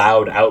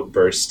loud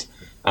outburst.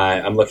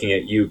 I'm looking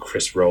at you,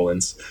 Chris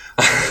Rowlands,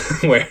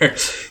 where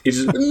he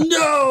just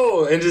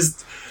no, and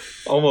just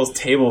almost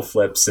table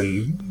flips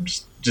and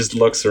just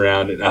looks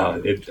around.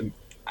 And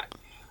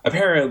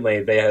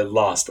apparently they had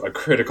lost a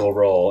critical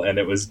role, and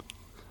it was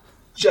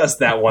just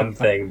that one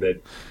thing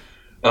that.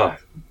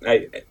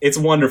 It's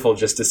wonderful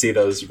just to see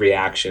those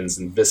reactions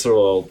and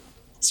visceral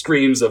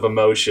screams of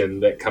emotion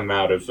that come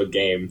out of a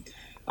game.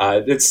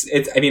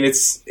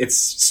 It's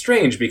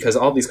strange because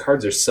all these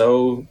cards are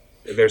so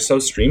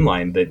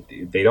streamlined that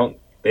they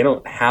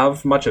don't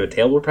have much of a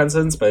table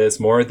presence, but it's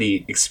more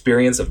the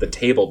experience of the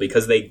table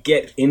because they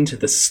get into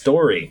the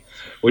story,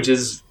 which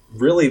is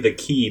really the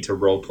key to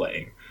role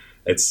playing.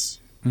 It's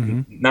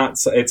not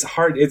so, it's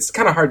hard. It's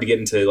kind of hard to get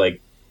into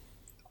like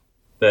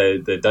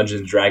the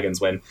Dungeons and Dragons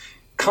when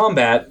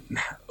combat.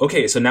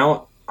 Okay, so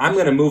now I'm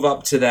going to move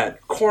up to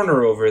that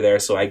corner over there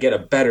so I get a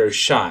better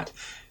shot.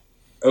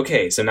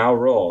 Okay, so now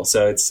roll.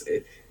 So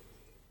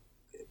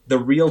the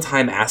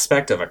real-time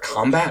aspect of a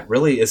combat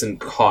really isn't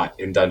caught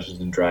in Dungeons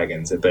and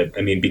Dragons. But,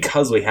 I mean,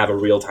 because we have a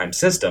real-time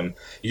system,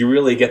 you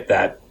really get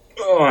that,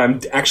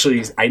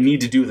 I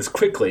need to do this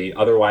quickly,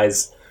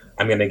 otherwise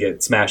I'm going to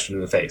get smashed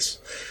in the face.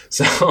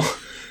 So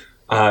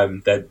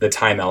the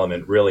time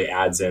element really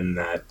adds in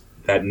that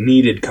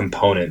needed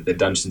component that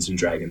Dungeons and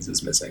Dragons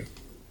is missing.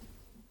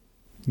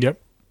 Yep.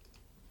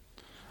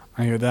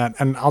 I hear that.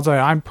 And I'll tell you,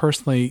 I'm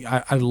personally,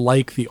 I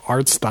like the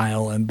art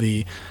style and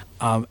the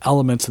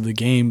elements of the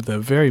game. The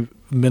very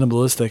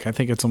minimalistic. I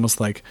think it's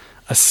almost like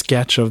a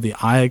sketch of the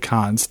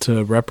icons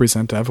to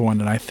represent to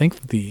everyone. And I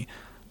think the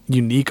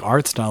unique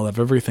art style of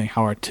everything,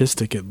 how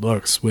artistic it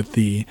looks with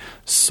the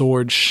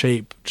sword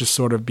shape just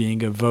sort of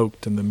being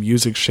evoked and the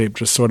music shape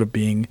just sort of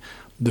being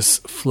this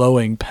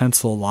flowing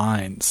pencil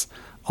lines.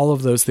 All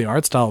of those, the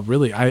art style,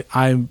 really,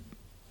 I'm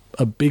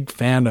a big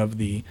fan of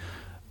the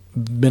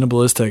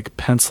minimalistic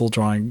pencil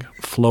drawing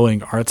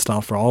flowing art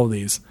style for all of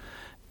these.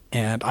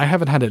 And I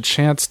haven't had a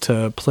chance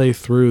to play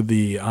through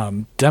the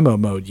demo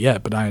mode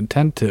yet, but I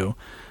intend to.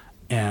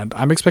 And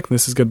I'm expecting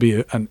this is going to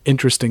be an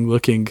interesting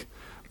looking,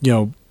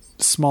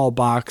 small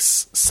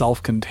box,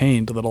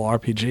 self-contained little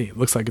RPG. It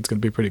looks like it's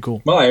going to be pretty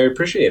cool. Well, I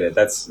appreciate it.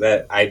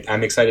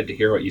 I'm excited to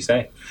hear what you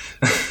say.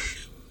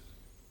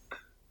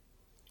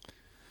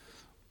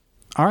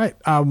 All right.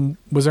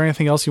 Was there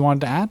anything else you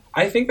wanted to add?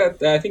 I think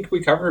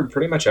we covered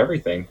pretty much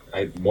everything.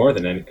 More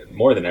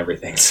than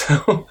everything.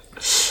 So,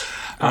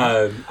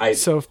 so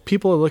if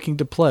people are looking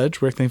to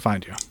pledge, where can they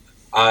find you?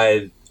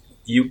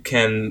 You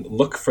can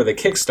look for the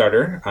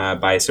Kickstarter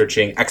by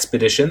searching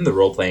Expedition, the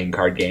role-playing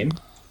card game.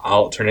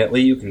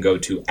 Alternately, you can go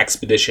to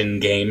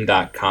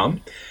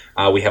expeditiongame.com.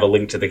 We have a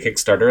link to the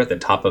Kickstarter at the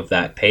top of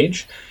that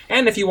page.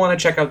 And if you want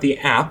to check out the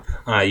app,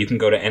 you can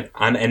go to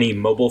on any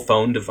mobile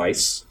phone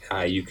device.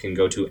 You can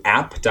go to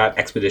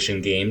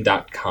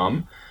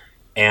app.expeditiongame.com,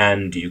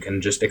 and you can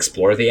just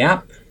explore the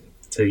app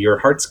to your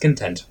heart's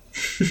content.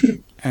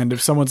 And if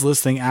someone's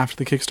listening after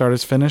the Kickstarter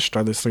is finished,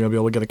 are they still going to be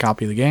able to get a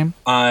copy of the game?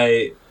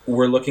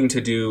 We're looking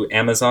to do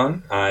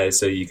Amazon,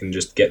 so you can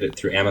just get it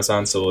through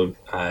Amazon. So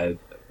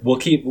we'll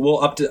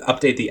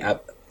update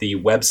the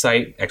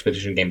website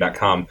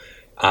expeditiongame.com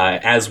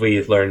as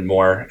we learn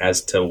more as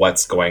to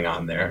what's going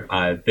on there.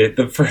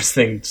 The first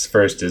things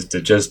first is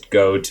to just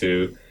go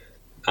to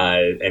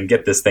and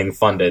get this thing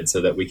funded so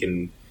that we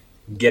can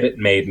get it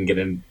made and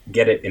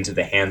get it into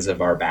the hands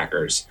of our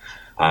backers.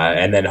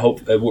 And then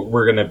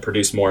we're going to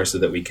produce more so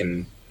that we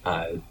can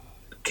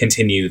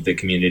continue the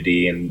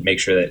community and make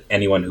sure that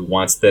anyone who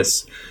wants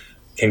this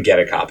can get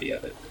a copy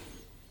of it.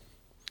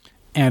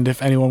 And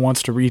if anyone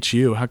wants to reach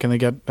you, how can they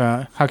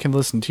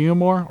listen to you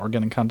more or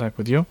get in contact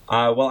with you?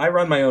 Well, I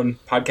run my own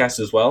podcast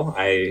as well.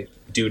 I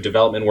do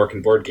development work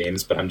in board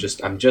games, but I'm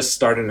just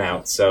starting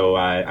out. So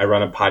I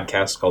run a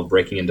podcast called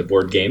Breaking Into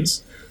Board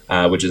Games,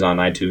 which is on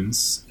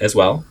iTunes as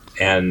well.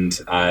 And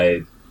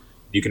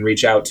you can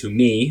reach out to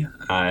me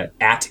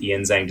at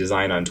Ian Zhang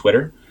Design on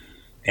Twitter,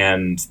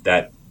 and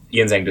that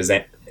Ian Zhang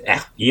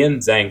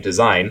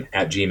Design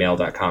at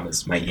gmail.com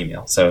is my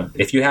email. So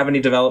if you have any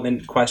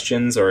development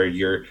questions or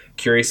you're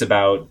curious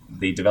about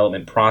the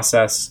development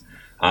process,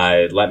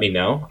 let me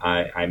know.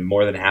 I'm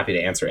more than happy to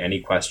answer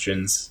any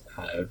questions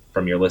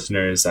from your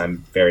listeners. I'm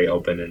very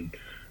open and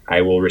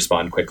I will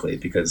respond quickly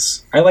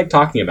because I like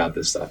talking about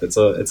this stuff. It's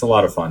a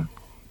lot of fun.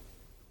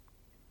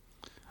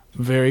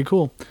 Very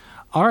cool.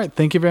 All right.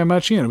 Thank you very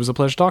much, Ian. It was a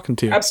pleasure talking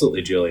to you.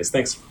 Absolutely, Julius.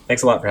 Thanks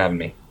a lot for having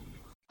me.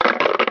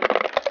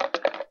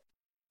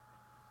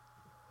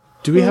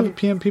 Do we have a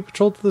PMP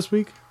Patrol this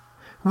week?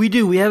 We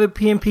do. We have a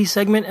PMP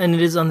segment, and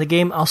it is on the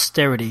game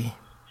Austerity.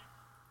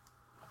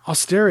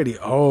 Austerity.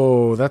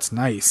 Oh, that's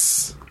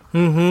nice.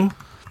 Mm-hmm.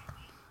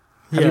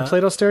 Have you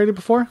played Austerity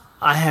before?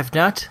 I have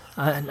not.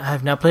 I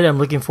have not played it. I'm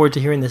looking forward to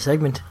hearing the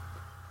segment.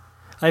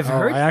 I've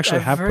heard. I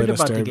actually have played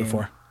Austerity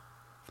before.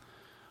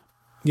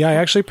 Yeah, I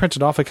actually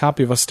printed off a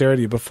copy of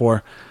Austerity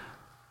before.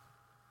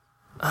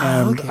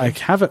 And I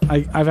have it.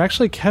 I've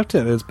actually kept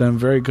it. It's been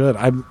very good.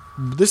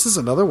 This is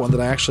another one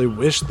that I actually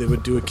wish they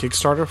would do a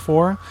Kickstarter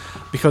for,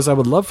 because I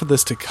would love for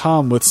this to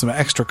come with some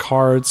extra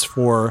cards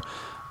for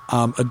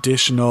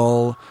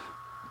additional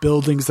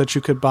buildings that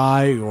you could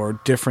buy, or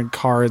different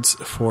cards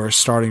for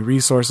starting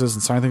resources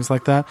and starting things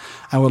like that.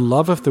 I would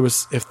love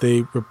if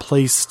they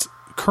replaced.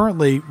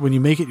 Currently, when you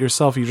make it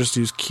yourself, you just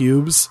use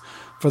cubes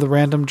for the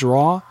random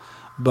draw.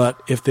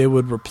 But if they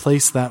would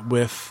replace that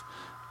with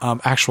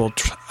actual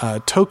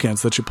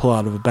tokens that you pull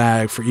out of a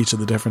bag for each of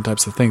the different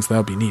types of things, that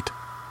would be neat.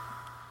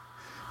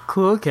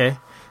 Cool, okay.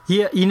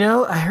 Yeah,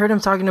 I heard him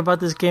talking about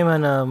this game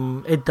on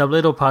a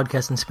Tableto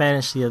podcast in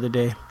Spanish the other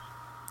day.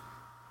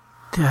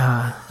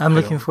 I'm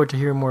looking forward to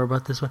hearing more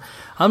about this one.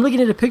 I'm looking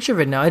at a picture of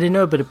it now. I didn't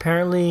know, but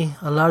apparently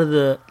a lot of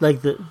the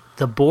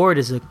board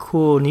is a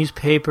cool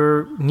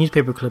newspaper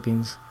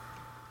clippings.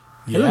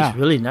 It looks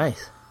really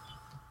nice.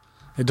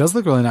 It does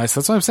look really nice.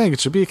 That's what I'm saying.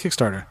 It should be a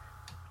Kickstarter.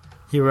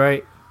 You're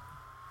right.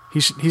 He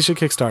should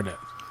kickstart it.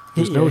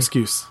 There's no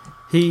excuse.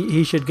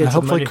 He should get. And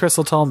some hopefully, money. Chris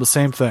will tell him the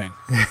same thing.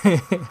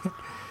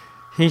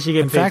 He should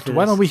get. In fact,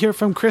 why don't we hear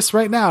from Chris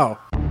right now?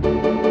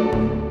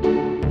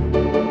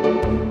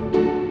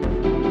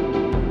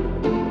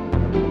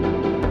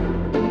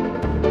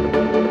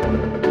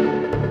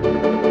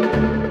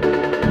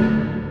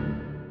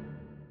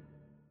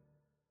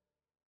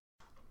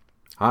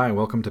 Hi,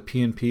 welcome to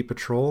P&P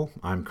Patrol.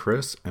 I'm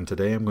Chris, and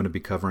today I'm going to be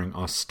covering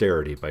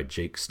Austerity by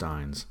Jake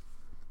Steins.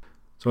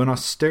 So in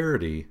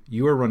Austerity,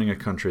 you are running a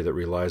country that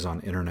relies on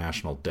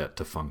international debt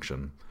to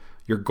function.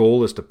 Your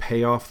goal is to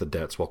pay off the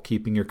debts while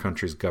keeping your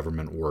country's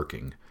government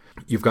working.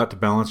 You've got to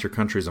balance your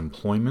country's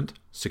employment,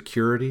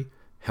 security,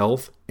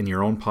 health, and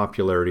your own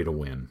popularity to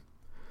win.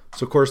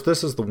 So of course,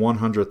 this is the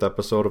 100th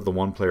episode of the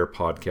One Player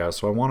Podcast,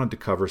 so I wanted to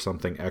cover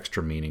something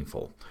extra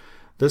meaningful.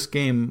 This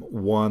game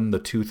won the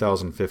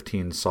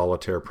 2015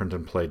 Solitaire Print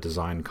and Play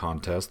Design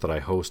Contest that I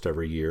host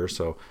every year,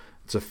 so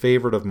it's a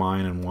favorite of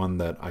mine and one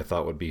that I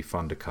thought would be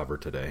fun to cover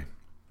today.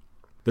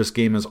 This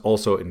game is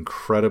also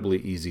incredibly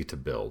easy to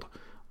build.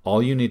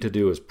 All you need to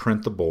do is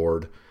print the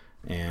board,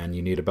 and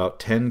you need about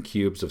 10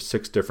 cubes of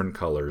 6 different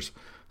colors,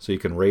 so you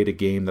can raid a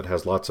game that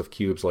has lots of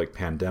cubes like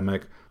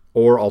Pandemic,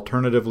 or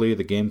alternatively,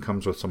 the game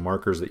comes with some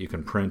markers that you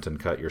can print and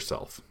cut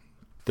yourself.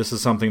 This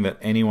is something that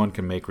anyone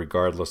can make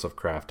regardless of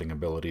crafting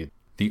ability.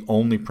 The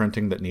only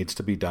printing that needs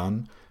to be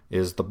done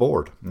is the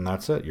board, and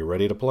that's it. You're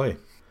ready to play.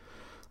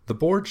 The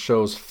board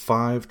shows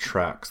 5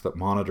 tracks that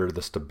monitor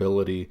the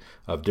stability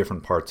of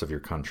different parts of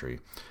your country.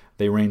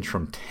 They range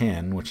from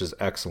 10, which is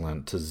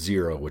excellent, to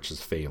 0, which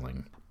is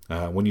failing.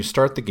 When you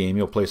start the game,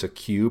 you'll place a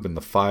cube in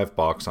the 5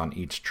 box on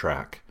each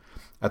track.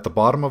 At the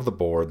bottom of the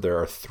board, there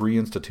are 3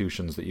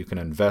 institutions that you can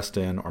invest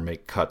in or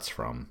make cuts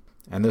from.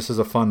 And this is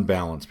a fun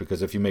balance,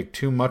 because if you make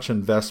too much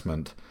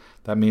investment,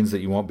 that means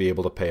that you won't be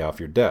able to pay off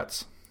your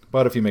debts.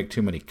 But if you make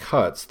too many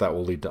cuts, that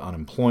will lead to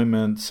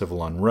unemployment,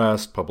 civil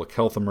unrest, public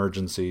health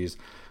emergencies.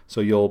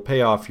 So you'll pay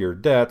off your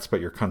debts,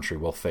 but your country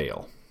will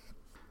fail.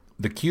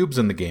 The cubes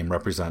in the game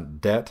represent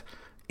debt,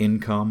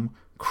 income,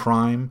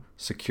 crime,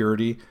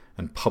 security,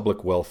 and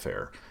public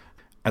welfare.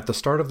 At the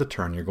start of the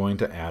turn, you're going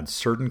to add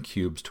certain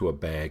cubes to a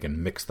bag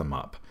and mix them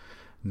up.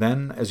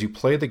 Then, as you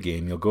play the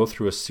game, you'll go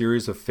through a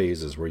series of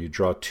phases where you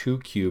draw 2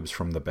 cubes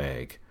from the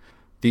bag.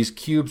 These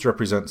cubes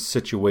represent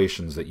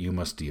situations that you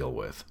must deal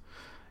with.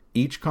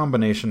 Each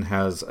combination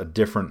has a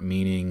different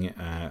meaning,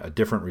 a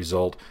different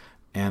result,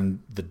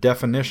 and the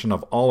definition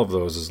of all of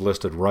those is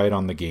listed right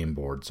on the game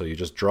board. So you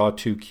just draw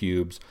 2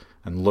 cubes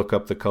and look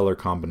up the color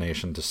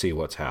combination to see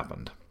what's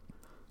happened.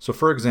 So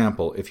for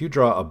example, if you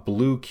draw a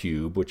blue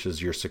cube, which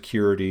is your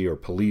security or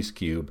police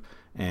cube,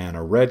 and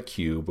a red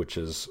cube, which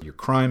is your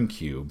crime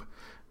cube,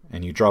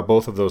 and you draw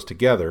both of those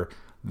together,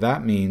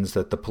 that means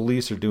that the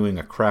police are doing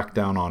a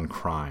crackdown on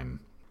crime.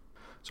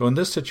 So in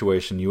this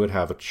situation, you would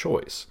have a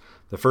choice.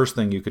 The first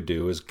thing you could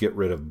do is get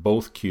rid of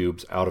both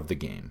cubes out of the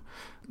game.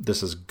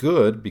 This is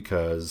good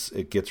because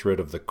it gets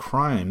rid of the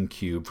crime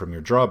cube from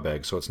your draw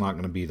bag, so it's not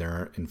going to be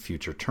there in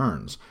future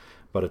turns.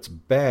 But it's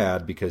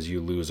bad because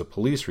you lose a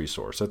police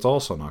resource. It's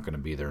also not going to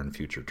be there in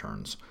future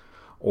turns.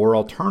 Or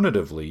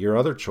alternatively, your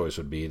other choice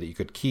would be that you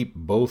could keep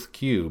both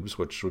cubes,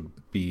 which would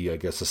be, I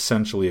guess,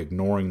 essentially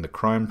ignoring the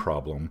crime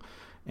problem,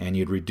 and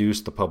you'd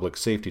reduce the public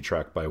safety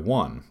track by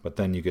 1, but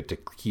then you get to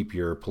keep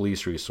your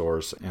police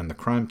resource and the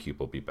crime cube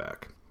will be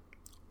back.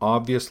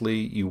 Obviously,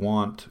 you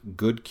want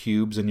good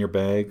cubes in your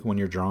bag when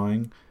you're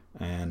drawing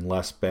and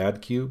less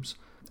bad cubes.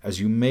 As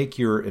you make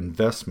your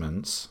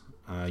investments,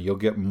 you'll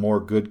get more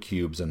good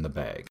cubes in the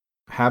bag.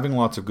 Having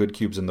lots of good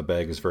cubes in the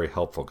bag is very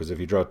helpful, because if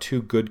you draw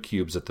 2 good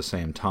cubes at the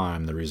same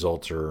time, the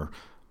results are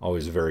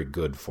always very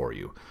good for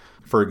you.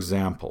 For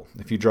example,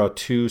 if you draw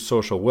 2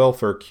 social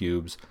welfare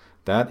cubes,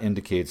 that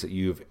indicates that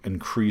you've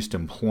increased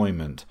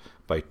employment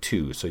by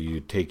 2. So you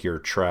take your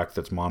track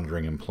that's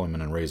monitoring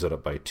employment and raise it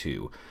up by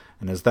 2.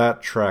 And as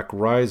that track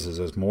rises,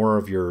 as more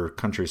of your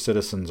country's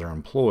citizens are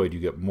employed, you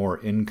get more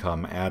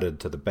income added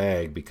to the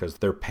bag because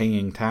they're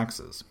paying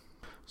taxes.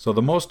 So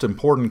the most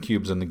important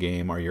cubes in the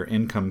game are your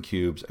income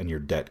cubes and your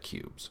debt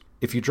cubes.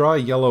 If you draw a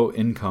yellow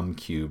income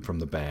cube from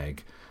the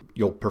bag,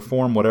 you'll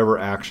perform whatever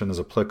action is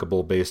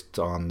applicable based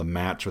on the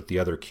match with the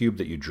other cube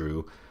that you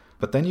drew,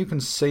 but then you can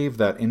save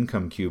that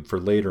income cube for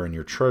later in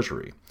your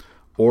treasury.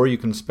 Or you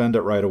can spend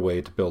it right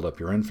away to build up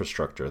your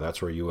infrastructure.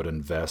 That's where you would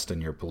invest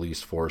in your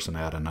police force and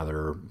add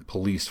another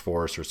police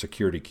force or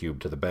security cube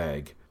to the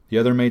bag. The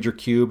other major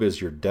cube is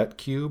your debt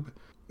cube.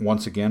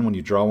 Once again, when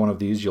you draw one of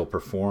these, you'll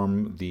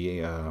perform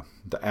the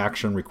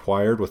action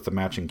required with the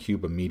matching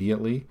cube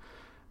immediately.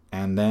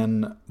 And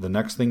then the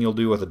next thing you'll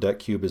do with a debt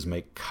cube is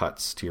make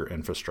cuts to your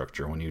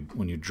infrastructure. When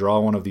you draw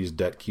one of these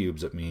debt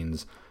cubes, it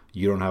means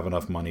you don't have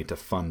enough money to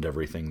fund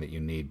everything that you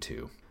need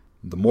to.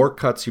 The more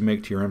cuts you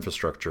make to your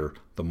infrastructure,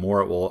 the more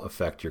it will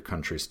affect your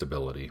country's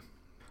stability.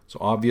 So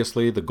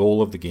obviously, the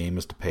goal of the game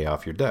is to pay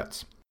off your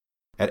debts.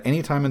 At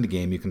any time in the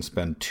game, you can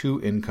spend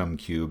 2 income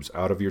cubes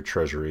out of your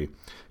treasury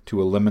to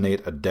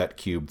eliminate a debt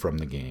cube from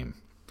the game.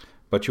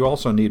 But you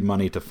also need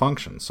money to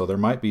function, so there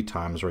might be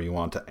times where you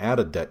want to add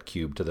a debt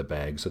cube to the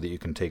bag so that you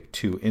can take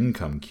 2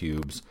 income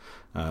cubes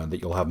that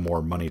you'll have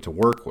more money to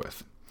work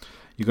with.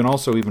 You can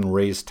also even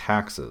raise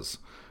taxes,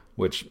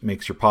 which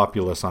makes your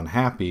populace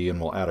unhappy and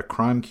will add a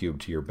crime cube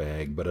to your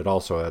bag, but it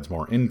also adds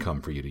more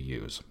income for you to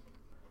use.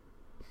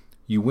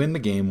 You win the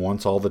game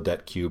once all the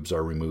debt cubes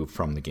are removed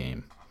from the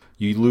game.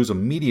 You lose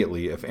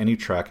immediately if any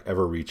track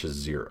ever reaches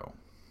 0.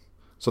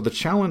 So the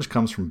challenge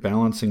comes from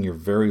balancing your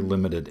very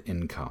limited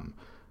income.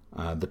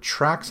 The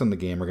tracks in the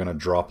game are going to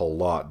drop a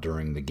lot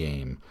during the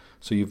game,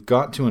 so you've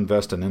got to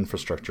invest in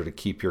infrastructure to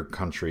keep your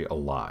country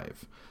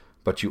alive.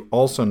 But you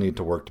also need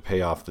to work to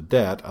pay off the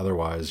debt,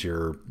 otherwise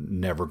you're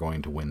never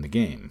going to win the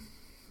game.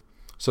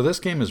 So this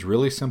game is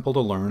really simple to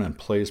learn and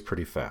plays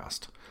pretty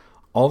fast.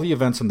 All the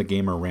events in the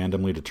game are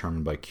randomly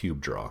determined by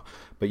cube draw,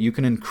 but you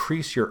can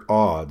increase your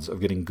odds of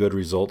getting good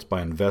results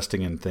by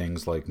investing in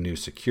things like new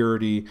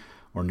security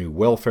or new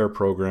welfare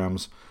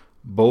programs,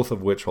 both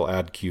of which will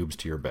add cubes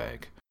to your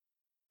bag.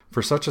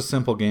 For such a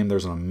simple game,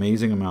 there's an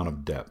amazing amount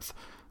of depth.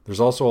 There's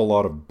also a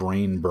lot of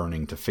brain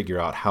burning to figure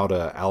out how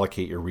to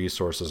allocate your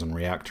resources and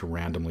react to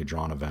randomly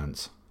drawn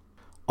events.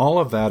 All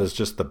of that is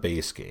just the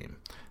base game.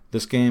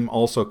 This game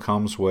also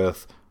comes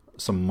with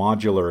some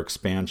modular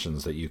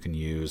expansions that you can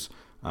use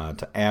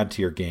to add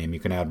to your game. You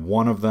can add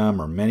one of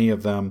them or many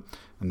of them,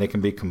 and they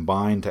can be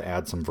combined to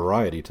add some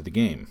variety to the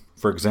game.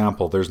 For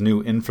example, there's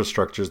new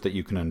infrastructures that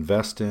you can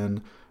invest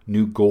in,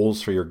 new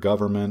goals for your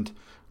government,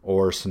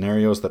 or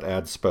scenarios that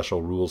add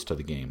special rules to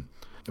the game.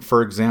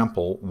 For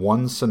example,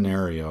 one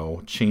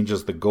scenario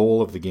changes the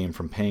goal of the game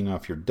from paying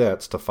off your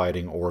debts to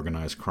fighting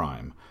organized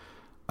crime.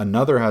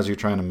 Another has you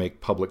trying to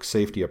make public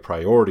safety a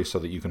priority so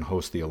that you can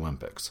host the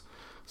Olympics.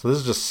 So this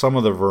is just some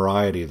of the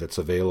variety that's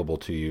available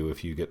to you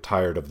if you get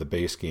tired of the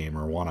base game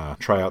or want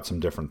to try out some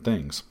different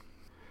things.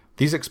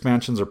 These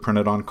expansions are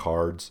printed on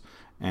cards,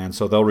 and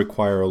so they'll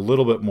require a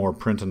little bit more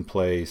print and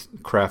play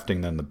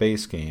crafting than the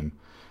base game,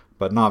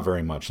 but not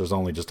very much. There's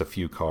only just a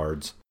few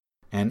cards.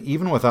 And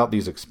even without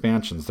these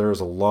expansions, there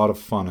is a lot of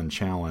fun and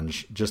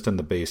challenge just in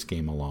the base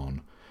game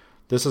alone.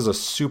 This is a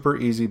super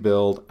easy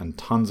build and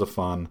tons of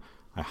fun.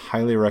 I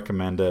highly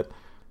recommend it.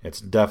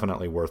 It's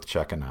definitely worth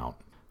checking out.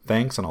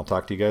 Thanks, and I'll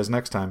talk to you guys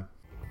next time.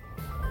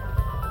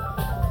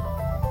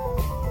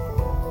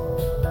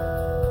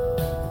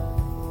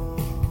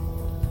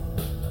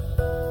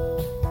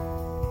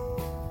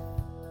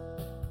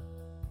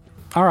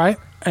 All right.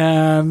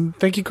 And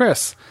thank you,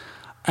 Chris.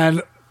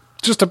 And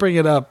just to bring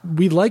it up,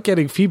 we like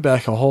getting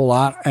feedback a whole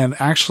lot. And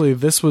actually,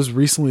 this was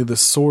recently the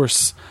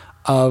source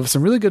of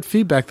some really good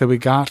feedback that we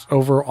got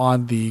over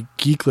on the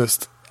Geek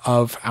List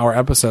of our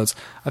episodes.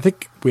 I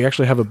think we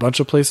actually have a bunch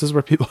of places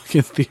where people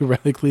can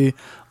theoretically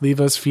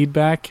leave us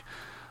feedback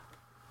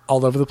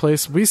all over the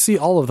place. We see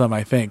all of them,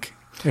 I think.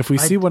 If we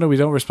see one and we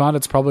don't respond,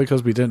 it's probably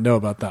because we didn't know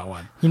about that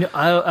one. You know,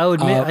 I'll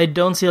admit, I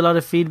don't see a lot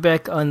of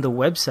feedback on the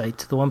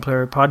website, the One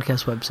Player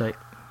Podcast website.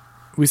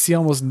 We see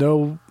almost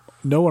no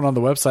one on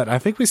the website. I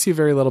think we see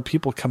very little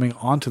people coming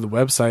onto the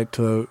website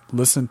to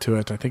listen to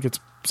it. I think it's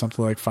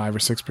something like 5 or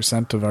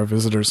 6% of our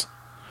visitors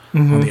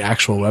on the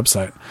actual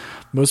website.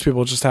 Most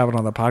people just have it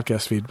on the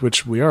podcast feed,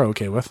 which we are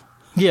okay with.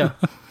 Yeah.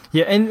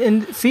 Yeah,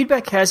 and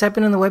feedback has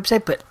happened on the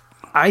website, but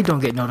I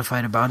don't get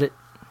notified about it.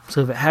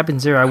 So if it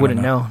happens there, I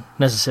wouldn't know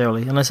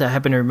necessarily, unless I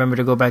happen to remember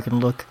to go back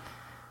and look.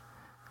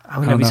 I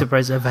would not be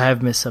surprised if I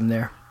have missed some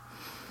there.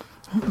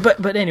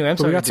 But anyway, I'm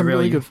sorry. We got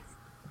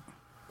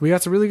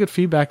some really good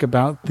feedback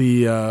about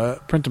the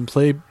print and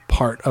play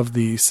part of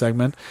the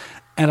segment,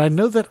 and I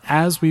know that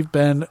as we've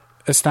been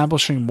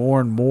establishing more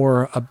and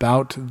more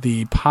about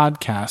the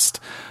podcast,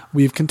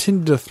 we've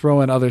continued to throw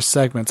in other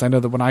segments. I know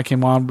that when I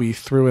came on, we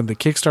threw in the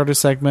Kickstarter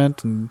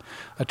segment and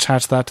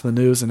attached that to the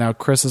news, and now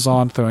Chris is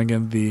on throwing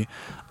in the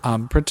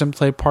print and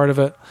play part of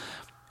it.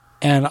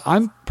 And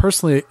I'm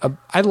personally,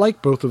 I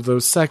like both of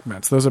those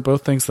segments. Those are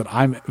both things that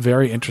I'm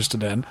very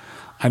interested in.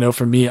 I know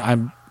for me,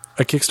 I'm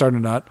a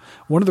Kickstarter nut.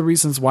 One of the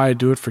reasons why I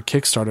do it for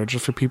Kickstarter,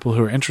 just for people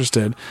who are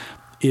interested,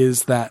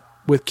 is that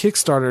with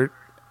Kickstarter,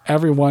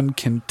 everyone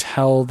can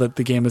tell that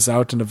the game is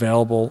out and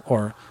available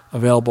or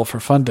available for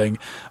funding.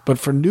 But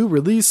for new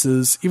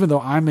releases, even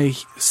though I may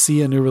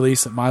see a new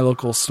release at my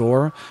local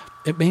store,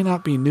 it may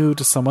not be new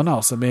to someone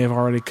else. It may have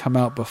already come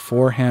out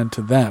beforehand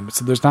to them.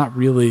 So there's not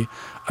really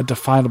a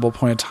definable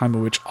point in time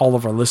in which all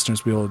of our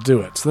listeners will be able to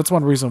do it. So that's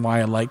one reason why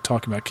I like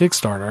talking about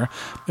Kickstarter.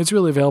 It's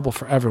really available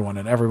for everyone,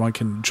 and everyone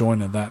can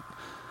join in that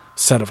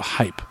set of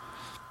hype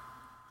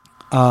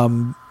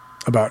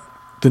about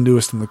the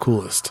newest and the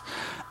coolest.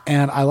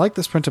 And I like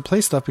this print and play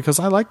stuff because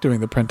I like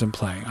doing the print and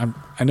play.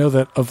 I know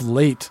that of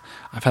late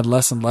I've had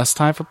less and less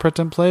time for print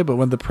and play, but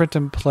when the print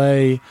and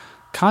play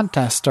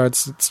contest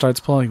starts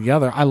pulling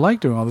together, I like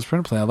doing all this print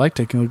and play. I like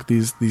taking a look at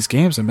these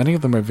games, and many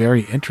of them are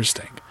very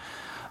interesting.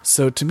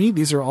 So to me,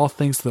 these are all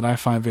things that I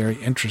find very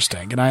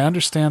interesting. And I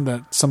understand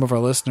that some of our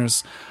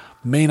listeners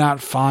may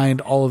not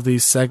find all of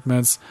these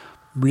segments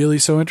really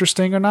so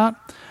interesting or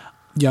not.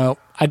 You know,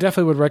 I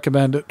definitely would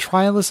recommend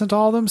try and listen to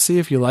all of them, see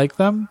if you like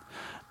them,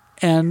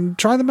 and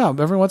try them out.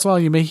 Every once in a while,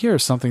 you may hear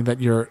something that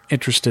you're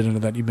interested in or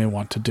that you may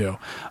want to do.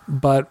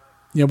 But,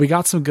 you know, we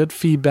got some good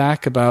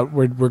feedback about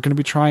we're going to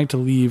be trying to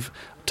leave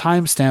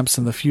timestamps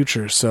in the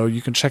future. So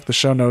you can check the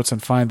show notes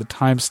and find the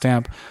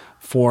timestamp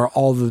for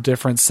all the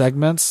different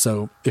segments.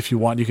 So if you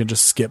want, you can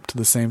just skip to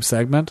the same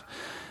segment.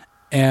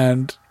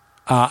 And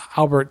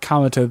Albert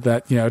commented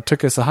that, you know, it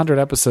took us 100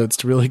 episodes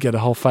to really get a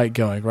whole fight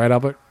going. Right,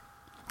 Albert?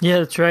 Yeah,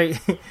 that's right.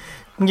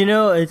 You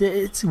know,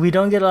 it's we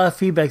don't get a lot of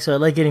feedback, so I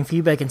like getting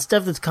feedback and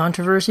stuff that's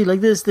controversy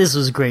like this. This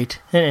was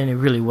great, and it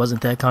really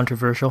wasn't that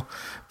controversial.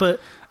 But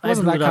it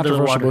wasn't that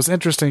controversial. But it was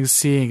interesting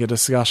seeing a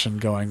discussion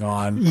going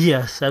on.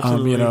 Yes,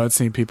 absolutely. You know, and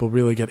seeing people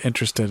really get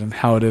interested in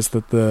how it is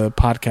that the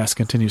podcast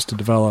continues to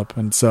develop.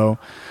 And so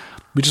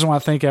we just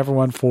want to thank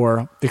everyone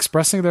for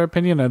expressing their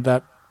opinion and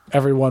that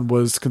everyone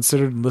was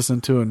considered and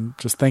listened to. And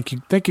just thank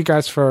you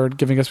guys for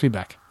giving us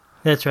feedback.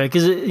 That's right,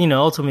 because, you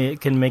know, ultimately it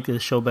can make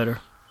this show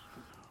better.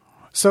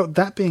 So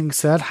that being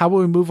said, how about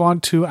we move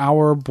on to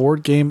our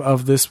board game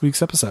of this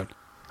week's episode?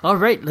 All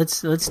right,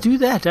 let's do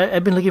that.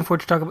 I've been looking forward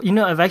to talk about. You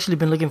know, I've actually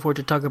been looking forward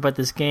to talk about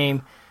this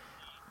game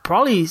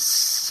probably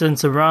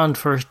since around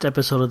first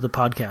episode of the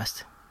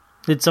podcast.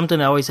 It's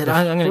something I always said.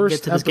 I'm going to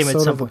get to this game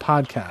at some point.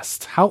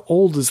 Podcast. How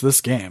old is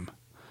this game?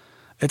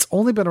 It's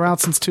only been around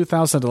since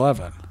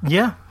 2011.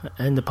 Yeah,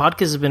 and the podcast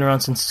has been around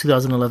since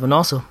 2011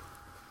 also.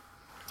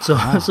 So,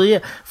 wow. So yeah,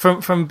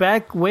 from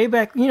way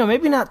back, you know,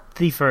 maybe not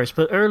the first,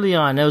 but early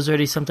on, that was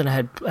already something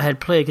I had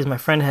played because my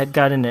friend had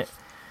gotten it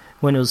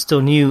when it was still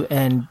new,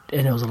 and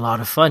it was a lot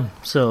of fun.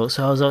 So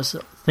I was also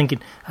thinking,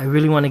 I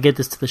really want to get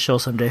this to the show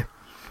someday,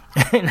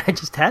 and I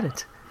just had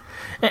it.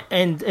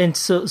 And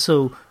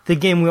so the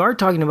game we are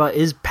talking about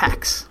is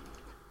PAX,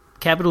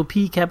 capital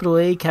P, capital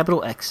A,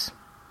 capital X,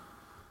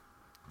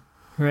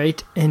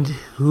 right? And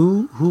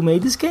who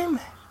made this game?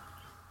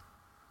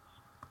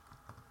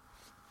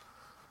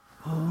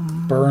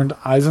 Bernd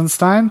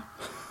Eisenstein?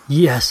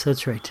 Yes,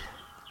 that's right.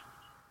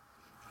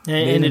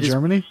 And in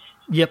Germany?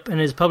 Yep, and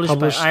it's published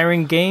by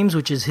Iron Games,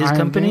 which is his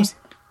company. Games?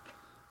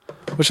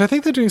 Which I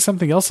think they're doing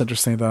something else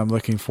interesting that I'm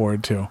looking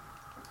forward to.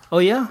 Oh,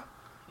 yeah?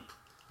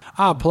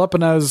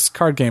 Peloponnes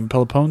card game,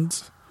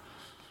 Peloponnes.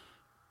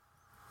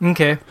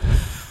 Okay.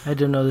 I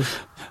don't know this.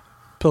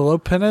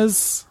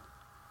 Peloponnes?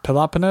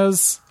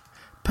 Peloponnese?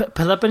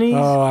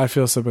 Oh, I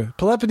feel so bad.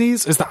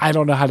 Peloponnese is I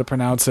don't know how to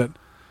pronounce it.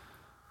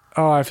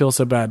 Oh, I feel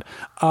so bad.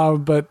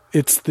 But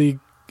it's the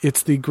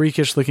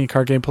Greekish-looking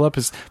card game.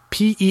 Peloponnes,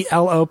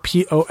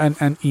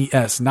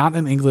 Peloponnes, not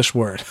an English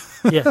word.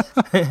 Yes,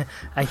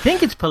 I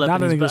think it's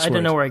Peloponnese, but I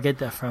don't know where I get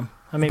that from.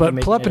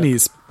 But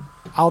Peloponnese,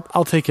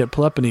 I'll take it.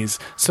 Peloponnese.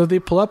 So the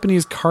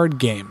Peloponnese card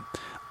game,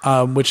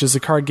 which is a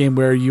card game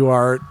where you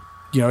are,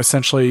 you know,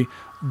 essentially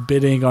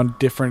bidding on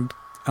different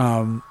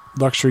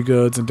luxury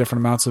goods and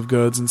different amounts of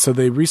goods, and so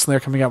they recently are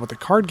coming out with a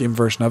card game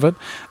version of it,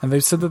 and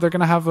they've said that they're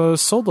going to have a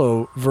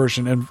solo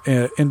version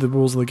in the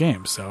rules of the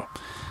game. So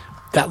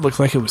that looked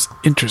like it was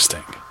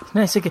interesting.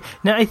 Nice. Okay.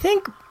 Now I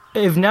think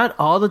if not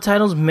all the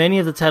titles, many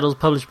of the titles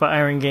published by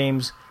Iron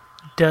Games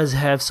does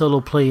have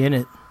solo play in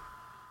it,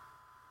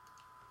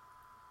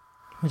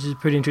 which is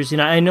pretty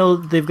interesting. I know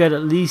they've got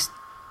at least.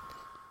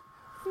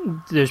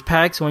 There's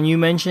PAX, one you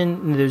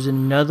mentioned, and there's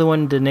another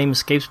one. The name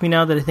escapes me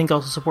now that I think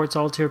also supports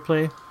solitaire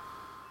play.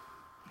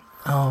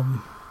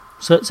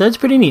 So it's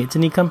pretty neat. It's a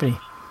neat company.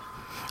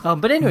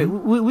 But anyway,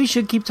 we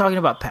should keep talking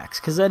about PAX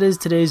because that is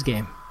today's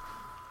game.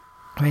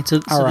 Right. So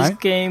this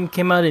game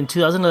came out in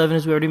 2011,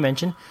 as we already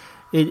mentioned.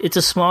 It's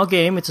a small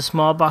game. It's a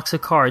small box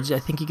of cards. I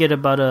think you get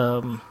about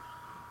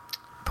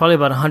probably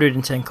about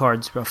 110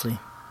 cards roughly.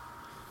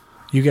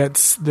 You get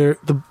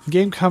the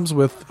game comes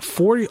with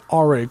 40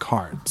 already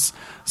cards.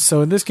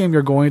 So in this game,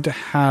 you're going to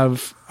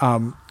have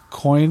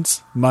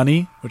coins,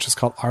 money, which is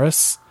called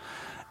Aris.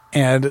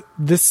 And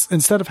this,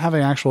 instead of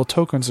having actual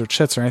tokens or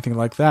chits or anything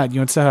like that,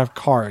 you instead have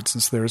cards.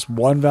 And so there's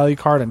 1 value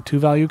card and 2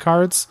 value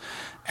cards.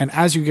 And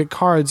as you get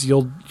cards,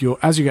 you'll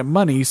as you get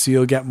money, so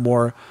you'll get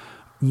more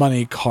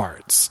money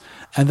cards.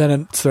 And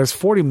then so there's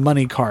 40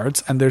 money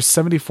cards, and there's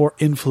 74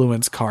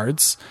 influence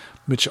cards,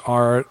 which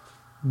are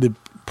the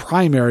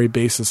primary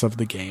basis of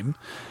the game.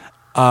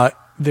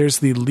 There's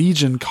the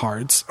Legion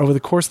cards. Over the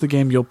course of the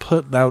game, you'll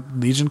put out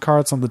Legion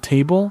cards on the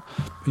table.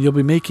 You'll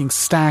be making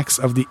stacks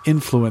of the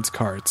influence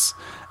cards.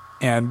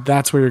 And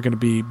that's where you're going to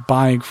be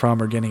buying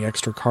from or getting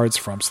extra cards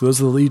from. So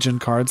those are the Legion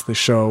cards. They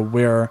show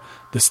where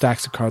the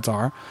stacks of cards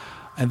are.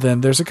 And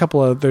then there's a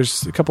couple of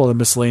the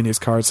miscellaneous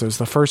cards. There's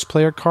the first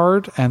player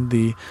card and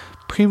the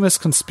Primus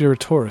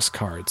Conspiratoris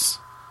cards,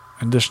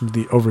 in addition to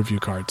the overview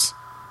cards.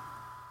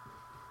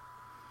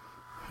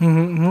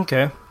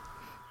 Okay.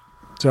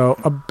 So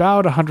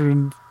about 100,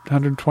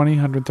 120,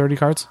 130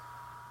 cards.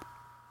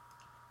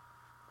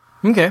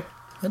 Okay,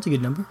 that's a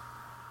good number.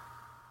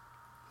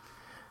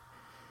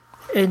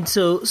 And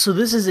so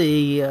this is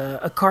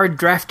a card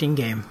drafting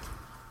game,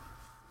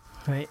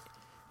 right?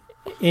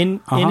 In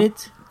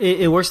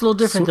it works a little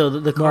different though.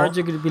 The cards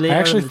are going to be laid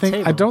out on the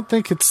table. I don't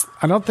think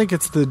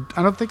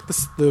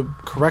the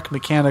correct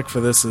mechanic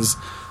for this is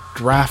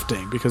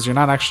drafting, because you're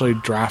not actually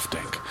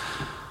drafting.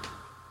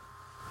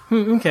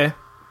 Okay.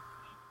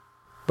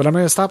 But I'm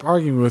going to stop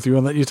arguing with you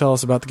and let you tell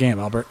us about the game,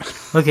 Albert.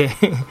 Okay.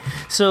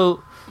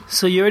 So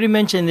you already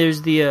mentioned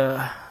there's the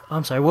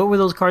I'm sorry, what were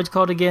those cards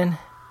called again?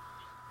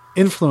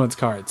 Influence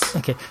cards.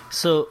 Okay.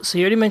 So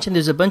you already mentioned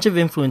there's a bunch of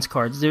influence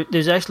cards.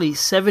 There's actually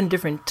 7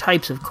 different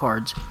types of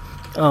cards.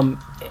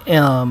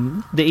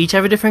 They each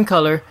have a different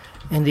color,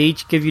 and they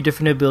each give you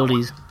different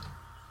abilities.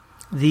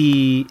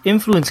 The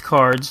influence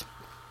cards,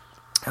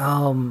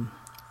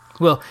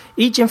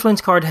 each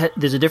influence card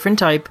there's a different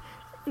type.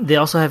 They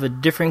also have a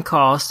different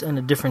cost and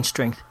a different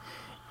strength.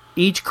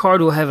 Each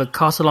card will have a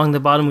cost along the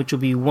bottom, which will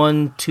be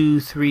 1,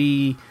 2,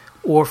 3,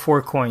 or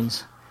 4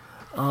 coins.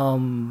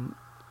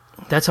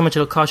 That's how much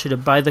it'll cost you to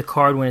buy the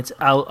card when it's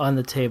out on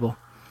the table.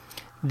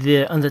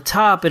 On the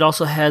top, it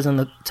also has on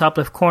the top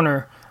left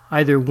corner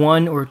either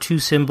 1 or 2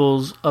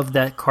 symbols of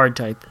that card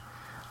type.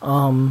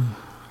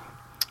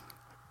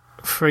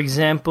 For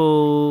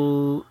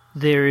example,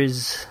 there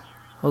is...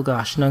 Oh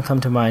gosh, none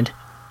come to mind.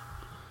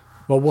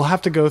 Well, we'll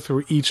have to go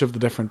through each of the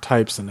different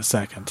types in a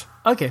second.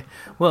 Okay.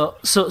 Well,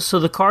 so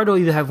the card will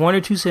either have 1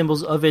 or 2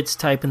 symbols of its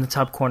type in the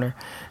top corner.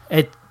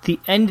 At the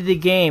end of the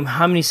game,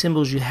 how many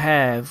symbols you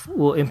have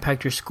will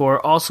impact your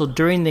score. Also,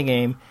 during the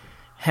game,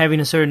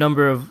 having a certain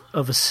number of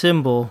a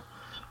symbol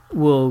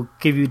will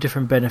give you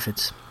different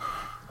benefits.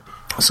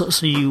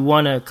 So you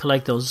want to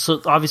collect those.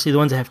 So obviously the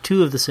ones that have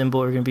 2 of the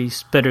symbol are going to be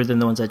better than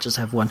the ones that just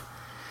have 1.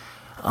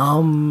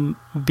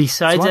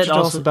 Besides why don't that, you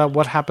tell us about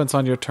what happens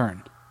on your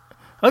turn?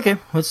 Okay,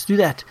 let's do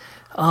that.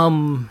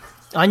 On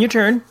your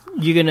turn,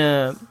 you're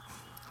gonna...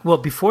 Well,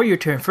 before your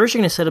turn, first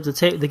you're gonna set up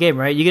the game,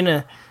 right? You're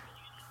gonna...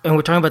 And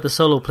we're talking about the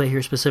solo play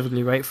here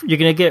specifically, right? You're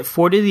gonna get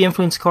 30 of the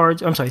influence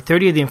cards, and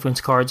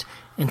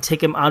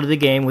take them out of the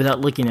game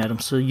without looking at them,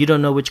 so you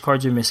don't know which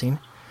cards are missing.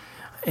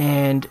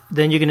 And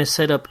then you're gonna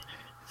set up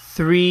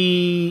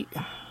 3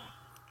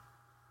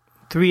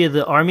 of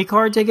the army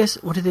cards, I guess.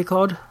 What are they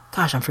called?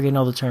 Gosh, I'm forgetting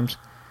all the terms.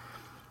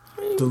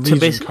 The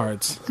Legion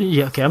cards.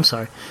 Yeah, okay, I'm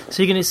sorry.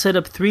 So you're going to set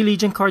up 3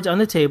 Legion cards on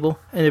the table,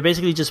 and they're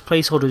basically just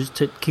placeholders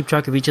to keep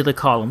track of each of the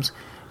columns.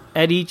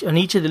 On each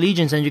of the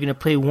Legions, then you're going to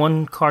play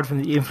 1 card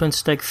from the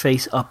influence deck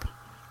face up.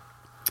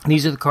 And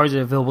these are the cards that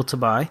are available to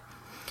buy.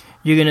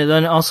 You're going to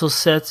then also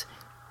set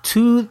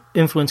 3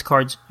 influence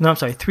cards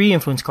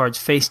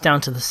face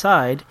down to the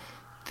side.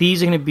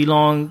 These are going to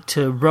belong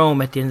to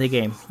Rome at the end of the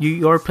game.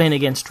 You're playing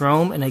against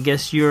Rome, and I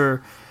guess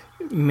you're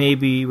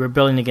maybe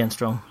rebelling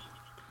against Rome.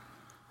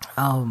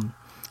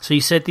 So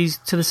you set these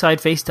to the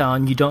side face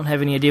down. You don't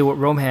have any idea what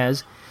Rome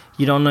has.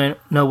 You don't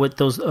know what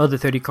those other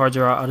 30 cards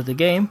are out of the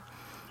game.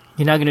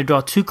 You're now going to draw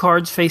 2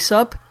 cards face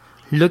up,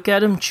 look at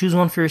them, choose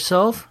one for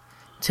yourself,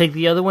 take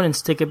the other one and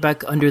stick it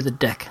back under the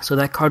deck. So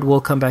that card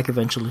will come back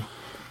eventually.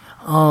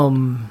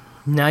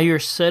 Now you're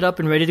set up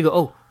and ready to go.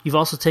 Oh, you've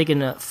also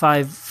taken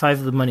 5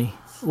 of the money.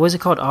 What is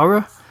it called?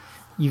 Aura?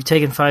 You've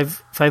taken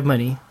 5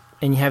 money,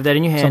 and you have that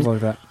in your hand. Something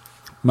like that.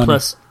 Money.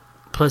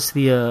 Plus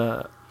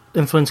the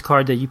influence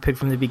card that you picked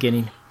from the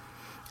beginning.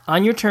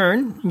 On your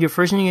turn, your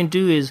first thing you're going to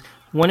do is,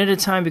 one at a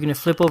time, you're going to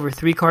flip over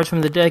 3 cards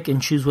from the deck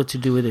and choose what to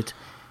do with it.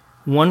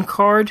 1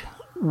 card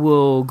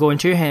will go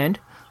into your hand.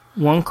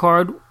 1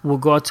 card will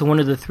go out to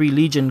one of the 3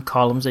 Legion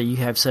columns that you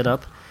have set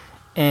up.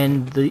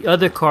 And the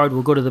other card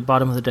will go to the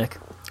bottom of the deck.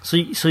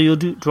 So you'll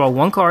draw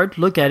 1 card,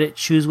 look at it,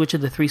 choose which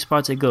of the 3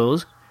 spots it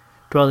goes.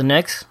 Draw the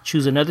next,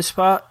 choose another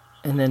spot,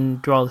 and then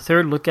draw the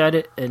third, look at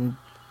it, and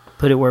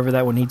put it wherever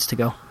that one needs to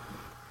go.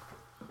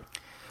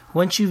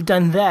 Once you've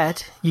done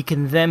that, you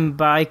can then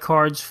buy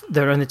cards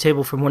that are on the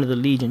table from one of the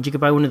Legions. You can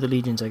buy one of the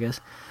Legions, I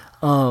guess.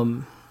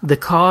 The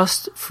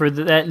cost for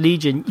that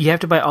Legion, you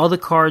have to buy all the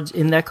cards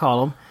in that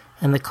column,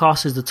 and the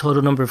cost is the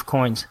total number of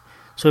coins.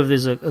 So if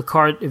there's a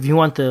card, if you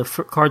want the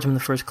cards from the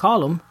first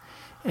column,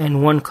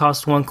 and one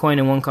costs 1 coin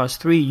and one costs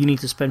 3, you need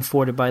to spend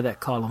 4 to buy that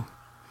column.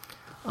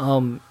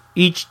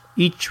 Each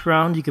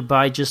round you could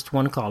buy just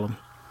 1 column.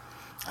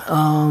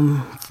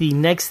 The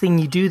next thing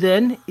you do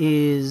then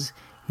is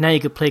now you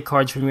could play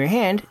cards from your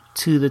hand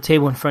to the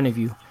table in front of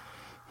you.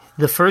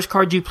 The first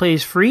card you play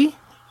is free.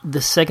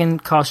 The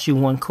second costs you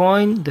 1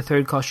 coin. The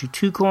third costs you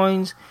 2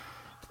 coins.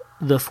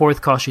 The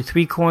fourth costs you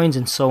 3 coins,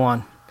 and so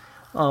on.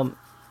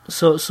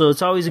 So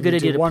it's always a good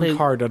idea to play one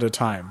card at a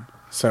time.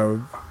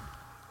 So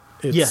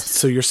yes.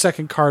 So your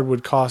second card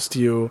would cost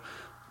you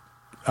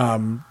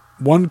 1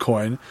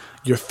 coin.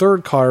 Your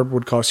third card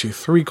would cost you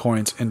 3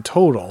 coins in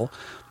total.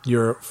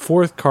 Your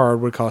fourth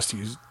card would cost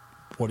you,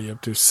 what are you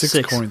up to?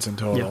 6 coins in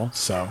total. Yep.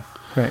 So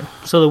right.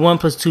 So the 1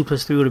 plus 2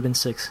 plus 3 would have been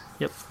 6.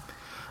 Yep.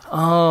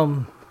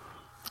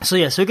 So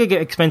it could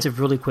get expensive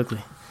really quickly.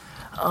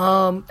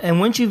 And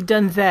once you've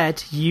done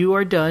that, you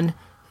are done.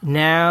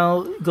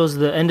 Now goes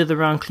the end of the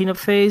round cleanup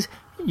phase.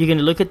 You're going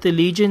to look at the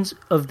legions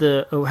of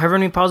however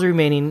many piles are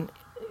remaining,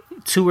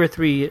 2 or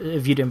 3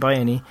 if you didn't buy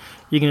any.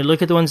 You're going to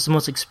look at the ones that's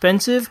most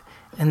expensive,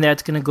 and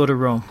that's going to go to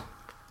Rome.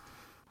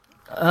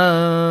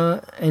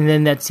 And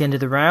then that's the end of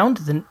the round.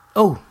 Then,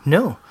 oh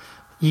no,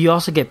 you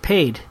also get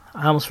paid.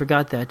 I almost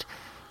forgot that.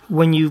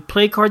 When you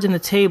play cards on the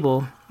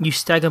table, you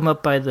stack them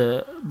up by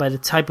the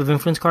type of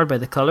influence card, by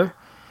the color.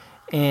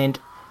 And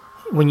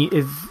when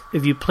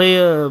if you play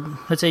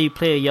let's say you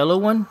play a yellow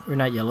one, or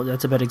not yellow,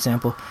 that's a bad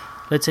example.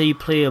 Let's say you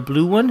play a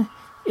blue one.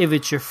 If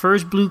it's your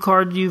first blue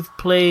card you've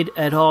played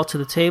at all to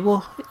the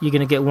table, you're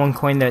gonna get 1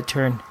 coin that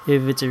turn.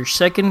 If it's your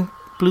second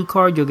blue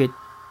card, you'll get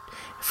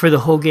for the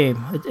whole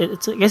game. I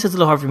guess it's a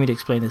little hard for me to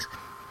explain this,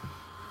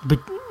 but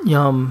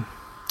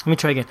let me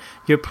try again.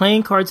 You're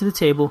playing cards to the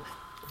table,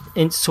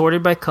 and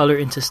sorted by color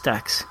into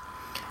stacks.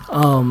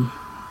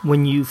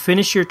 When you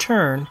finish your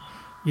turn,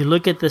 you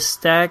look at the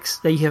stacks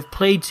that you have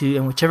played to,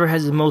 and whichever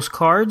has the most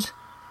cards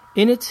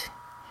in it,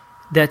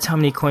 that's how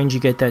many coins you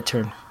get that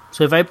turn.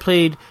 So if I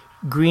played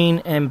green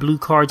and blue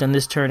cards on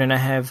this turn, and I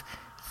have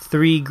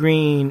 3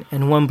 green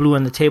and 1 blue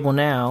on the table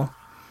now,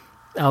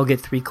 I'll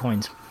get 3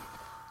 coins.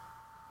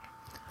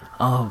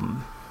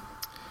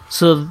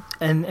 So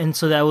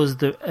that was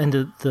the end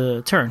of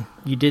the turn.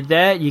 You did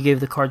that. You gave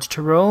the cards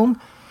to Rome.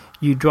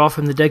 You draw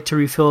from the deck to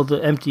refill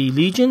the empty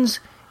legions,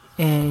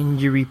 and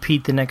you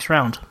repeat the next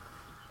round.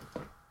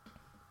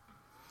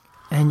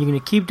 And you're going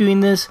to keep doing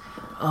this.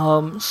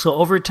 So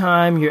over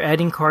time, you're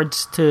adding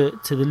cards to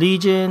the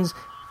legions,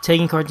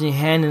 taking cards in your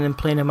hand, and then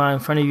playing them out in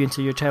front of you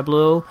into your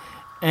tableau.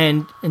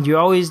 And you're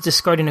always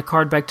discarding a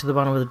card back to the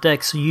bottom of the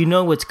deck, so you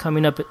know what's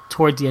coming up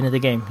towards the end of the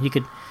game. You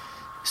could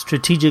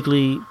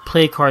strategically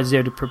play cards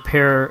there to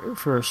prepare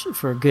for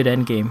a good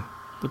end game,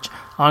 which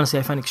honestly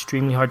I find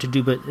extremely hard to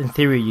do, but in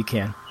theory you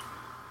can.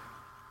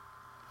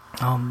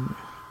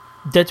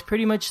 That's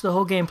pretty much the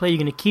whole gameplay. You're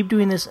going to keep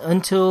doing this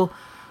until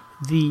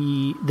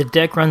the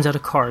deck runs out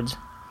of cards.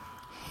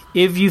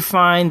 If you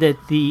find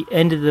that the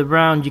end of the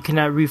round you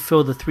cannot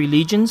refill the 3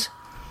 legions,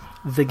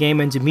 the game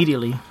ends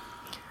immediately.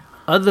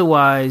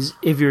 Otherwise,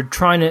 if you're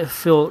trying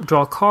to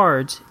draw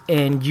cards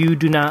and you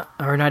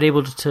are not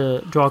able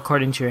to draw a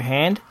card into your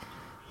hand,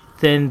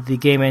 then the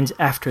game ends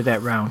after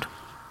that round.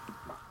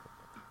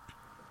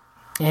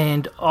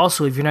 And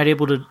also, if you're not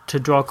able to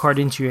draw a card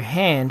into your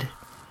hand,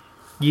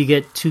 you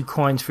get 2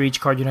 coins for each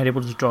card you're not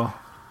able to draw,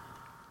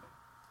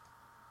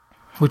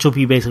 which will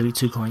be basically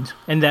 2 coins,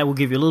 and that will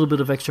give you a little bit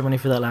of extra money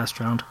for that last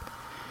round.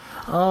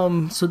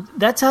 So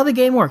that's how the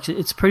game works.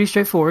 It's pretty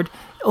straightforward.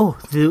 Oh,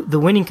 the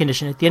winning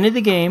condition at the end of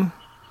the game.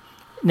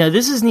 Now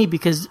this is neat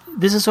because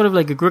this is sort of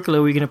like Agricola,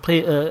 where you're going to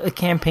play a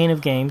campaign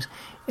of games,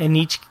 and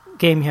each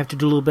game you have to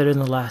do a little better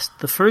than the last.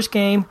 The first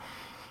game,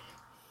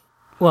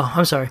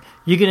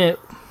 you're gonna.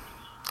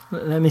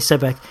 Let me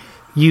step back.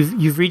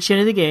 You've reached the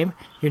end of the game.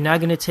 You're now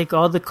going to take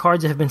all the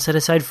cards that have been set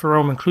aside for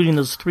Rome, including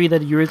those 3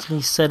 that you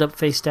originally set up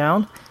face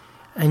down,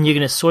 and you're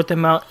going to sort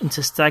them out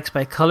into stacks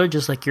by color,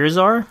 just like yours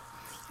are.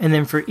 And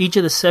then for each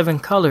of the 7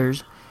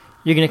 colors,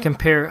 you're going to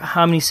compare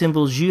how many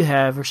symbols you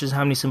have versus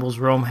how many symbols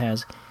Rome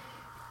has.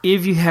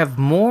 If you have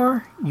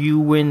more, you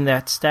win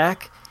that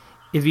stack.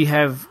 If you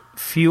have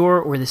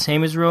fewer or the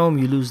same as Rome,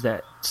 you lose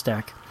that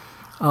stack.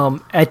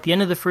 At the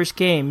end of the first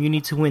game, you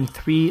need to win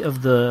 3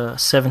 of the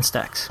 7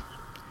 stacks.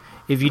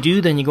 If you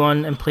do, then you go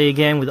on and play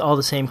again with all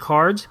the same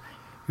cards.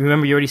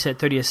 Remember, you already set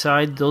 30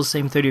 aside. Those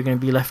same 30 are going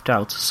to be left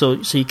out. So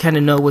you kind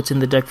of know what's in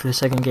the deck for the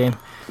second game.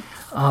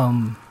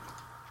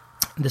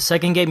 The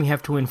second game, you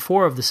have to win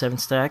 4 of the 7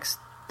 stacks.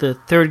 The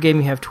third game,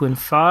 you have to win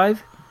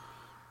 5.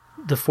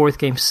 The fourth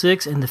game,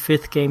 6. And the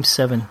fifth game,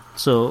 7.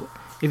 So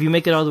if you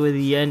make it all the way to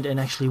the end and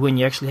actually win,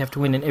 you actually have to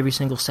win in every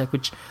single stack,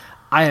 which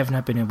I have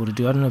not been able to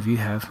do. I don't know if you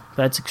have.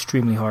 That's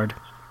extremely hard.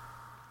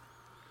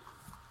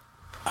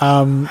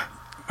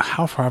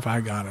 How far have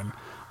I gotten?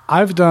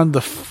 I've done I've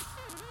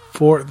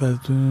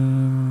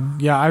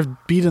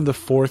beaten the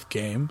 4th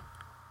game.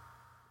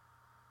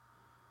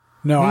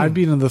 No, I've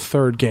beaten the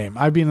 3rd game.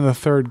 I've been in the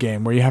 3rd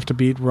game where you have to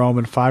beat Rome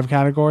in 5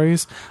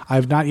 categories.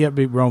 I've not yet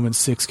beat Rome in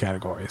 6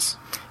 categories.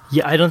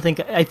 Yeah, I don't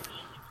think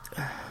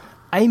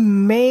I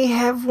may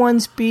have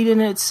once beaten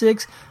it at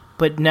 6,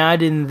 but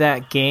not in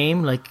that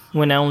game. Like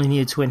when I only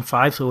needed to win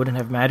 5, so it wouldn't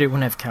have mattered,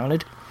 wouldn't have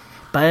counted.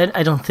 But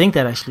I don't think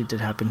that actually did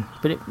happen.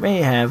 But it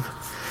may have.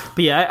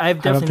 But yeah,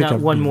 I've definitely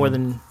not won more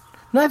than.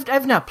 No,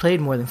 I've not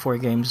played more than 4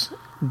 games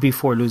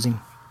before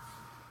losing.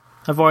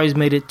 I've always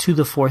made it to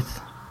the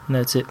 4th, and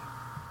that's it.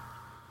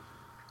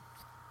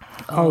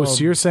 Oh,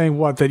 so you're saying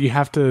what? That you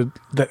have to,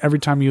 that every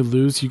time you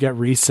lose, you get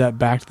reset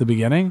back to the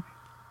beginning?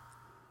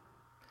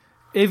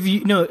 If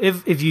you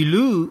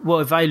lose, well,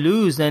 if I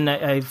lose, then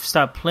I've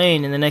stopped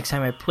playing, and the next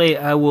time I play,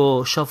 I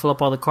will shuffle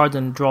up all the cards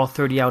and draw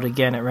 30 out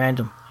again at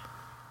random.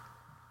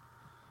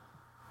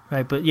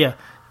 Right, but yeah,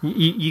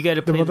 you got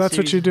to play. Well, that's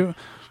what you do.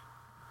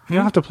 You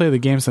don't have to play the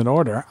games in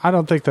order. I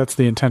don't think that's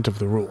the intent of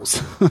the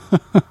rules.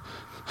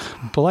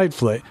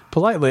 Politely,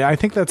 I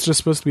think that's just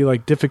supposed to be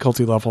like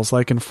difficulty levels.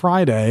 Like in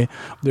Friday,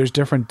 there's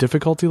different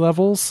difficulty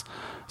levels.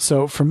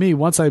 So for me,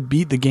 once I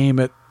beat the game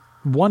at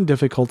one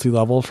difficulty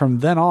level, from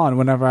then on,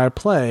 whenever I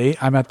play,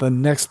 I'm at the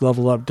next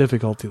level up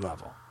difficulty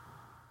level.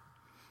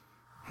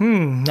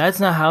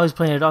 That's not how I was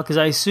playing at all, because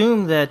I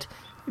assumed that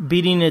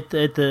beating it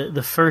at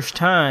the first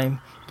time,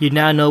 you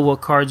now know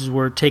what cards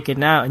were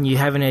taken out, and you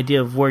have an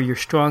idea of where you're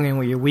strong and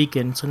where you're weak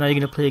in. So now you're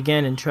going to play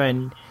again and try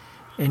and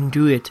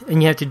do it.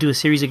 And you have to do a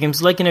series of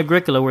games. Like in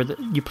Agricola, where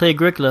you play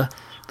Agricola,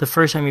 the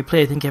first time you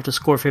play, I think you have to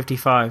score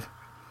 55.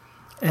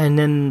 And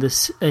then the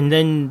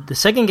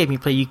second game you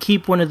play, you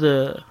keep one of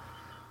the...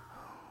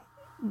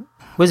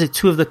 Was it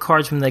 2 of the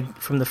cards from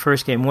the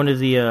first game? One of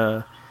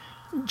the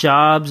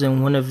jobs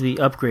and one of the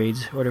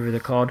upgrades, whatever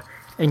they're called.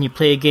 And you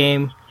play a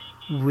game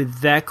with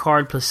that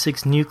card plus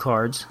 6 new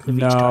cards.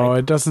 No,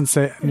 it doesn't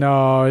say.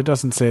 No, it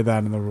doesn't say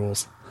that in the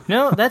rules.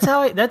 No, that's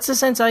that's the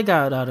sense I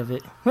got out of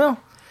it. Well,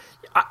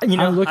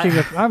 I'm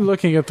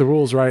looking at the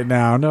rules right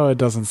now. No, it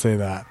doesn't say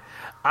that.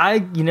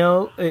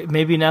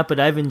 Maybe not, but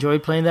I've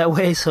enjoyed playing that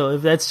way. So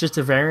if that's just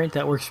a variant,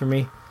 that works for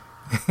me.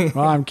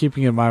 Well, I'm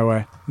keeping it my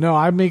way. No,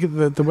 I make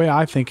it the way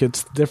I think.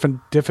 It's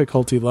different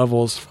difficulty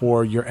levels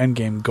for your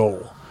endgame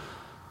goal,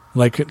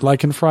 like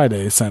in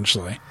Friday,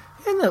 essentially.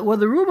 And the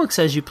rulebook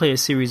says you play a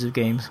series of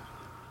games.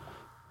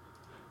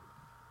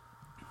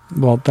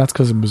 Well, that's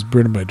because it was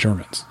written by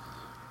Germans.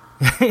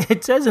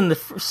 It says in the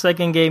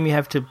second game you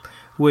have to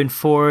win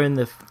 4, and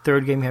the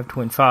third game you have to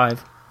win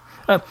 5.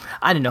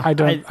 I don't know.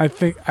 I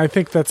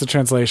think that's a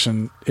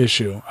translation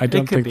issue. I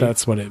don't think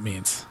that's what it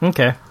means.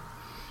 Okay,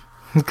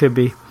 it could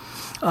be.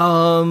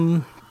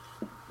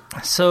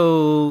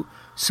 So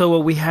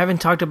what we haven't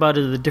talked about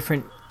is the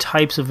different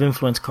types of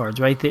influence cards,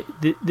 right?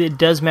 It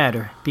does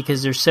matter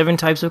because there's 7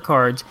 types of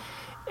cards,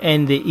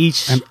 and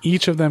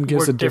each of them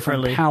gives a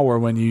different power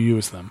when you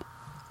use them.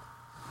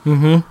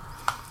 Mm-hmm.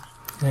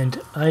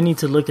 And I need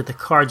to look at the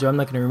cards, or I'm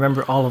not going to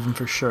remember all of them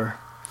for sure.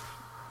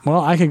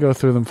 Well, I can go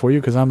through them for you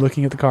because I'm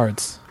looking at the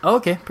cards. Oh,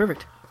 okay,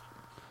 perfect.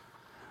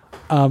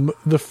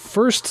 The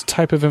first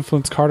type of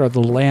influence card are the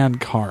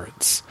land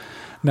cards.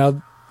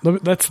 Now,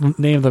 let's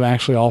name them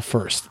actually all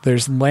first.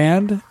 There's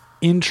land,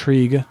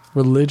 intrigue,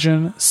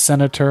 religion,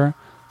 senator,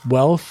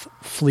 wealth,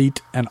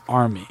 fleet, and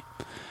army.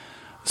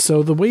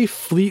 So the way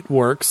fleet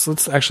works,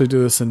 let's actually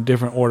do this in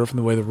different order from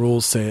the way the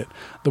rules say it.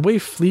 The way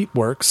fleet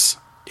works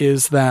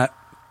is that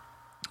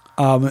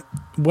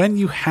when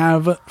you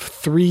have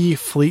 3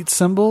 fleet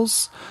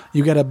symbols,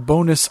 you get a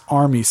bonus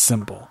army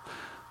symbol.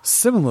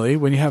 Similarly,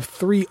 when you have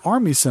 3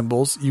 army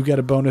symbols, you get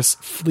a bonus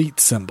fleet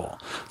symbol.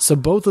 So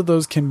both of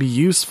those can be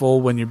useful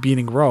when you're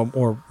beating Rome,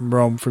 or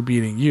Rome for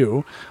beating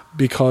you,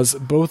 because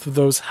both of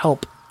those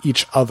help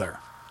each other.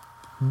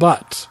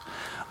 But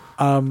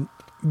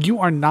you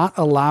are not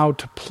allowed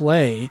to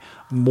play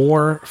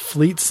more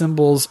fleet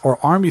symbols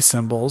or army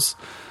symbols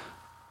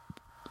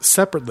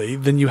separately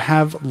than you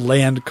have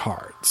land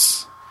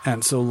cards.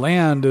 And so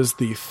land is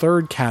the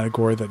third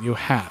category that you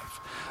have.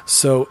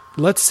 So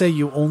let's say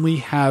you only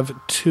have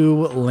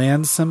 2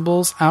 land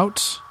symbols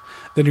out,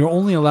 then you're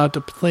only allowed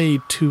to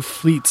play 2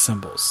 fleet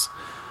symbols.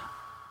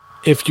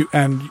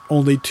 And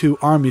only 2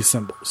 army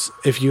symbols.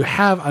 If you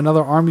have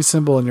another army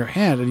symbol in your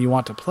hand and you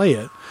want to play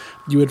it,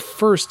 you would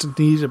first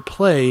need to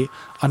play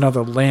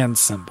another land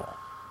symbol.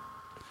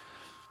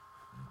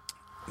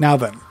 Now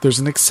then, there's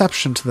an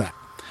exception to that.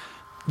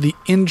 The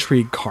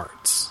intrigue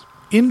cards.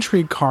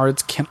 Intrigue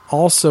cards can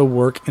also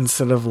work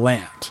instead of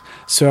land.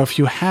 So if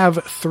you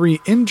have 3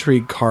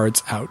 intrigue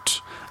cards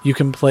out, you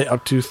can play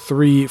up to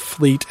 3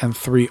 fleet and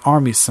 3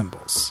 army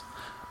symbols.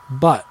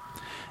 But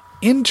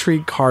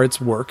intrigue cards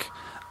work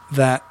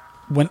that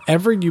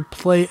whenever you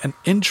play an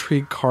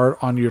intrigue card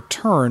on your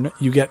turn,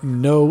 you get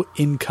no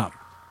income.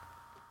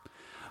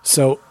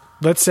 So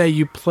let's say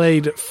you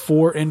played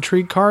 4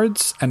 intrigue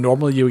cards, and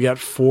normally you get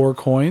 4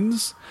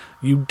 coins.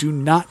 You do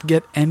not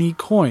get any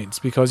coins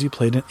because you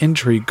played an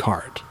intrigue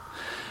card.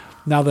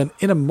 Now then,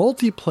 in a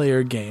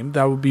multiplayer game,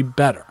 that would be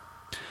better.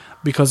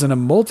 Because in a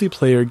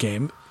multiplayer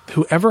game,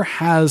 whoever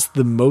has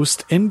the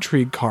most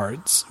intrigue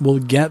cards will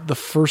get the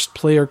first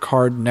player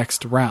card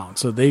next round.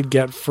 So they'd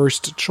get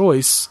first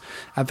choice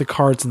at the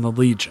cards in the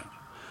Legion.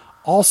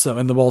 Also,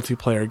 in the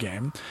multiplayer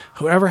game,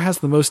 whoever has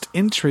the most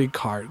intrigue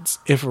cards,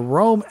 if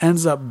Rome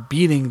ends up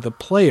beating the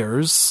player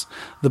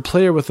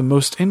with the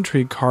most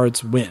intrigue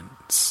cards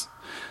wins.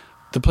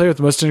 The player with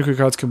the most intrigue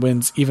cards can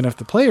win even if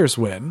the players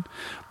win,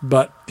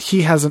 but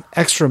he has an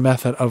extra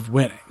method of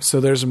winning.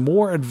 So there's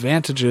more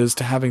advantages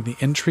to having the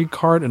intrigue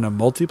card in a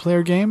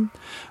multiplayer game.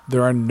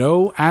 There are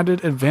no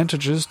added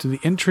advantages to the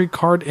intrigue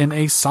card in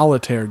a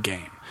solitaire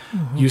game.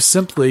 Mm-hmm. You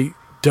simply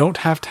don't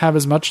have to have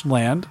as much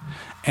land,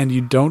 and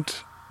you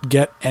don't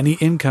get any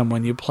income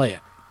when you play it.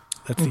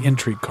 That's the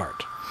intrigue card.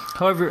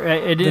 However,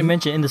 I didn't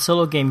mention in the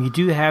solo game, you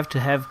do have to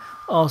have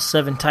all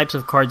 7 types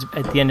of cards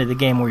at the end of the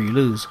game, or you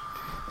lose.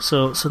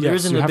 So there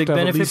isn't a big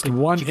benefit. At least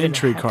one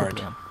intrigue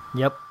card.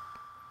 Yep.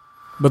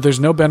 But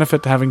there's no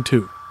benefit to having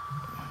 2.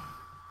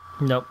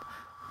 Nope.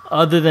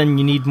 Other than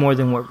you need more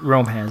than what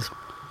Rome has.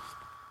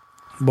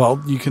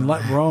 Well, you can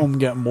let Rome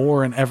get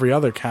more in every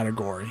other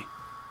category.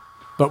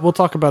 But we'll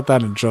talk about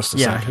that in just a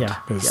second. Yeah.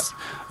 Because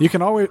you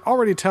can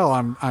already tell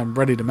I'm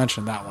ready to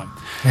mention that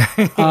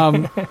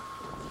one.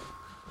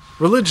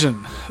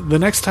 Religion. The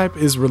next type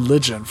is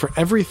religion. For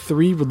every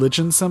 3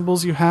 religion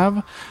symbols you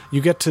have, you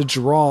get to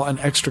draw an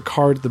extra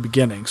card at the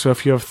beginning. So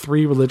if you have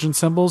 3 religion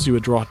symbols, you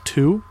would draw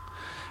 2.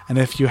 And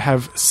if you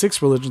have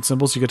 6 religion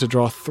symbols, you get to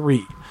draw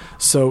 3.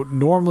 So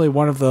normally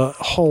one of the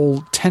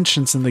whole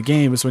tensions in the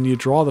game is when you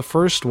draw the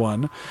first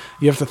one,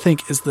 you have to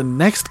think, is the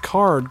next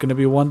card going to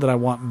be one that I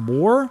want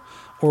more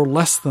or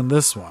less than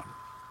this one?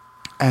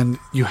 And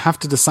you have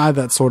to decide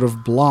that sort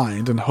of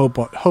blind and hope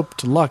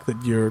to luck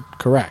that you're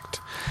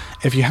correct.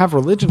 If you have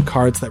religion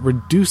cards, that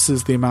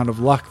reduces the amount of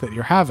luck that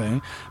you're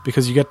having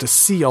because you get to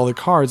see all the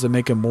cards and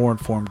make a more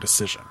informed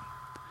decision.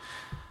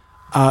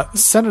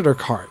 Senator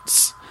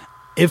cards.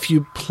 If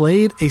you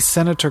played a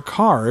senator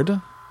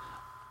card,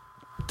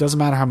 doesn't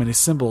matter how many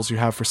symbols you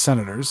have for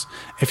senators.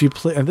 If you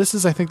play, and this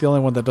is, I think, the only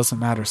one that doesn't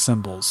matter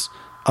symbols,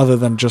 other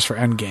than just for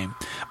endgame.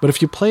 But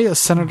if you play a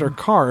senator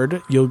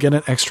card, you'll get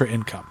an extra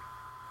income.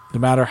 No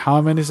matter how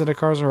many senator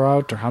cards are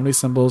out or how many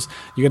symbols,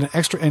 you get an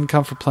extra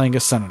income for playing a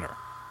senator.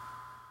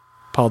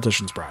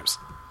 Politicians' bribes.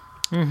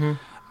 Mm-hmm.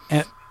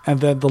 And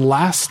then the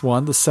last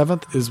one, the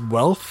 7th, is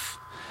wealth.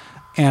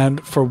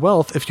 And for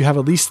wealth, if you have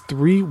at least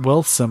 3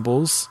 wealth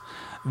symbols,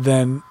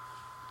 then,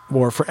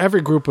 or for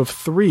every group of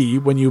 3,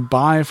 when you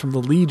buy from the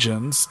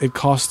legions, it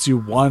costs you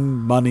 1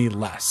 money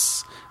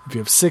less. If you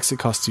have 6, it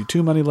costs you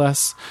 2 money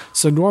less.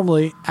 So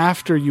normally,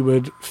 after you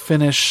would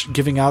finish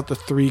giving out the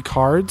 3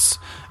 cards,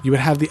 you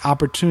would have the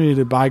opportunity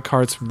to buy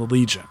cards from the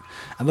legion.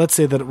 And let's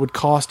say that it would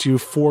cost you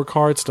 4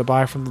 cards to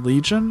buy from the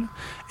legion.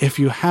 If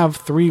you have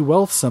 3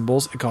 wealth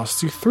symbols, it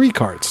costs you 3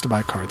 cards to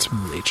buy cards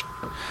from the legion.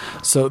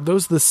 So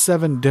those are the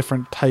 7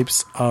 different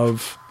types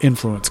of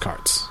influence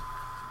cards.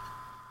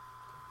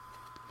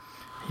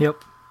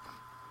 Yep.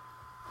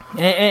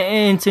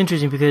 And it's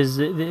interesting because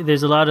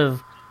there's a lot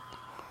of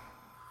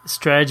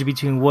strategy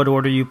between what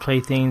order you play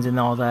things and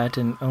all that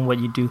and what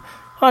you do.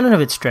 Well, I don't know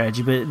if it's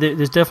strategy, but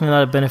there's definitely a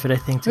lot of benefit, I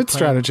think, to It's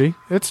strategy.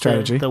 It's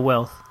strategy. The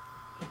wealth.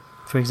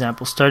 For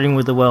example, starting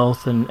with the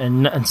wealth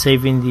and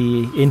saving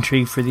the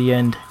intrigue for the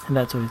end and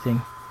that sort of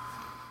thing.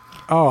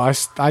 Oh, I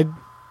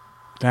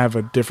have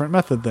a different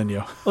method than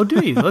you. Oh,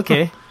 do you?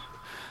 Okay.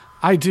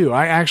 I do.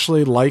 I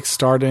actually like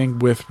starting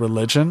with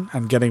religion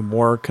and getting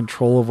more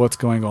control of what's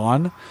going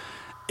on.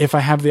 If I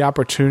have the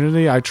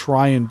opportunity, I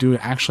try and do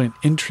actually an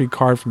intrigue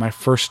card for my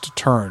first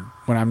turn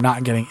when I'm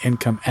not getting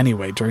income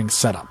anyway during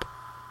setup.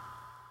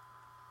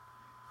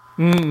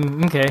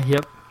 Okay,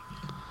 yep.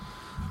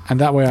 And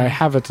that way I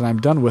have it and I'm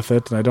done with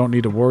it and I don't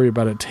need to worry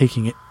about it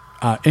taking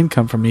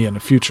income from me in a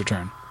future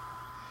turn.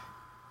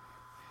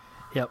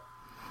 Yep.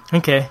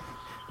 Okay.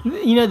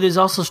 You know, there's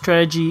also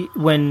strategy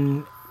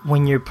when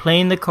you're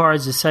playing the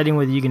cards, deciding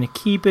whether you're going to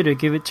keep it or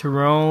give it to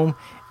Rome.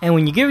 And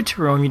when you give it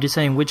to Rome, you're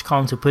deciding which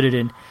column to put it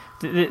in.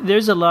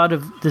 There's a lot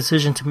of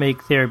decision to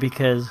make there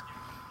because,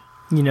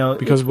 you know...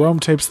 Because Rome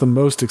takes the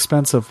most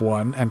expensive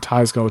one and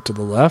ties go to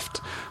the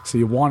left. So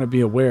you want to be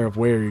aware of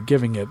where you're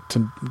giving it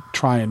to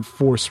try and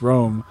force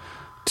Rome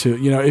to...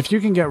 You know, if you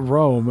can get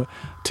Rome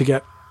to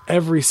get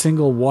every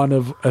single one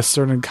of a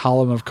certain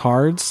column of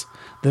cards,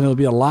 then it'll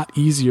be a lot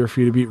easier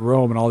for you to beat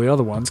Rome and all the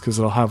other ones because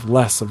it'll have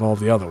less of all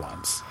the other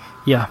ones.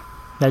 Yeah,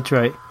 that's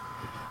right.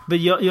 But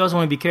you also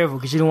want to be careful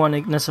because you don't want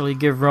to necessarily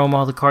give Rome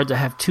all the cards that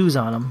have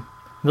 2s on them.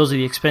 Those are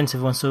the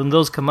expensive ones. So when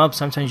those come up,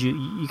 sometimes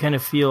you kind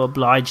of feel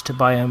obliged to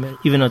buy them,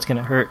 even though it's going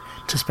to hurt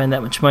to spend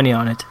that much money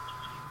on it.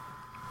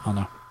 Oh,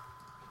 no.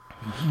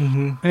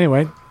 Mm-hmm.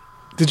 Anyway,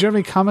 did you have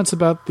any comments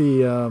about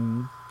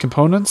the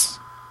components?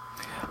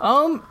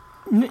 You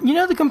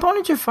know, the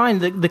components are fine.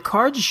 The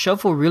cards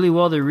shuffle really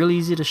well. They're really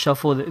easy to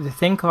shuffle. They're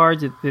thin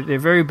cards. They're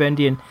very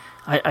bendy, and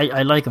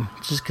I like them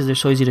just because they're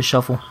so easy to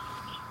shuffle.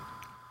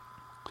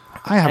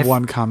 I have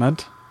one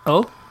comment.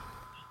 Oh?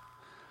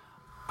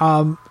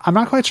 I'm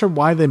not quite sure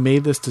why they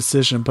made this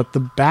decision, but the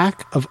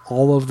back of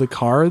all of the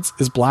cards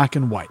is black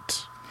and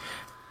white.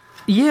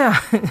 Yeah.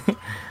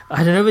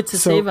 I don't know if it's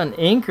save on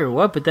ink or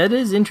what, but that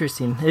is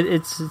interesting.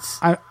 It's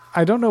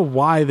I don't know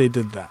why they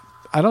did that.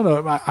 I don't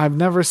know. I've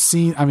never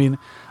seen. I mean,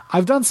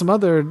 I've done some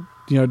other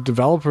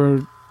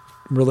developer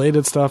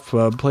related stuff,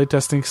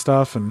 playtesting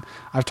stuff, and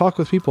I've talked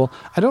with people.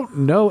 I don't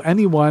know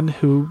anyone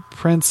who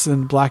prints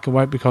in black and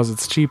white because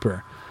it's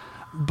cheaper.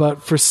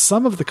 But for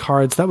some of the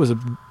cards, that was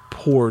a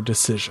poor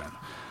decision.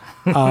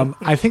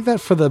 I think that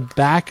for the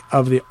back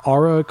of the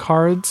aura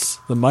cards,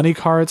 the money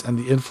cards, and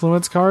the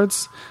influence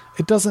cards,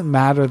 it doesn't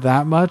matter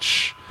that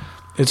much.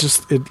 It's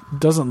just, it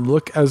doesn't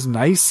look as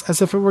nice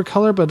as if it were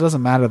color, but it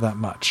doesn't matter that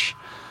much.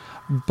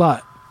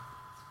 But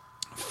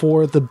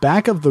for the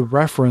back of the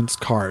reference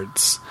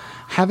cards,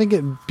 having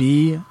it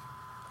be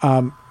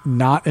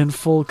not in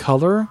full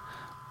color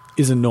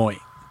is annoying.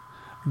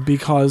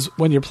 Because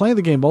when you're playing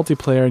the game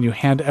multiplayer and you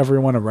hand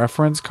everyone a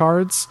reference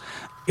cards,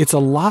 it's a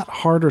lot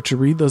harder to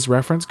read those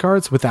reference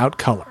cards without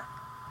color.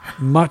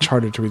 Much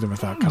harder to read them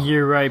without color.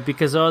 You're right,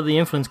 because all the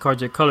influence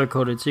cards are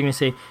color-coded. So you're going to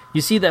say,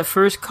 you see that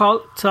first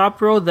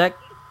top row, that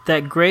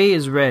gray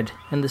is red,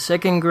 and the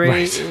second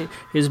gray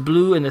is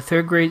blue, and the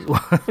third gray...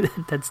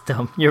 That's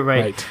dumb. You're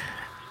right.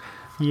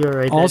 You're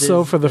right.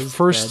 Also, for the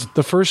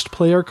first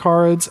player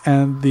cards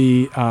and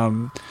the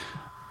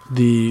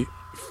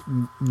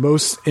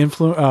most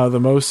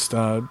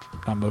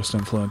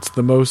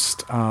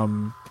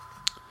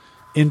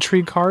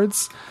intrigue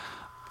cards,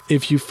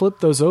 if you flip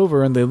those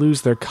over and they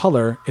lose their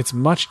color, it's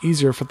much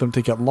easier for them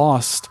to get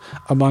lost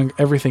among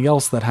everything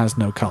else that has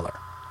no color.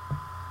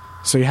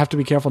 So you have to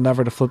be careful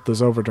never to flip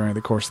those over during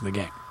the course of the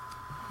game.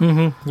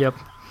 Mm-hmm. Yep.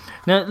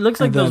 Now it looks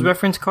like those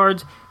reference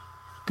cards,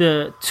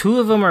 the two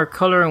of them are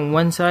color on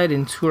one side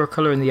and two are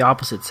color on the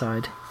opposite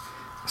side.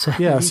 So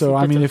yeah, so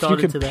I mean, if you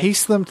could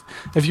paste them,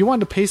 if you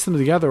wanted to paste them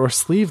together or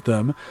sleeve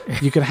them,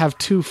 you could have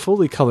two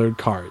fully colored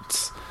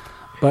cards.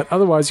 But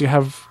otherwise, you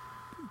have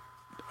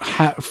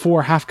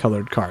 4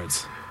 half-colored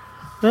cards.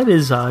 That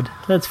is odd.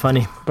 That's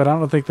funny. But I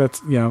don't think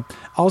that's,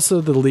 Also,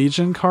 the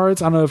Legion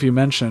cards, I don't know if you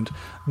mentioned,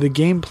 the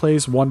game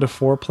plays 1 to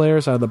 4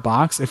 players out of the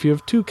box. If you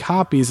have 2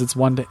 copies, it's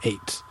 1 to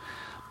 8.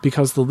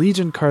 Because the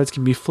Legion cards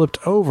can be flipped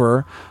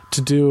over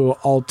to do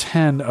all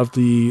 10 of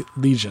the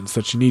Legions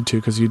that you need to,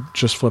 because you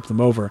just flip them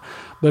over.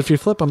 But if you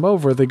flip them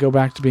over, they go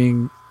back to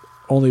being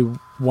only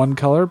one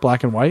color,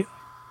 black and white.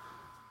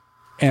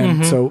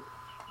 And so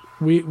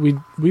we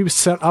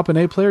set up an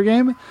 8-player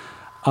game.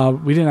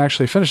 We didn't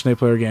actually finish an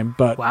 8-player game,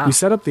 but we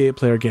set up the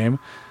 8-player game.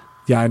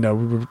 Yeah, I know.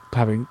 We were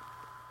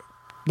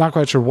not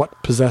quite sure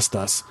what possessed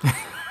us.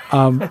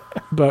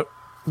 But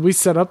we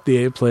set up the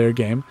 8-player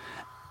game,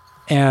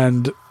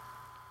 and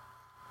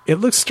it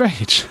looks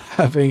strange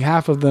having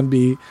half of them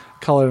be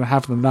colored and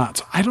half of them not.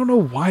 So I don't know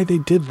why they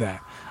did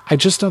that. I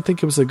just don't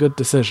think it was a good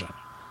decision.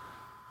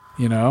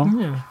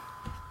 Yeah.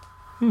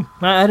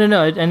 I don't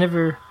know. I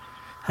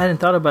hadn't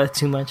thought about it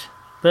too much.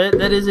 But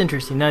that is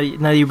interesting. Now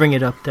you bring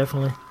it up,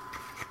 definitely.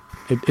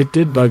 It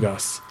did bug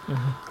us.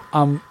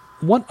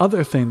 One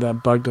other thing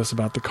that bugged us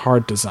about the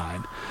card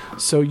design.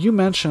 So you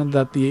mentioned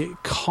that the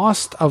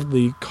cost of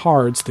the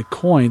cards, the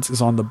coins,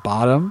 is on the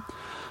bottom,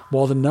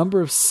 while the number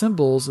of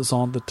symbols is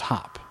on the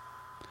top.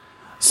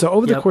 So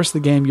over the course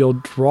of the game, you'll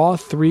draw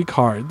 3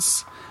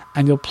 cards,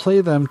 and you'll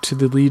play them to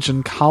the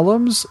Legion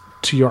columns,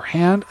 to your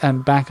hand,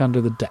 and back under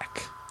the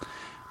deck.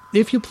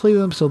 If you play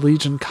them to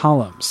Legion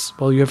columns,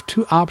 well, you have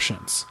 2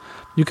 options.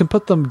 You can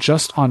put them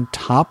just on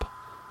top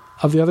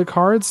of the other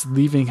cards,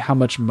 leaving how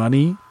much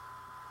money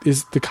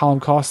is the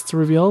column costs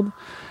revealed,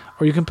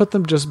 or you can put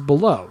them just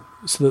below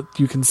so that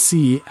you can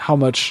see how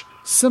much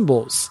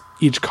symbols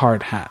each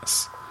card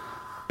has.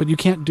 But you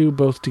can't do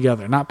both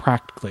together, not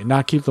practically,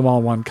 not keep them all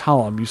in one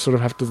column. You sort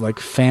of have to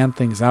fan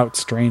things out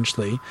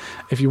strangely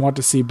if you want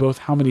to see both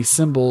how many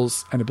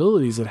symbols and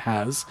abilities it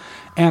has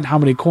and how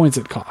many coins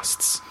it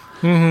costs.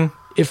 Mm-hmm.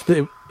 If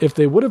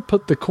they would have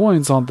put the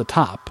coins on the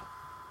top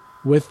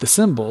with the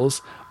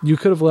symbols, you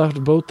could have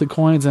left both the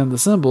coins and the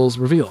symbols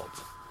revealed.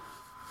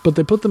 But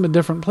they put them in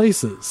different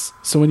places.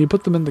 So when you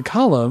put them in the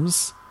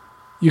columns,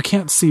 you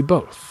can't see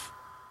both.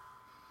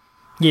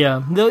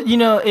 Yeah.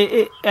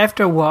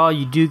 After a while,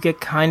 you do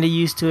get kind of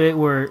used to it,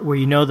 where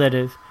you know that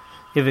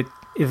if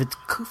it's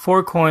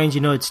 4 coins,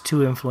 it's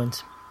 2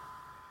 influence.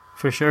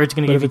 For sure, it's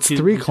going to give you 2. But if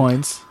it's 3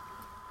 coins...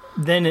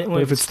 Then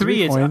if it's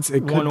 3 coins,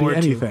 it could be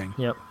anything.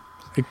 2. Yep.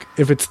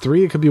 If it's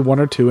 3, it could be 1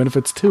 or 2, and if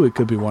it's 2, it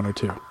could be 1 or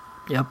 2.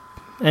 Yep.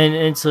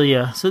 And so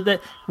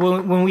that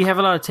when we have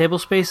a lot of table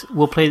space,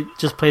 we'll play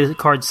the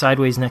cards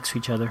sideways next to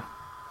each other,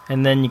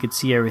 and then you could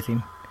see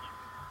everything.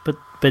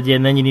 But yeah,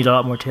 and then you need a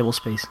lot more table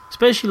space,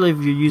 especially if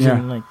you're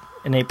using an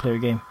 8-player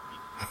game.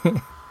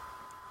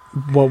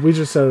 Well, we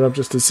just set it up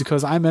just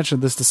because I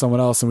mentioned this to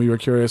someone else, and we were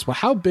curious. Well,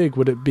 how big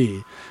would it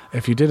be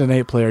if you did an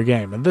 8-player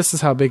game? And this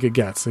is how big it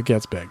gets. It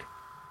gets big.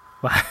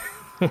 Wow.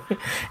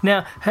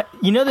 Now,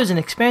 there's an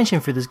expansion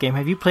for this game.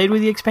 Have you played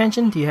with the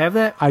expansion? Do you have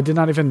that? I did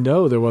not even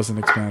know there was an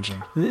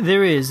expansion.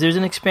 There is. There's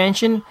an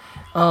expansion,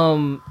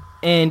 and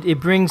it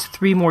brings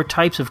 3 more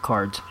types of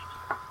cards.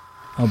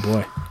 Oh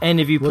boy!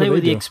 And if you play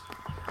with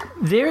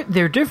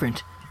they're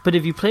different. But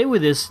if you play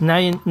with this, now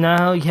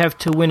you have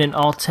to win in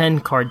all 10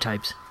 card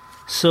types.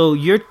 So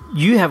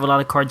you have a lot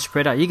of cards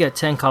spread out. You got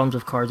 10 columns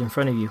of cards in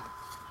front of you.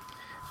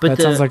 But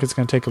that sounds like it's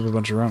going to take up a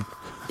bunch of room.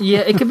 Yeah,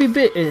 it could be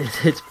big.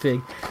 It's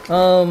big.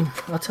 I'll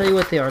tell you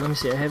what they are. Let me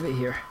see. I have it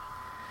here.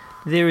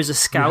 There is a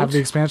scout. You have the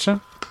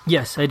expansion?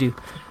 Yes, I do.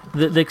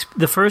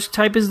 The first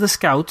type is the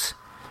scouts.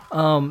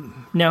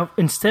 Now,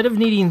 instead of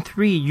needing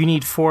 3, you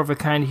need 4 of a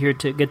kind here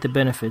to get the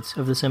benefits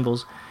of the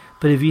symbols.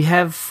 But if you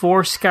have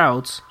 4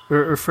 scouts,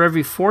 or for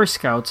every 4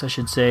 scouts, I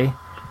should say,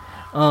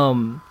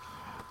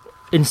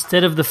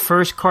 instead of the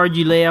first card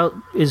you lay out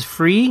is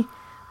free,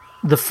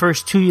 the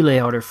first 2 you lay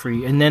out are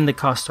free, and then the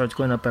cost starts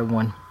going up by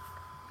 1.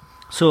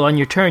 So on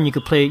your turn, you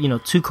could play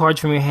 2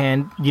 cards from your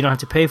hand. You don't have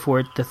to pay for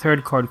it. The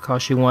third card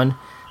costs you 1.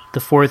 The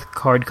fourth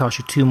card costs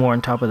you 2 more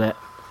on top of that.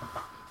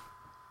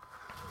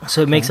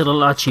 So it makes it a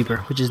lot cheaper,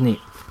 which is neat.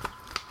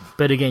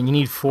 But again, you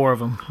need 4 of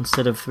them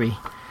instead of 3.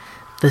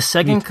 The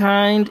second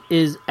kind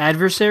is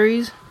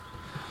adversaries.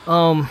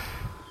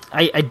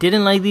 I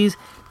didn't like these.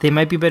 They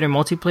might be better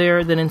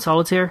multiplayer than in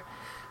solitaire.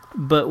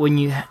 But when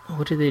you...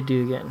 what do they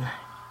do again?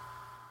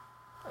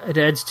 It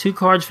adds 2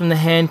 cards from the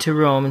hand to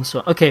roam and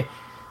so... Okay,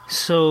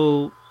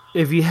 so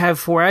if you have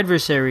 4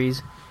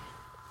 adversaries,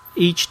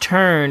 each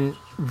turn,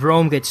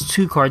 roam gets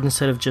 2 cards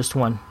instead of just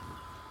 1.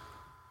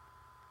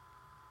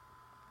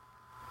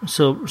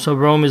 So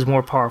roam is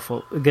more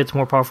powerful. It gets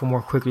more powerful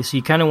more quickly. So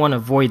you kind of want to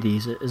avoid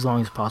these as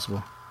long as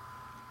possible.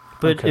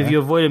 But if you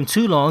avoid them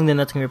too long, then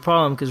that's going to be a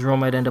problem because roam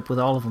might end up with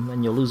all of them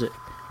and you'll lose it,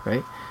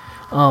 right?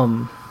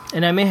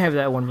 And I may have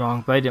that one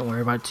wrong, but I didn't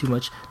worry about it too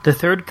much. The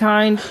third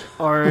kind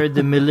are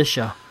the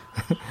militia.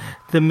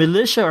 The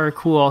militia are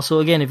cool also.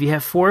 Again, if you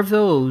have 4 of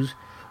those,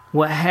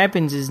 what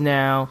happens is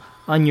now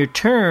on your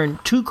turn,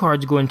 2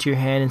 cards go into your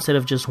hand instead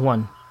of just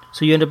 1.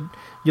 So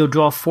you'll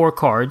draw 4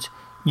 cards.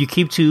 You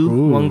keep 2.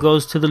 Ooh. 1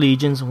 goes to the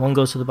legions, 1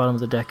 goes to the bottom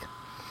of the deck.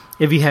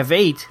 If you have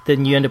 8,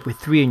 then you end up with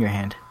 3 in your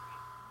hand.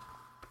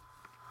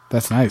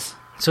 That's nice.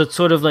 So it's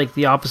sort of like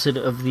the opposite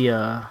of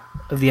the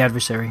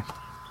adversary.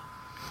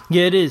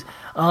 Yeah, it is.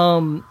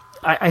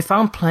 I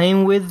found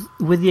playing with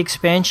the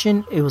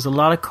expansion, it was a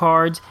lot of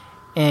cards,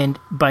 and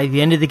by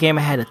the end of the game,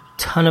 I had a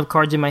ton of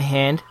cards in my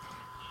hand,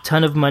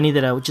 ton of money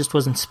that I just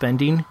wasn't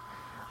spending.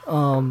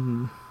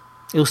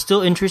 It was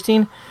still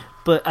interesting,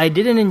 but I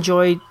didn't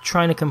enjoy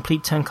trying to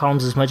complete 10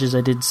 columns as much as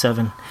I did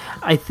 7.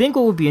 I think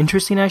what would be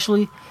interesting,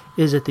 actually,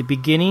 is at the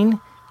beginning,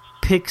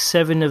 pick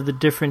 7 of the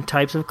different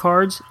types of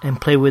cards and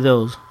play with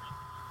those.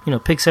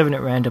 Pick 7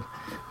 at random.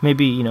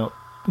 Maybe,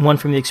 1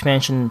 from the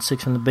expansion and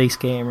 6 from the base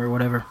game or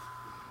whatever.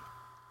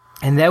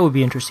 And that would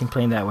be interesting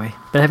playing that way.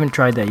 But I haven't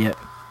tried that yet.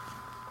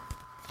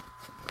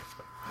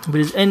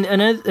 But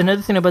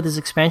another thing about this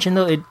expansion,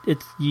 though,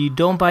 it you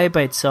don't buy it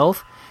by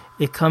itself.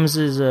 It comes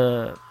as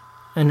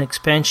an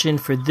expansion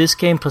for this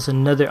game plus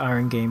another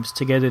Iron Games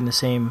together in the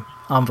same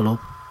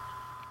envelope.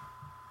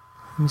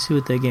 Let me see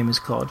what that game is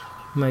called.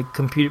 My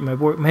computer,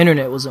 my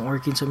internet wasn't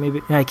working, so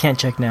maybe I can't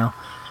check now.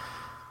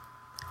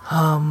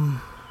 I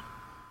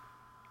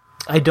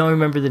don't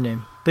remember the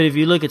name, but if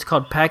you look, it's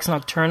called Pax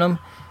Nocturnum,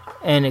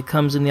 and it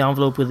comes in the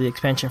envelope with the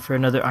expansion for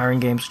another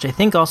Iron Games, which I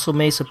think also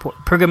may support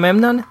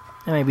Pergamemnon.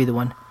 That may be the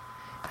one,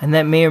 and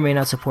that may or may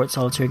not support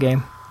solitaire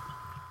game.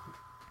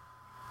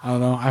 I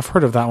don't know. I've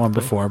heard of that one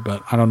before,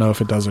 but I don't know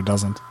if it does or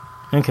doesn't.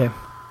 Okay.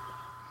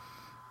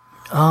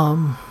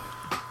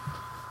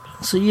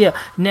 So yeah,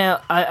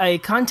 now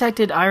I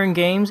contacted Iron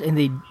Games,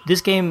 and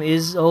this game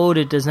is old.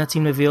 It does not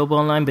seem available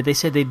online, but they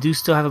said they do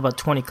still have about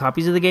 20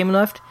 copies of the game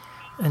left,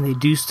 and they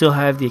do still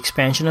have the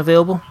expansion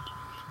available,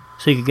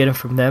 so you could get them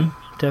from them,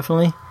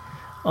 definitely.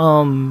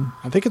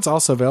 I think it's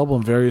also available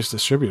in various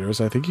distributors.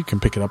 I think you can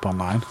pick it up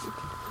online.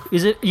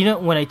 Is it?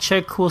 When I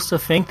check Cool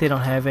Stuff Inc., they don't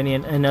have any,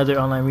 and other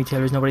online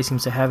retailers, nobody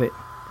seems to have it.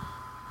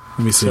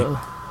 Let me see. So,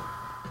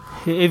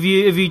 if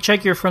you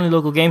check your friendly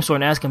local game store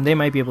and ask them, they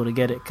might be able to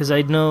get it, because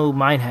I know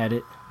mine had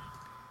it.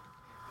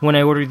 When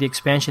I ordered the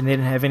expansion, they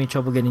didn't have any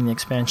trouble getting the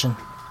expansion.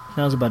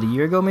 That was about a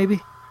year ago,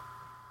 maybe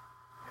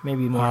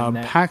more than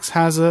that. PAX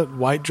has it,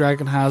 White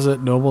Dragon has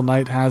it, Noble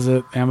Knight has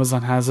it,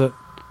 Amazon has it.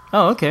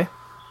 Oh, okay.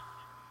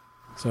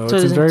 So it's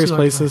in various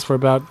places for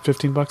about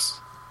 $15.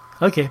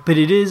 Okay, but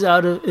it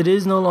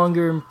is no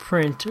longer in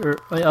print or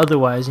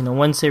otherwise.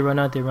 Once they run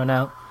out, they run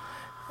out.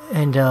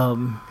 And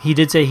he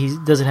did say he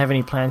doesn't have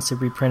any plans to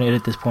reprint it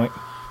at this point.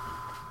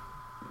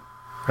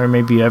 Or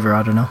maybe ever,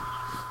 I don't know.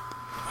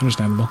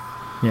 Understandable.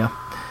 Yeah.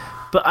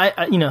 But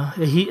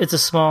it's a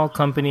small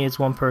company, it's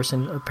one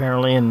person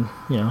apparently, and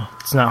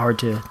it's not hard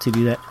to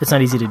do that. It's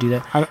not easy to do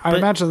that. I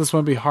imagine this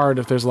won't be hard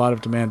if there's a lot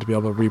of demand to be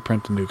able to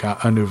reprint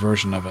a new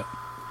version of it.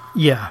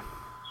 Yeah.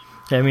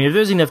 I mean, if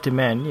there's enough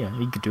demand,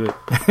 you could do it.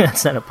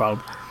 That's not a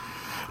problem.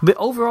 But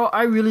overall,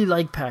 I really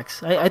like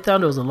PAX. I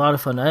thought it was a lot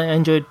of fun. I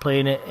enjoyed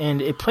playing it,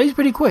 and it plays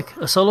pretty quick.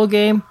 A solo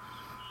game,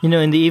 in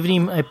the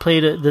evening, I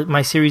played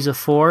my series of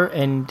 4,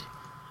 and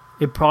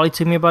it probably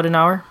took me about an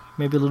hour,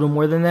 maybe a little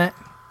more than that.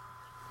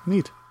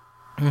 Neat.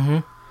 Mm-hmm.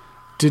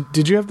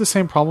 Did you have the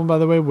same problem, by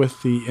the way,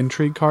 with the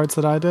intrigue cards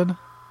that I did?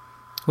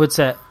 What's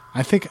that?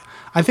 I think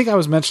I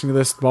was mentioning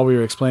this while we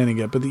were explaining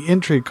it, but the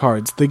intrigue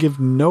cards, they give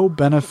no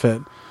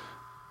benefit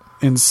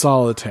in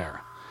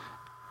solitaire.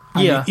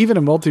 I Yeah. mean, even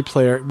in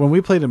multiplayer, when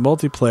we played in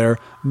multiplayer,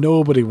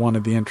 nobody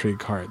wanted the intrigue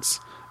cards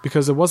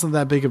because it wasn't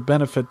that big of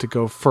benefit to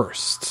go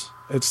first.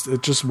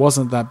 It just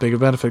wasn't that big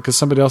of benefit because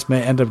somebody else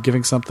may end up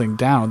giving something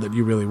down that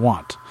you really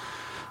want.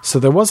 So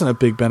there wasn't a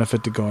big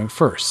benefit to going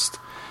first.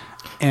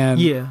 And,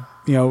 Yeah.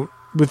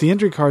 with the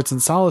intrigue cards in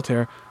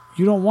Solitaire,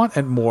 you don't want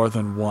it more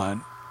than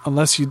one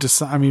unless you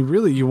decide. I mean,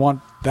 really, you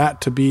want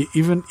that to be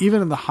even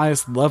in the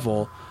highest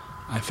level.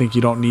 I think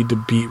you don't need to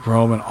beat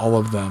Rome in all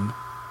of them.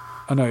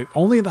 Oh, no,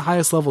 only at the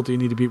highest level do you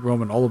need to beat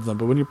Rome in all of them.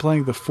 But when you're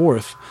playing the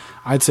fourth,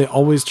 I'd say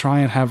always try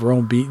and have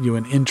Rome beat you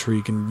in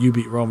intrigue and you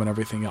beat Rome in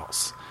everything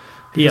else.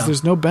 Because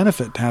there's no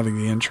benefit to having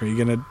the intrigue.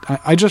 And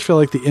I just feel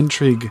like the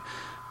intrigue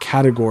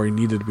category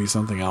needed to be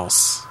something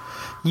else.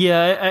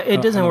 Yeah,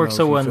 it doesn't work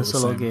so well in the feel the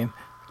solo same. game.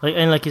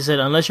 Like you said,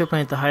 unless you're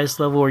playing at the highest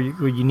level where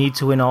you need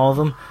to win all of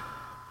them,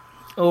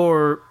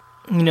 or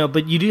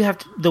but you do have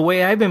to. The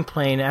way I've been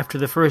playing after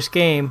the first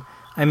game,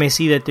 I may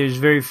see that there's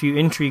very few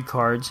intrigue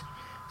cards,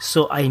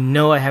 so I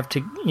know I have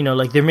to.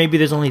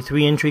 There's only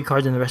 3 intrigue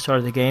cards in the rest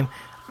of the game.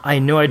 I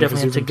know I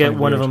definitely have to get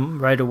one of them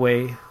right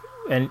away,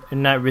 and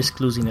not risk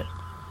losing it.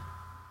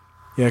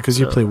 Yeah, because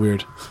you play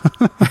weird.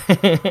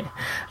 I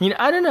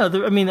don't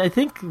know. I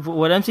think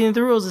what I'm seeing in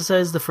the rules, it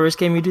says the first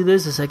game you do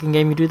this, the second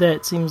game you do that.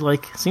 It seems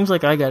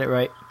like I got it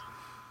right.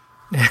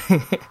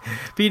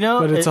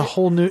 But it's a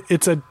whole new.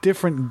 It's a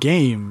different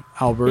game,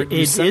 Albert. It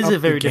is a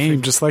very game,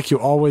 different just like you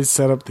always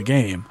set up the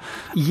game.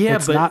 Yeah,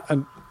 it's but not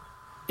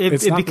it not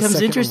the becomes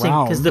second interesting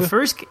because the round.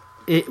 first.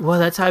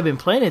 That's how I've been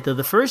playing it though.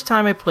 The first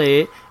time I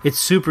play it, it's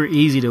super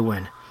easy to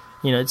win.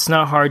 It's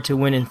not hard to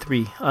win in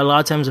 3. A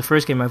lot of times, the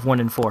first game I've won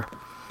in 4.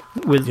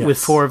 With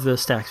 4 of the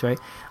stacks, right?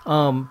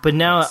 But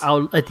now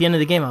I'll at the end of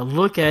the game I'll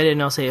look at it and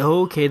I'll say,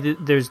 oh, okay,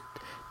 there's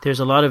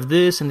a lot of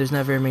this and there's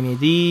not very many of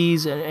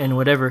these and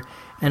whatever,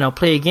 and I'll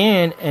play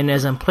again. And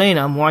as I'm playing,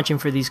 I'm watching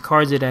for these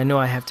cards that I know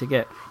I have to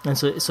get, and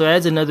so it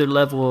adds another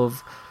level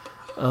of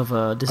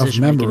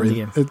decision making in the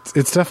game.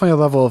 It's definitely a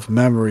level of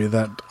memory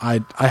that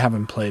I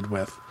haven't played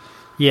with.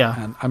 Yeah,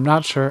 And I'm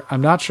not sure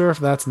if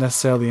that's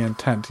necessarily the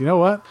intent. You know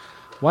what?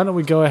 Why don't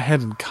we go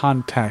ahead and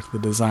contact the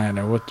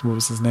designer? What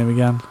was his name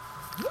again?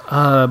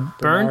 Burned.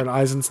 Bernard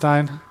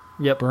Eisenstein.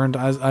 Yep. Bernard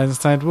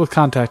Eisenstein. We'll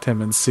contact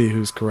him and see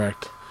who's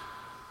correct.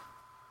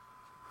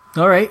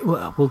 All right.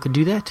 Well, we could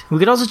do that. We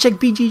could also check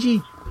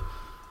BGG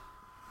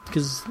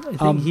because I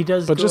think he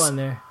does but go just- on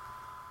there.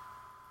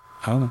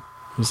 I don't know.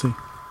 We'll see.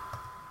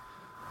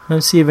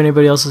 Let's see if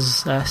anybody else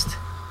has asked.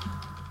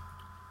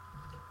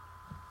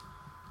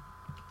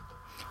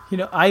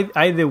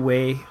 Either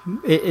way,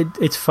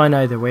 it's fun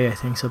either way, I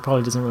think, so it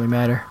probably doesn't really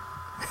matter.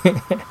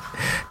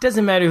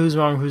 Doesn't matter who's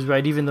wrong, who's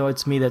right, even though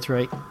it's me that's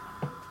right.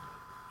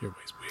 Your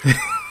way's weird.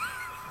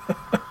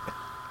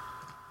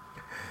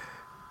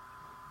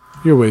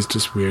 Your way's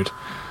just weird.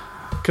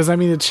 Because,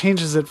 it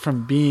changes it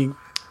from being...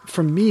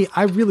 For me,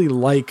 I really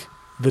like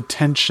the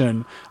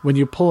tension when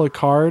you pull a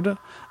card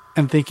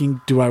and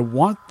thinking, do I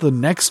want the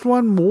next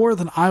one more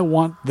than I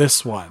want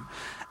this one?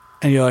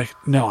 And you're like,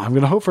 no, I'm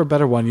going to hope for a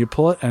better one. You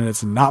pull it and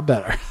it's not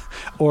better.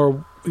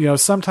 Or,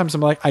 sometimes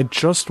I'm like, I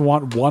just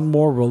want one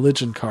more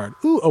religion card.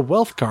 Ooh, a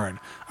wealth card.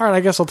 All right, I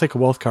guess I'll take a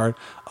wealth card.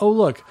 Oh,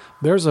 look,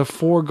 there's a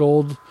 4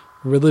 gold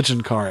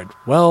religion card.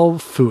 Well,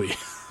 phooey.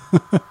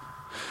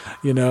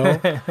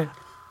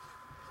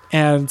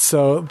 And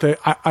so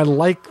I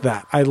like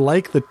that. I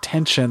like the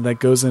tension that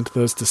goes into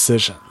those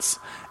decisions.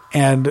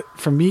 And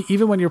for me,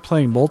 even when you're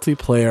playing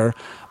multiplayer,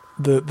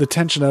 the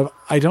tension of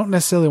I don't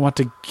necessarily want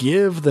to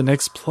give the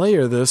next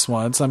player this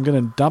one, so I'm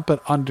going to dump it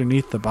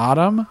underneath the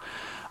bottom,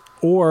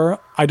 or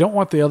I don't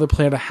want the other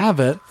player to have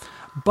it,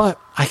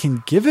 but I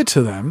can give it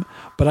to them,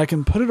 but I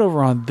can put it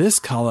over on this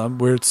column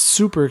where it's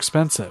super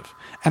expensive,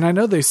 and I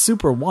know they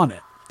super want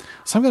it.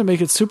 So I'm going to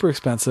make it super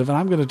expensive, and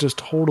I'm going to just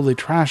totally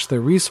trash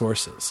their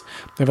resources.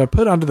 If I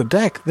put it under the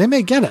deck, they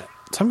may get it.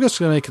 So I'm just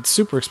going to make it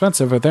super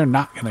expensive, or they're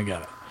not going to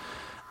get it.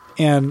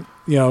 And,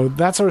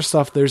 that sort of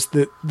stuff, there's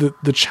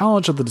the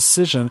challenge of the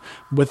decision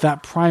with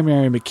that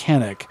primary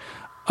mechanic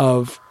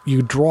of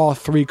you draw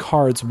 3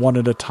 cards one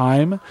at a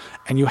time,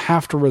 and you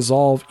have to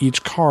resolve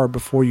each card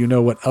before you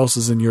know what else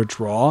is in your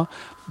draw.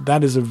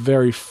 That is a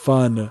very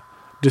fun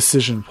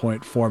decision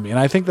point for me. And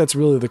I think that's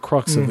really the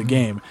crux of the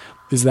game,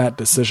 is that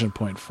decision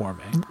point for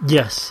me.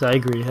 Yes, I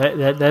agree.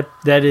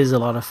 That is a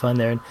lot of fun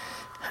there, and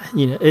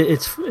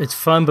it's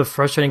fun but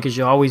frustrating because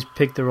you always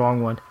pick the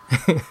wrong one.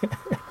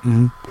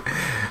 Mm-hmm.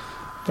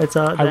 That's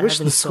all. I wish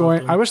the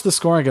scoring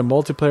in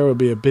multiplayer would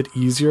be a bit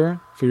easier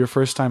for your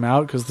first time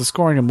out, because the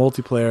scoring in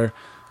multiplayer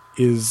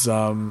is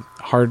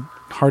hard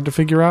to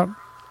figure out.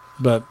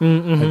 But I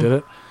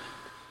did it.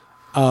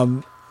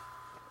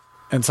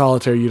 In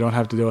Solitaire, you don't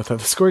have to deal with that.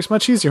 The scoring's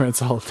much easier in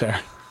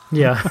Solitaire.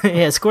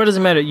 Yeah, score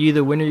doesn't matter. You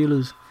either win or you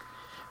lose.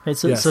 Right,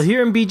 so, Yes. so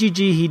here in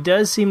BGG, he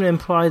does seem to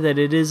imply that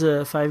it is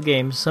 5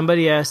 games.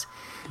 Somebody asked,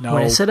 No,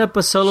 when I set up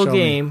a solo show me.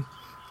 game,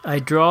 I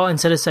draw and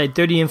set aside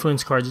 30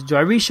 influence cards. Do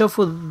I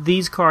reshuffle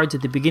these cards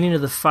at the beginning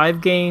of the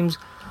 5 games,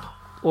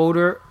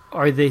 or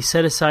are they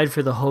set aside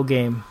for the whole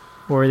game?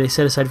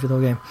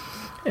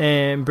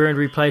 And Bernd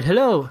replied,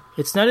 "Hello,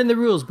 it's not in the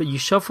rules, but you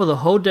shuffle the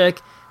whole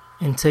deck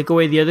and take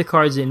away the other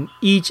cards in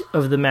each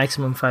of the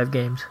maximum 5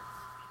 games."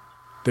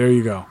 There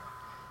you go.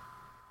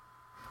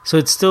 So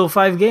it's still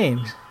 5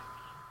 games.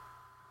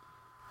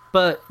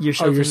 But you're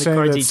shuffling you're the saying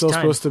cards that's each still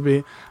time. supposed to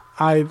be...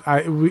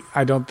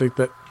 I don't think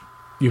that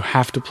you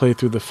have to play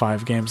through the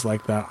 5 games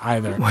like that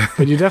either.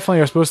 But you definitely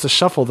are supposed to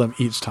shuffle them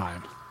each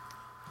time.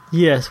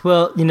 Yes,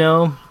 well,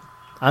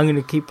 I'm going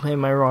to keep playing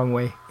my wrong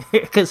way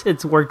because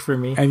it's worked for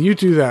me. And you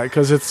do that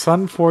because it's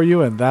fun for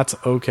you, and that's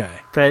okay.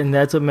 And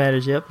that's what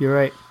matters. Yep, you're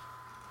right.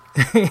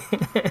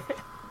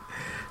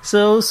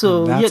 So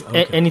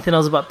okay. anything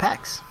else about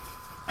PAX?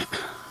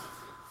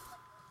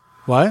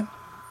 What?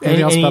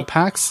 Anything else about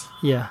PAX?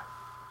 Yeah.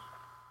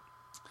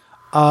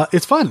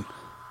 It's fun.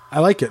 I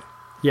like it.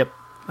 Yep.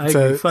 I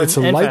agree. Fun It's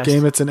a and light fast.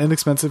 game. It's an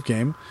inexpensive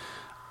game.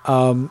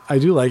 I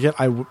do like it.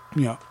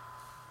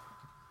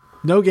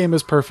 No game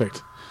is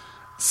perfect.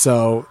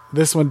 So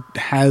this one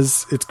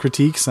has its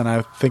critiques, and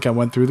I think I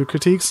went through the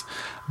critiques.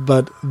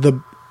 But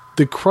the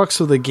crux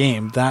of the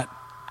game, that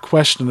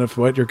question of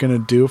what you're going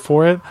to do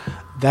for it,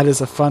 that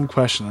is a fun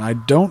question. And I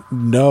don't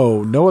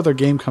know, no other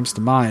game comes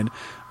to mind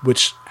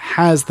which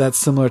has that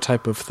similar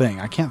type of thing.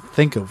 I can't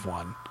think of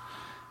one.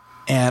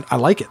 And I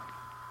like it.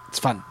 It's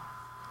fun.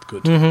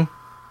 Good.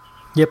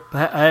 Mm-hmm. Yep,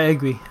 I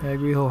agree. I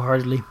agree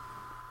wholeheartedly.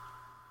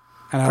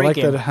 And I Great like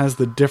game. that it has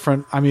the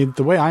different... I mean,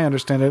 the way I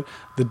understand it,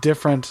 the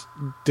different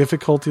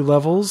difficulty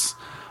levels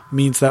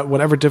means that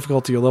whatever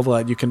difficulty you level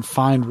at, you can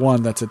find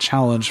one that's a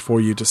challenge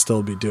for you to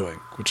still be doing,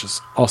 which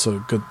is also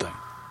a good thing.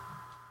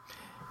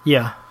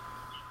 Yeah.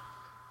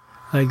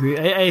 I agree.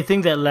 I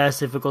think that last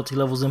difficulty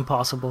level is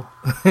impossible.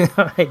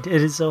 It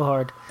is so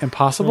hard.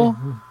 Impossible?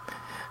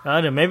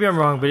 I don't know. Maybe I'm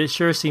wrong, but it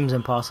sure seems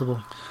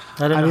impossible.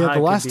 I don't know mean, how at the it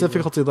could last be,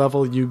 difficulty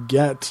level, you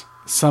get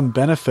some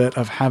benefit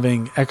of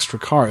having extra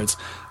cards.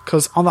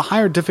 Because on the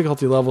higher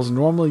difficulty levels,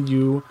 normally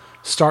you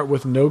start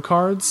with no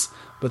cards,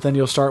 but then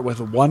you'll start with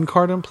 1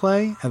 card in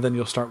play, and then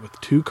you'll start with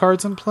 2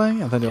 cards in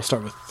play, and then you'll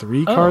start with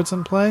 3 cards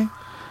in play.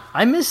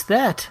 I missed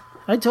that.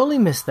 I totally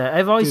missed that.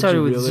 I've always Did started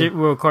you with really?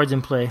 0 cards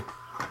in play.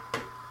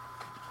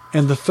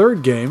 And the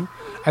third game,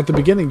 at the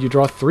beginning, you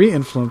draw 3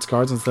 influence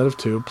cards instead of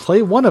 2,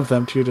 play 1 of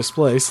them to your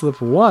display,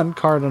 slip 1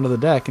 card onto the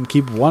deck, and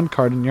keep 1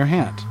 card in your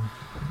hand.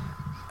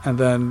 And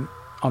then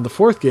on the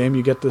 4th game,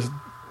 you get to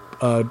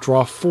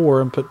draw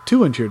 4 and put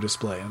 2 into your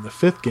display. In the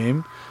 5th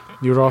game,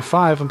 you draw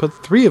 5 and put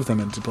 3 of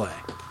them into play.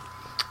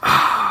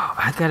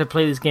 I gotta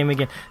play this game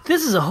again.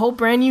 This is a whole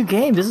brand new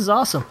game. This is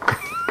awesome.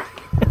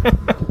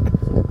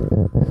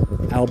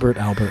 Albert.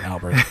 I've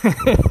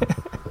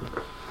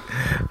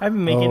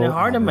been making it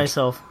hard on Albert.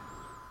 myself.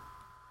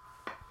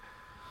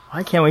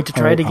 I can't wait to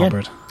try it again.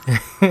 Albert.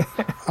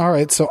 All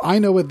right, so I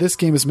know what this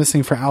game is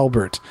missing for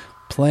Albert.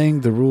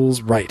 Playing the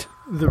rules right.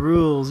 The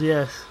rules,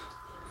 yes.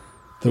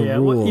 The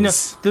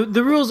rules. Well,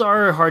 the rules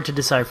are hard to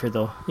decipher,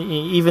 though.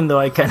 Even though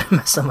I kind of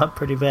mess them up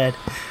pretty bad,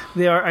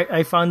 they are.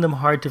 I found them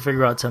hard to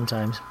figure out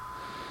sometimes.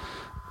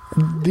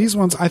 These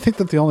ones, I think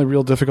that the only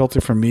real difficulty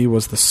for me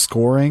was the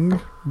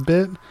scoring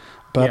bit,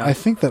 but Yeah. I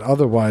think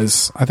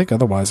otherwise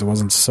it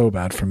wasn't so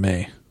bad for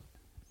me.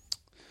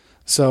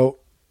 So,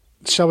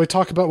 shall we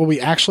talk about what we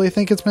actually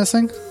think it's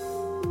missing?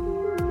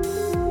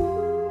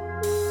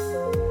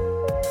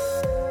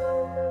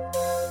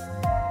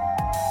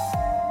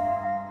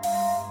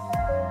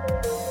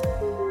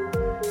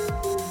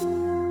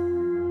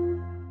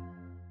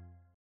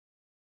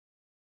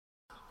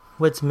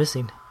 What's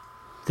missing?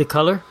 The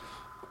color?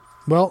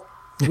 Well,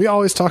 we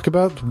always talk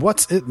about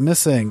what's it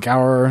missing,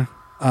 our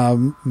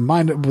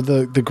mind with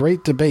the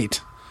great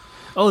debate.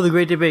 Oh, the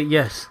great debate.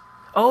 Yes.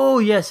 Oh,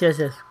 yes.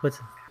 What's?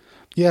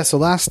 Yeah, so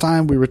last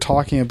time we were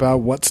talking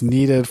about what's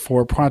needed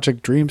for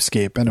Project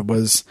Dreamscape, and it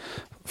was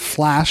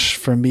Flash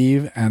for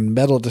me and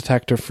Metal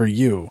Detector for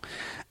you.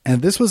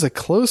 And this was a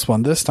close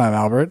one this time,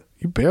 Albert.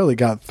 You barely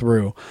got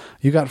through.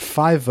 You got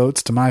 5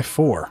 votes to my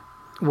 4.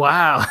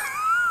 Wow.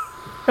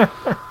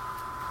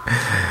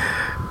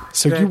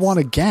 So you won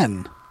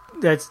again.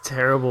 That's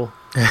terrible.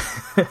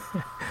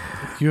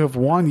 You have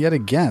won yet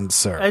again,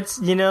 sir. That's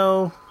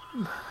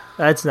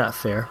not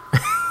fair.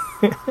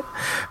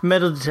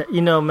 Metal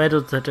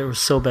Detector was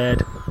so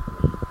bad.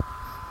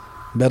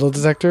 Metal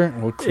Detector?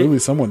 Well, clearly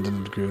someone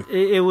didn't agree with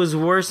it. It was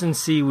worse than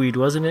Seaweed,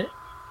 wasn't it?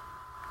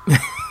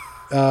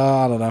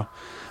 I don't know.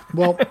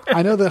 Well,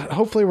 I know that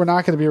hopefully we're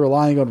not going to be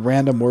relying on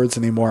random words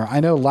anymore. I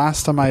know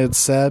last time I had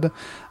said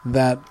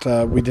that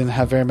we didn't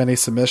have very many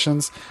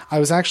submissions. I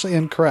was actually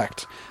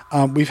incorrect.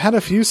 We've had a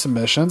few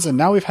submissions, and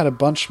now we've had a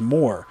bunch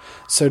more.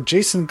 So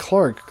Jason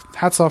Clark,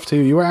 hats off to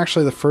you. You were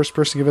actually the first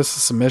person to give us a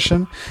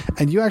submission,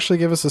 and you actually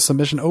gave us a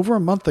submission over a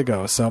month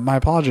ago, so my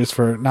apologies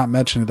for not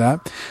mentioning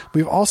that.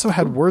 We've also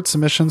had word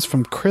submissions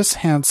from Chris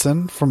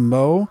Hansen, from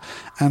Mo,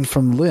 and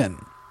from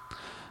Lynn.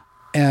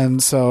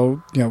 And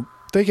so,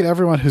 thank you to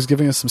everyone who's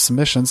giving us some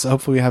submissions.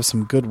 Hopefully we have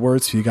some good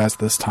words for you guys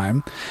this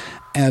time.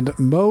 And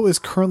Mo is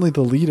currently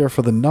the leader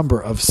for the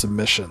number of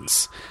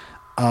submissions.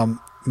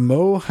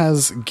 Mo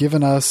has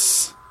given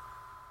us,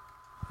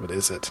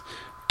 12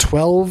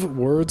 12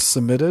 words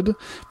submitted.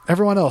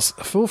 Everyone else,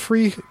 feel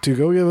free to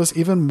go give us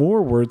even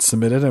more words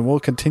submitted, and we'll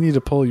continue to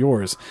pull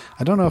yours.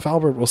 I don't know if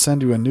Albert will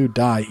send you a new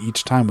die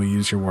each time we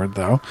use your word,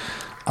 though.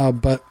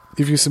 But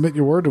if you submit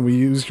your word and we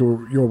use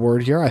your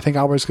word here, I think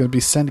Albert's going to be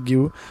sending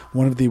you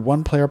one of the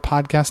One-Player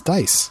Podcast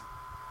dice.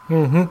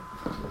 Mm-hmm.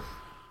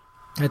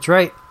 That's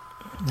right.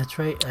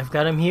 I've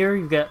got them here.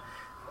 You've got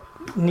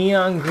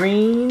neon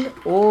green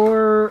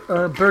or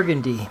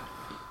burgundy.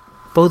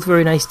 Both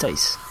very nice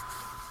dice.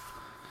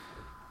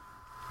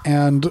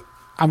 And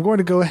I'm going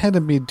to go ahead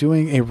and be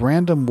doing a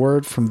random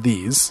word from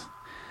these.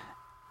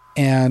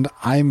 And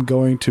I'm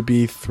going to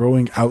be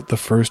throwing out the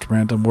first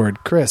random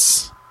word.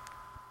 Chris.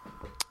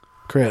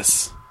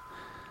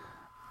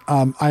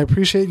 I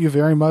appreciate you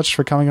very much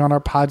for coming on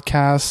our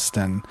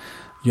podcast and,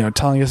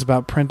 telling us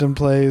about print and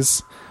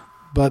plays.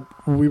 But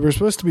we were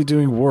supposed to be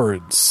doing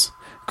words.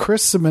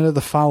 Chris submitted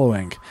the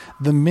following.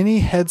 The mini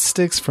head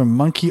sticks from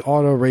Monkey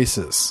Auto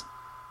Races.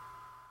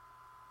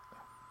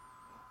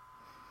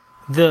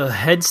 The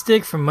head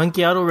stick from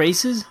Monkey Auto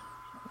Races?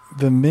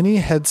 The mini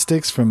head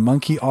sticks from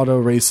Monkey Auto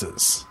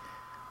Races.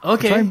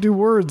 Okay. I'm trying to do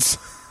words.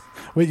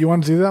 Wait, you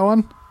want to do that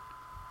one?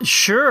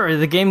 Sure,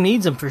 the game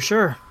needs them for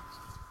sure.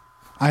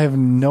 I have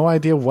no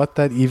idea what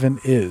that even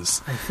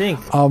is. I think.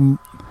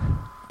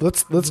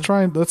 Let's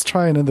try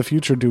and in the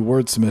future do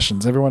word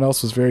submissions. Everyone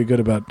else was very good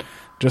about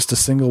just a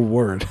single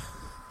word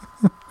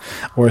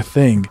or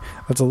thing.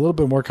 That's a little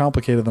bit more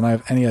complicated than I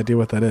have any idea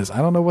what that is. I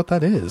don't know what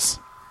that is.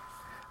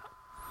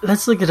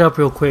 Let's look it up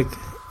real quick.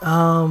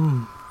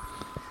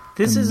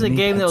 This is a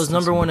game that was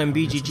number 1 on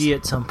BGG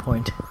at some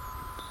point.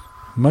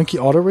 Monkey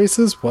Auto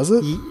Races, was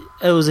it?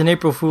 It was an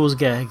April Fool's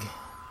gag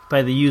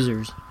by the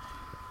users,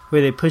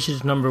 where they push it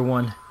to number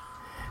 1.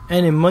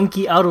 And in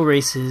Monkey Auto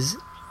Races,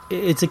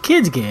 it's a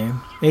kid's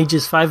game,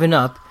 ages 5 and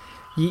up.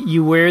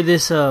 You wear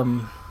this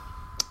thing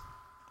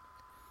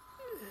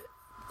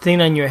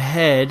on your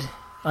head,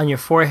 on your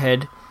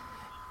forehead,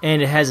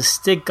 and it has a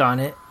stick on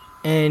it,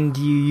 and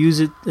you use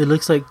it, it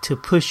looks like, to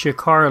push your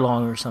car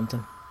along or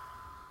something.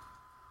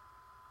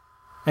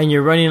 And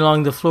you're running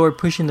along the floor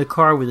pushing the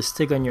car with a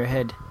stick on your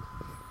head.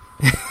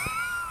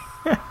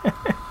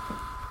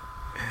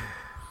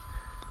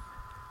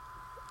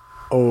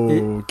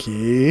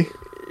 Okay.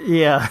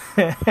 Yeah.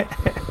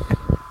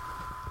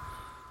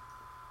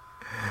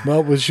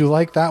 Well, would you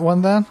like that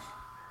one then?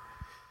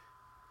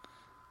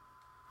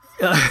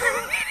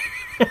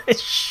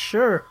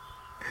 Sure.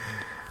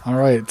 All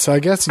right. So I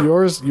guess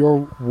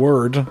your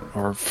word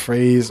or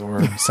phrase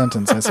or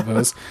sentence, I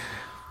suppose,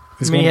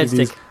 is Mini going to be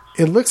head these. stick.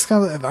 It looks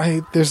kind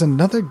of. There's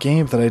another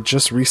game that I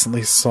just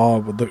recently saw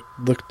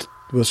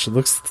which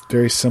looks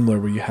very similar,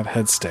 where you have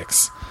head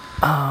sticks.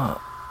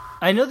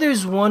 I know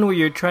there's one where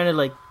you're trying to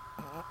like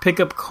pick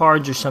up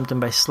cards or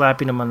something by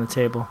slapping them on the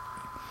table.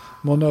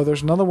 Well, no,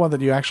 there's another one that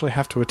you actually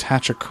have to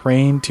attach a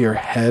crane to your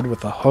head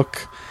with a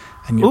hook,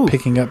 and you're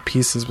picking up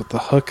pieces with the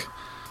hook.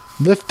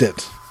 Lift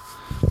It.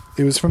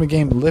 It was from a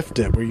game Lift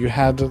It, where you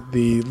had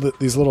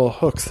these little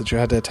hooks that you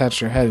had to attach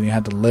to your head, and you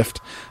had to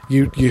lift.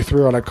 You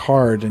threw out a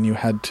card, and you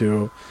had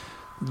to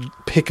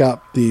pick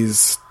up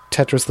these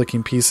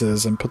Tetris-looking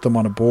pieces and put them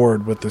on a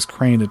board with this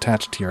crane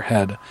attached to your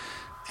head.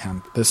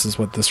 And this is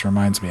what this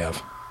reminds me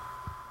of.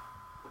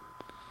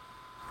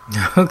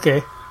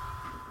 Okay.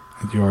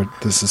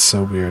 This is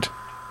so weird.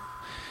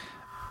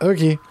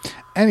 Okay.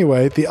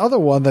 Anyway, the other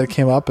one that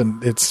came up,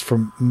 and it's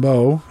from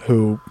Mo,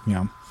 who,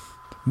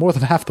 more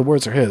than half the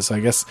words are his, so I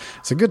guess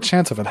it's a good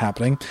chance of it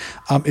happening,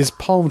 is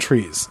palm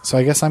trees. So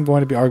I guess I'm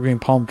going to be arguing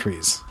palm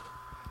trees.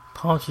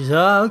 Palm trees.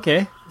 Oh,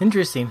 okay.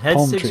 Interesting. Head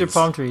Palm sticks trees. or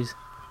palm trees?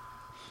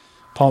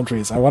 Palm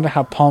trees. I wonder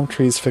how palm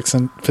trees fits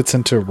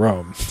into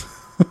Rome.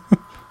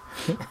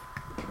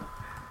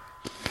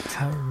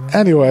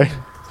 Anyway.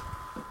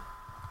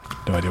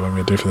 No idea what I'm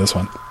going to do for this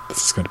one.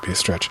 This is going to be a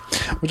stretch.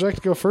 Would you like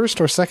to go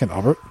first or second,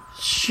 Albert?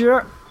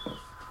 Sure.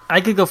 I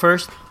could go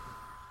first.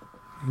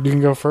 You can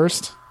go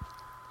first.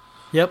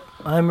 Yep,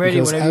 I'm ready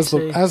Because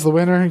whenever you say. as the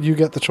winner, you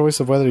get the choice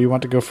of whether you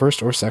want to go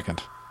first or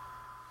second.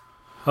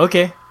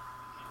 Okay.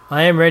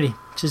 I am ready.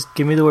 Just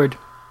give me the word.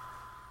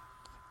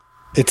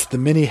 It's the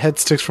mini head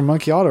sticks from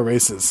Monkey Auto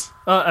Races.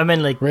 I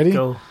meant like Ready?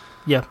 go.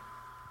 Yeah.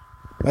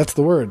 That's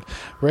the word.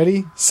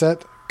 Ready,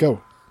 set,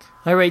 go.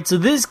 All right, so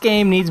this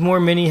game needs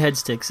more mini head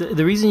sticks.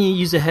 The reason you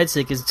use a head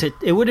stick is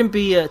it wouldn't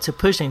be to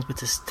push things, but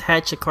to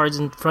attach the cards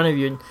in front of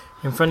you,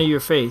 in front of your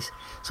face.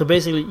 So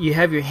basically, you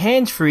have your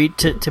hands free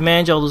to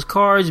manage all those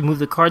cards, move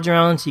the cards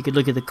around, so you could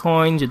look at the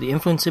coins or the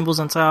influence symbols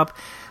on top,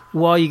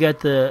 while you got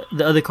the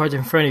other cards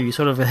in front of you,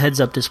 sort of a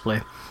heads-up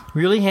display.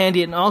 Really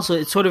handy, and also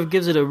it sort of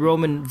gives it a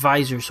Roman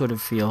visor sort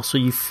of feel, so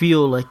you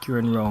feel like you're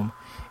in Rome.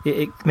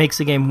 It makes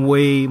the game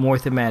way more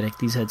thematic,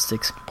 these head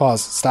sticks.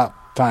 Pause.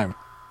 Stop. Time.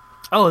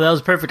 Oh, that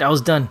was perfect. I was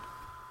done.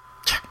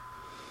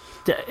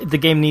 The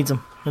game needs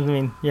them. I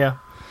mean, yeah.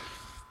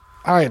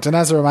 All right, and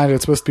as a reminder,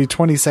 it's supposed to be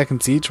 20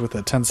 seconds each with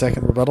a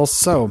 10-second rebuttal.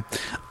 So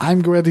I'm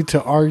ready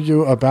to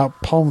argue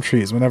about palm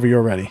trees whenever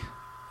you're ready.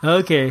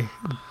 Okay,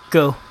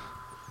 go.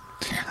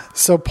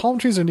 So palm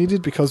trees are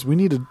needed because we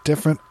need a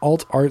different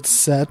alt art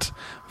set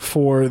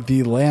for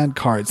the land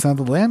cards. Now,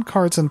 the land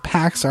cards and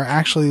packs are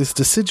actually these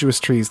deciduous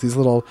trees, these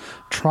little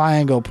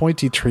triangle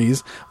pointy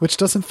trees, which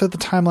doesn't fit the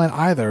timeline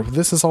either.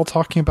 This is all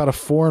talking about a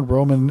foreign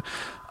Roman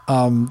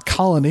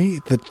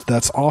colony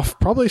that's off,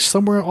 probably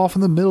somewhere off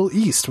in the Middle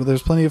East where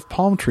there's plenty of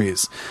palm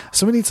trees.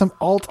 So we need some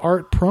alt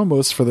art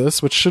promos for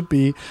this, which should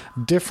be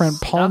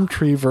different palm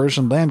tree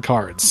version land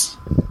cards.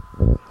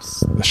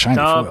 The shiny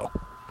foil.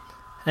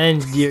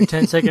 And your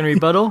 10-second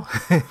rebuttal?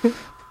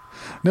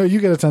 No, you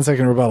get a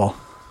 10-second rebuttal.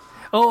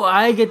 Oh,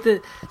 I get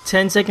the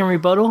 10-second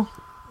rebuttal?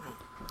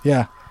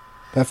 Yeah,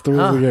 that's the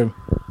rule of the game.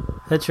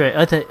 That's right.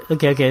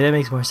 Okay, that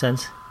makes more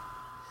sense.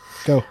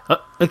 Go.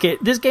 Okay,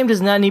 this game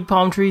does not need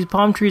palm trees.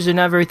 Palm trees are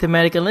not very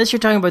thematic, unless you're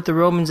talking about the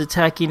Romans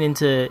attacking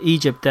into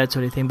Egypt, that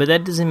sort of thing. But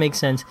that doesn't make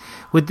sense.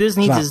 What this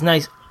needs is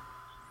nice.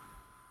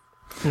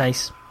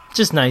 Nice.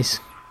 Just nice.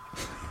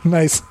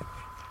 Nice.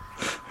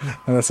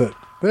 And that's it.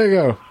 There you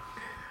go.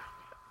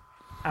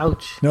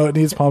 Ouch. No, it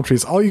needs palm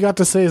trees. All you got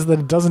to say is that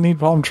it doesn't need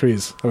palm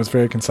trees. That was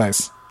very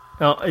concise.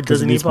 Oh, it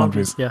doesn't need palm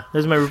trees. Yeah,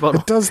 there's my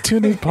rebuttal. It does too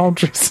need palm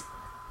trees.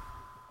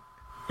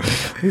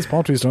 These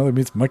palm trees don't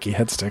mean monkey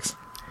head sticks.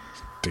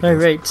 All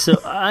right, so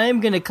I'm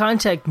going to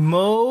contact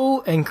Mo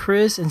and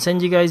Chris and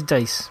send you guys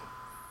dice.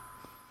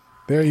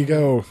 There you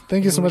go.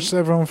 Thank you so much to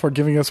everyone for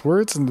giving us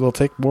words, and we'll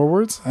take more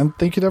words. And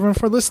thank you to everyone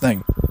for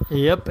listening.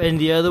 Yep, and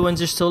the other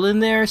ones are still in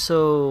there,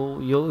 so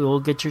you'll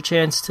get your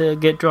chance to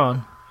get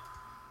drawn.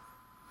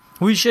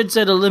 We should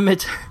set a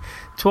limit.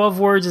 12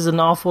 words is an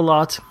awful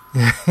lot.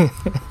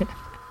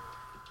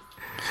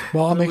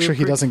 Well, I'll make sure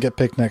he doesn't get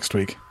picked next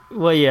week.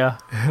 Well, yeah,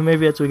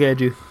 maybe that's what we gotta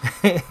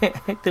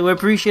do. We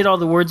appreciate all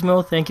the words,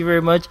 Mel. Thank you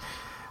very much.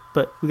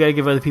 But we gotta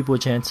give other people a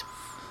chance.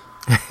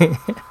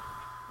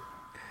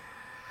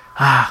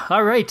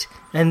 All right.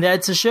 And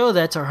that's a show.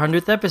 That's our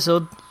 100th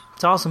episode.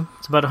 It's awesome.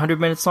 It's about 100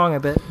 minutes long, I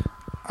bet.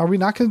 Are we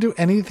not going to do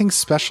anything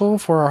special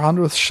for our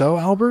 100th show,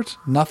 Albert?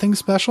 Nothing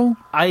special?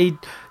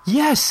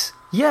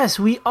 Yes,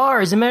 we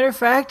are. As a matter of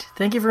fact,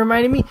 thank you for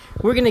reminding me,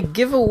 we're going to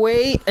give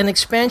away an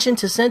expansion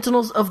to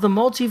Sentinels of the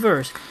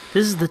Multiverse.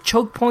 This is the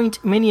Choke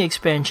Point mini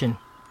expansion.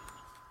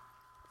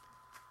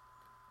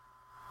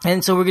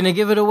 And so we're going to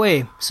give it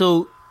away.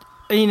 So,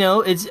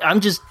 I'm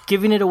just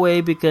giving it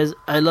away because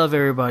I love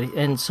everybody.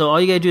 And so all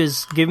you got to do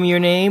is give me your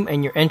name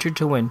and you're entered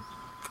to win.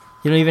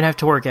 You don't even have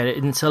to work at it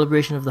in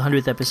celebration of the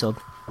 100th episode.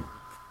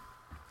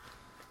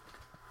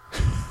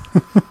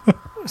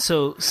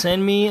 So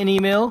send me an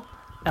email,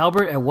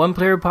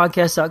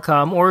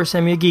 albert@oneplayerpodcast.com, or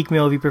send me a geek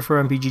mail if you prefer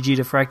on BGG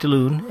to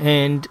Fractaloon,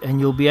 and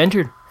you'll be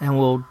entered. And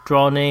we'll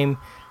draw a name.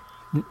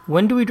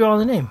 When do we draw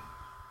the name?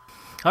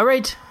 All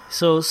right.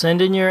 So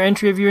send in your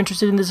entry if you're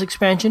interested in this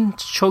expansion.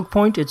 It's Choke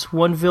Point. It's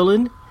one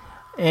villain.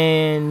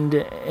 And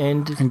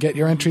get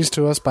your entries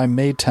to us by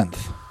May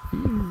 10th.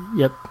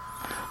 Yep.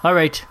 All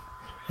right.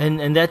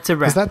 And that's a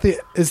wrap.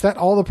 Is that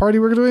all the party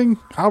we're doing?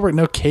 Albert,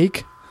 no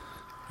cake?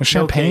 No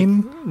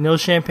champagne? No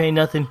champagne,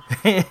 nothing.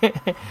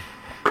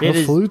 No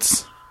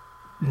flutes?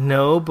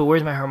 No, but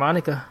where's my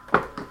harmonica?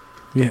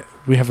 Yeah,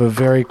 we have a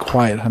very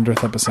quiet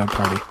 100th episode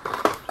party.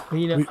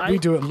 We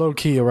do it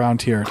low-key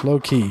around here.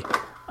 Low-key.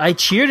 I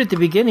cheered at the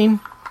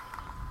beginning.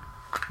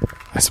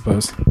 I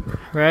suppose.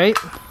 Right?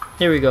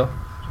 Here we go.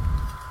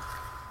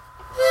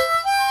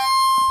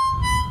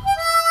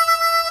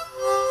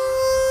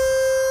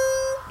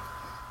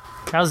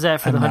 How's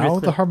that for the 100th? And now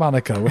the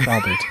harmonica with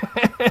Albert.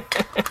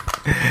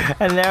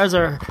 And there's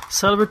our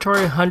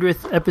celebratory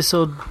 100th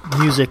episode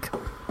music.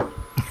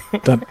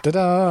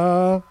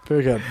 Da-da-da.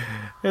 Very good.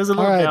 There's a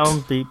little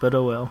downbeat, but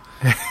oh well.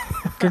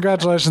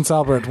 Congratulations,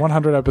 Albert.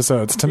 100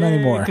 episodes. To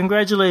many more.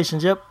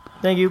 Congratulations. Yep.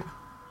 Thank you.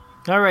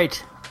 All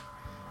right.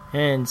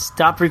 And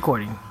stop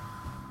recording.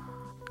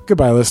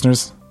 Goodbye,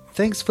 listeners.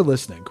 Thanks for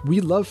listening.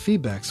 We love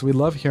feedback, so we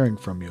love hearing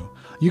from you.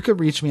 You can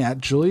reach me at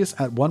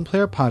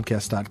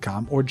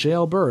julius@oneplayerpodcast.com or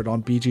JLBird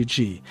on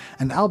BGG,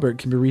 and Albert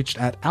can be reached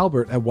at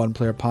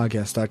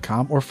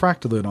albert@oneplayerpodcast.com or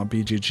Fractaloon on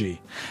BGG.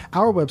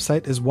 Our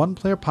website is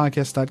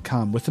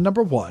oneplayerpodcast.com with the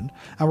number 1,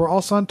 and we're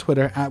also on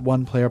Twitter at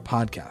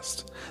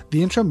oneplayerpodcast.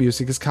 The intro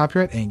music is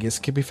copyright Angus,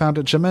 can be found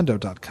at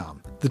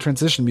jamendo.com. The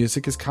transition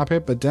music is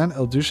copyright by Dan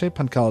Elduce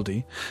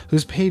Pancaldi,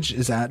 whose page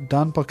is at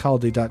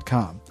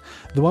donpancaldi.com.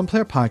 The One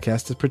Player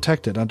Podcast is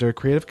protected under a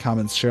Creative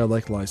Commons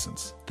share-alike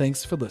license.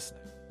 Thanks for listening.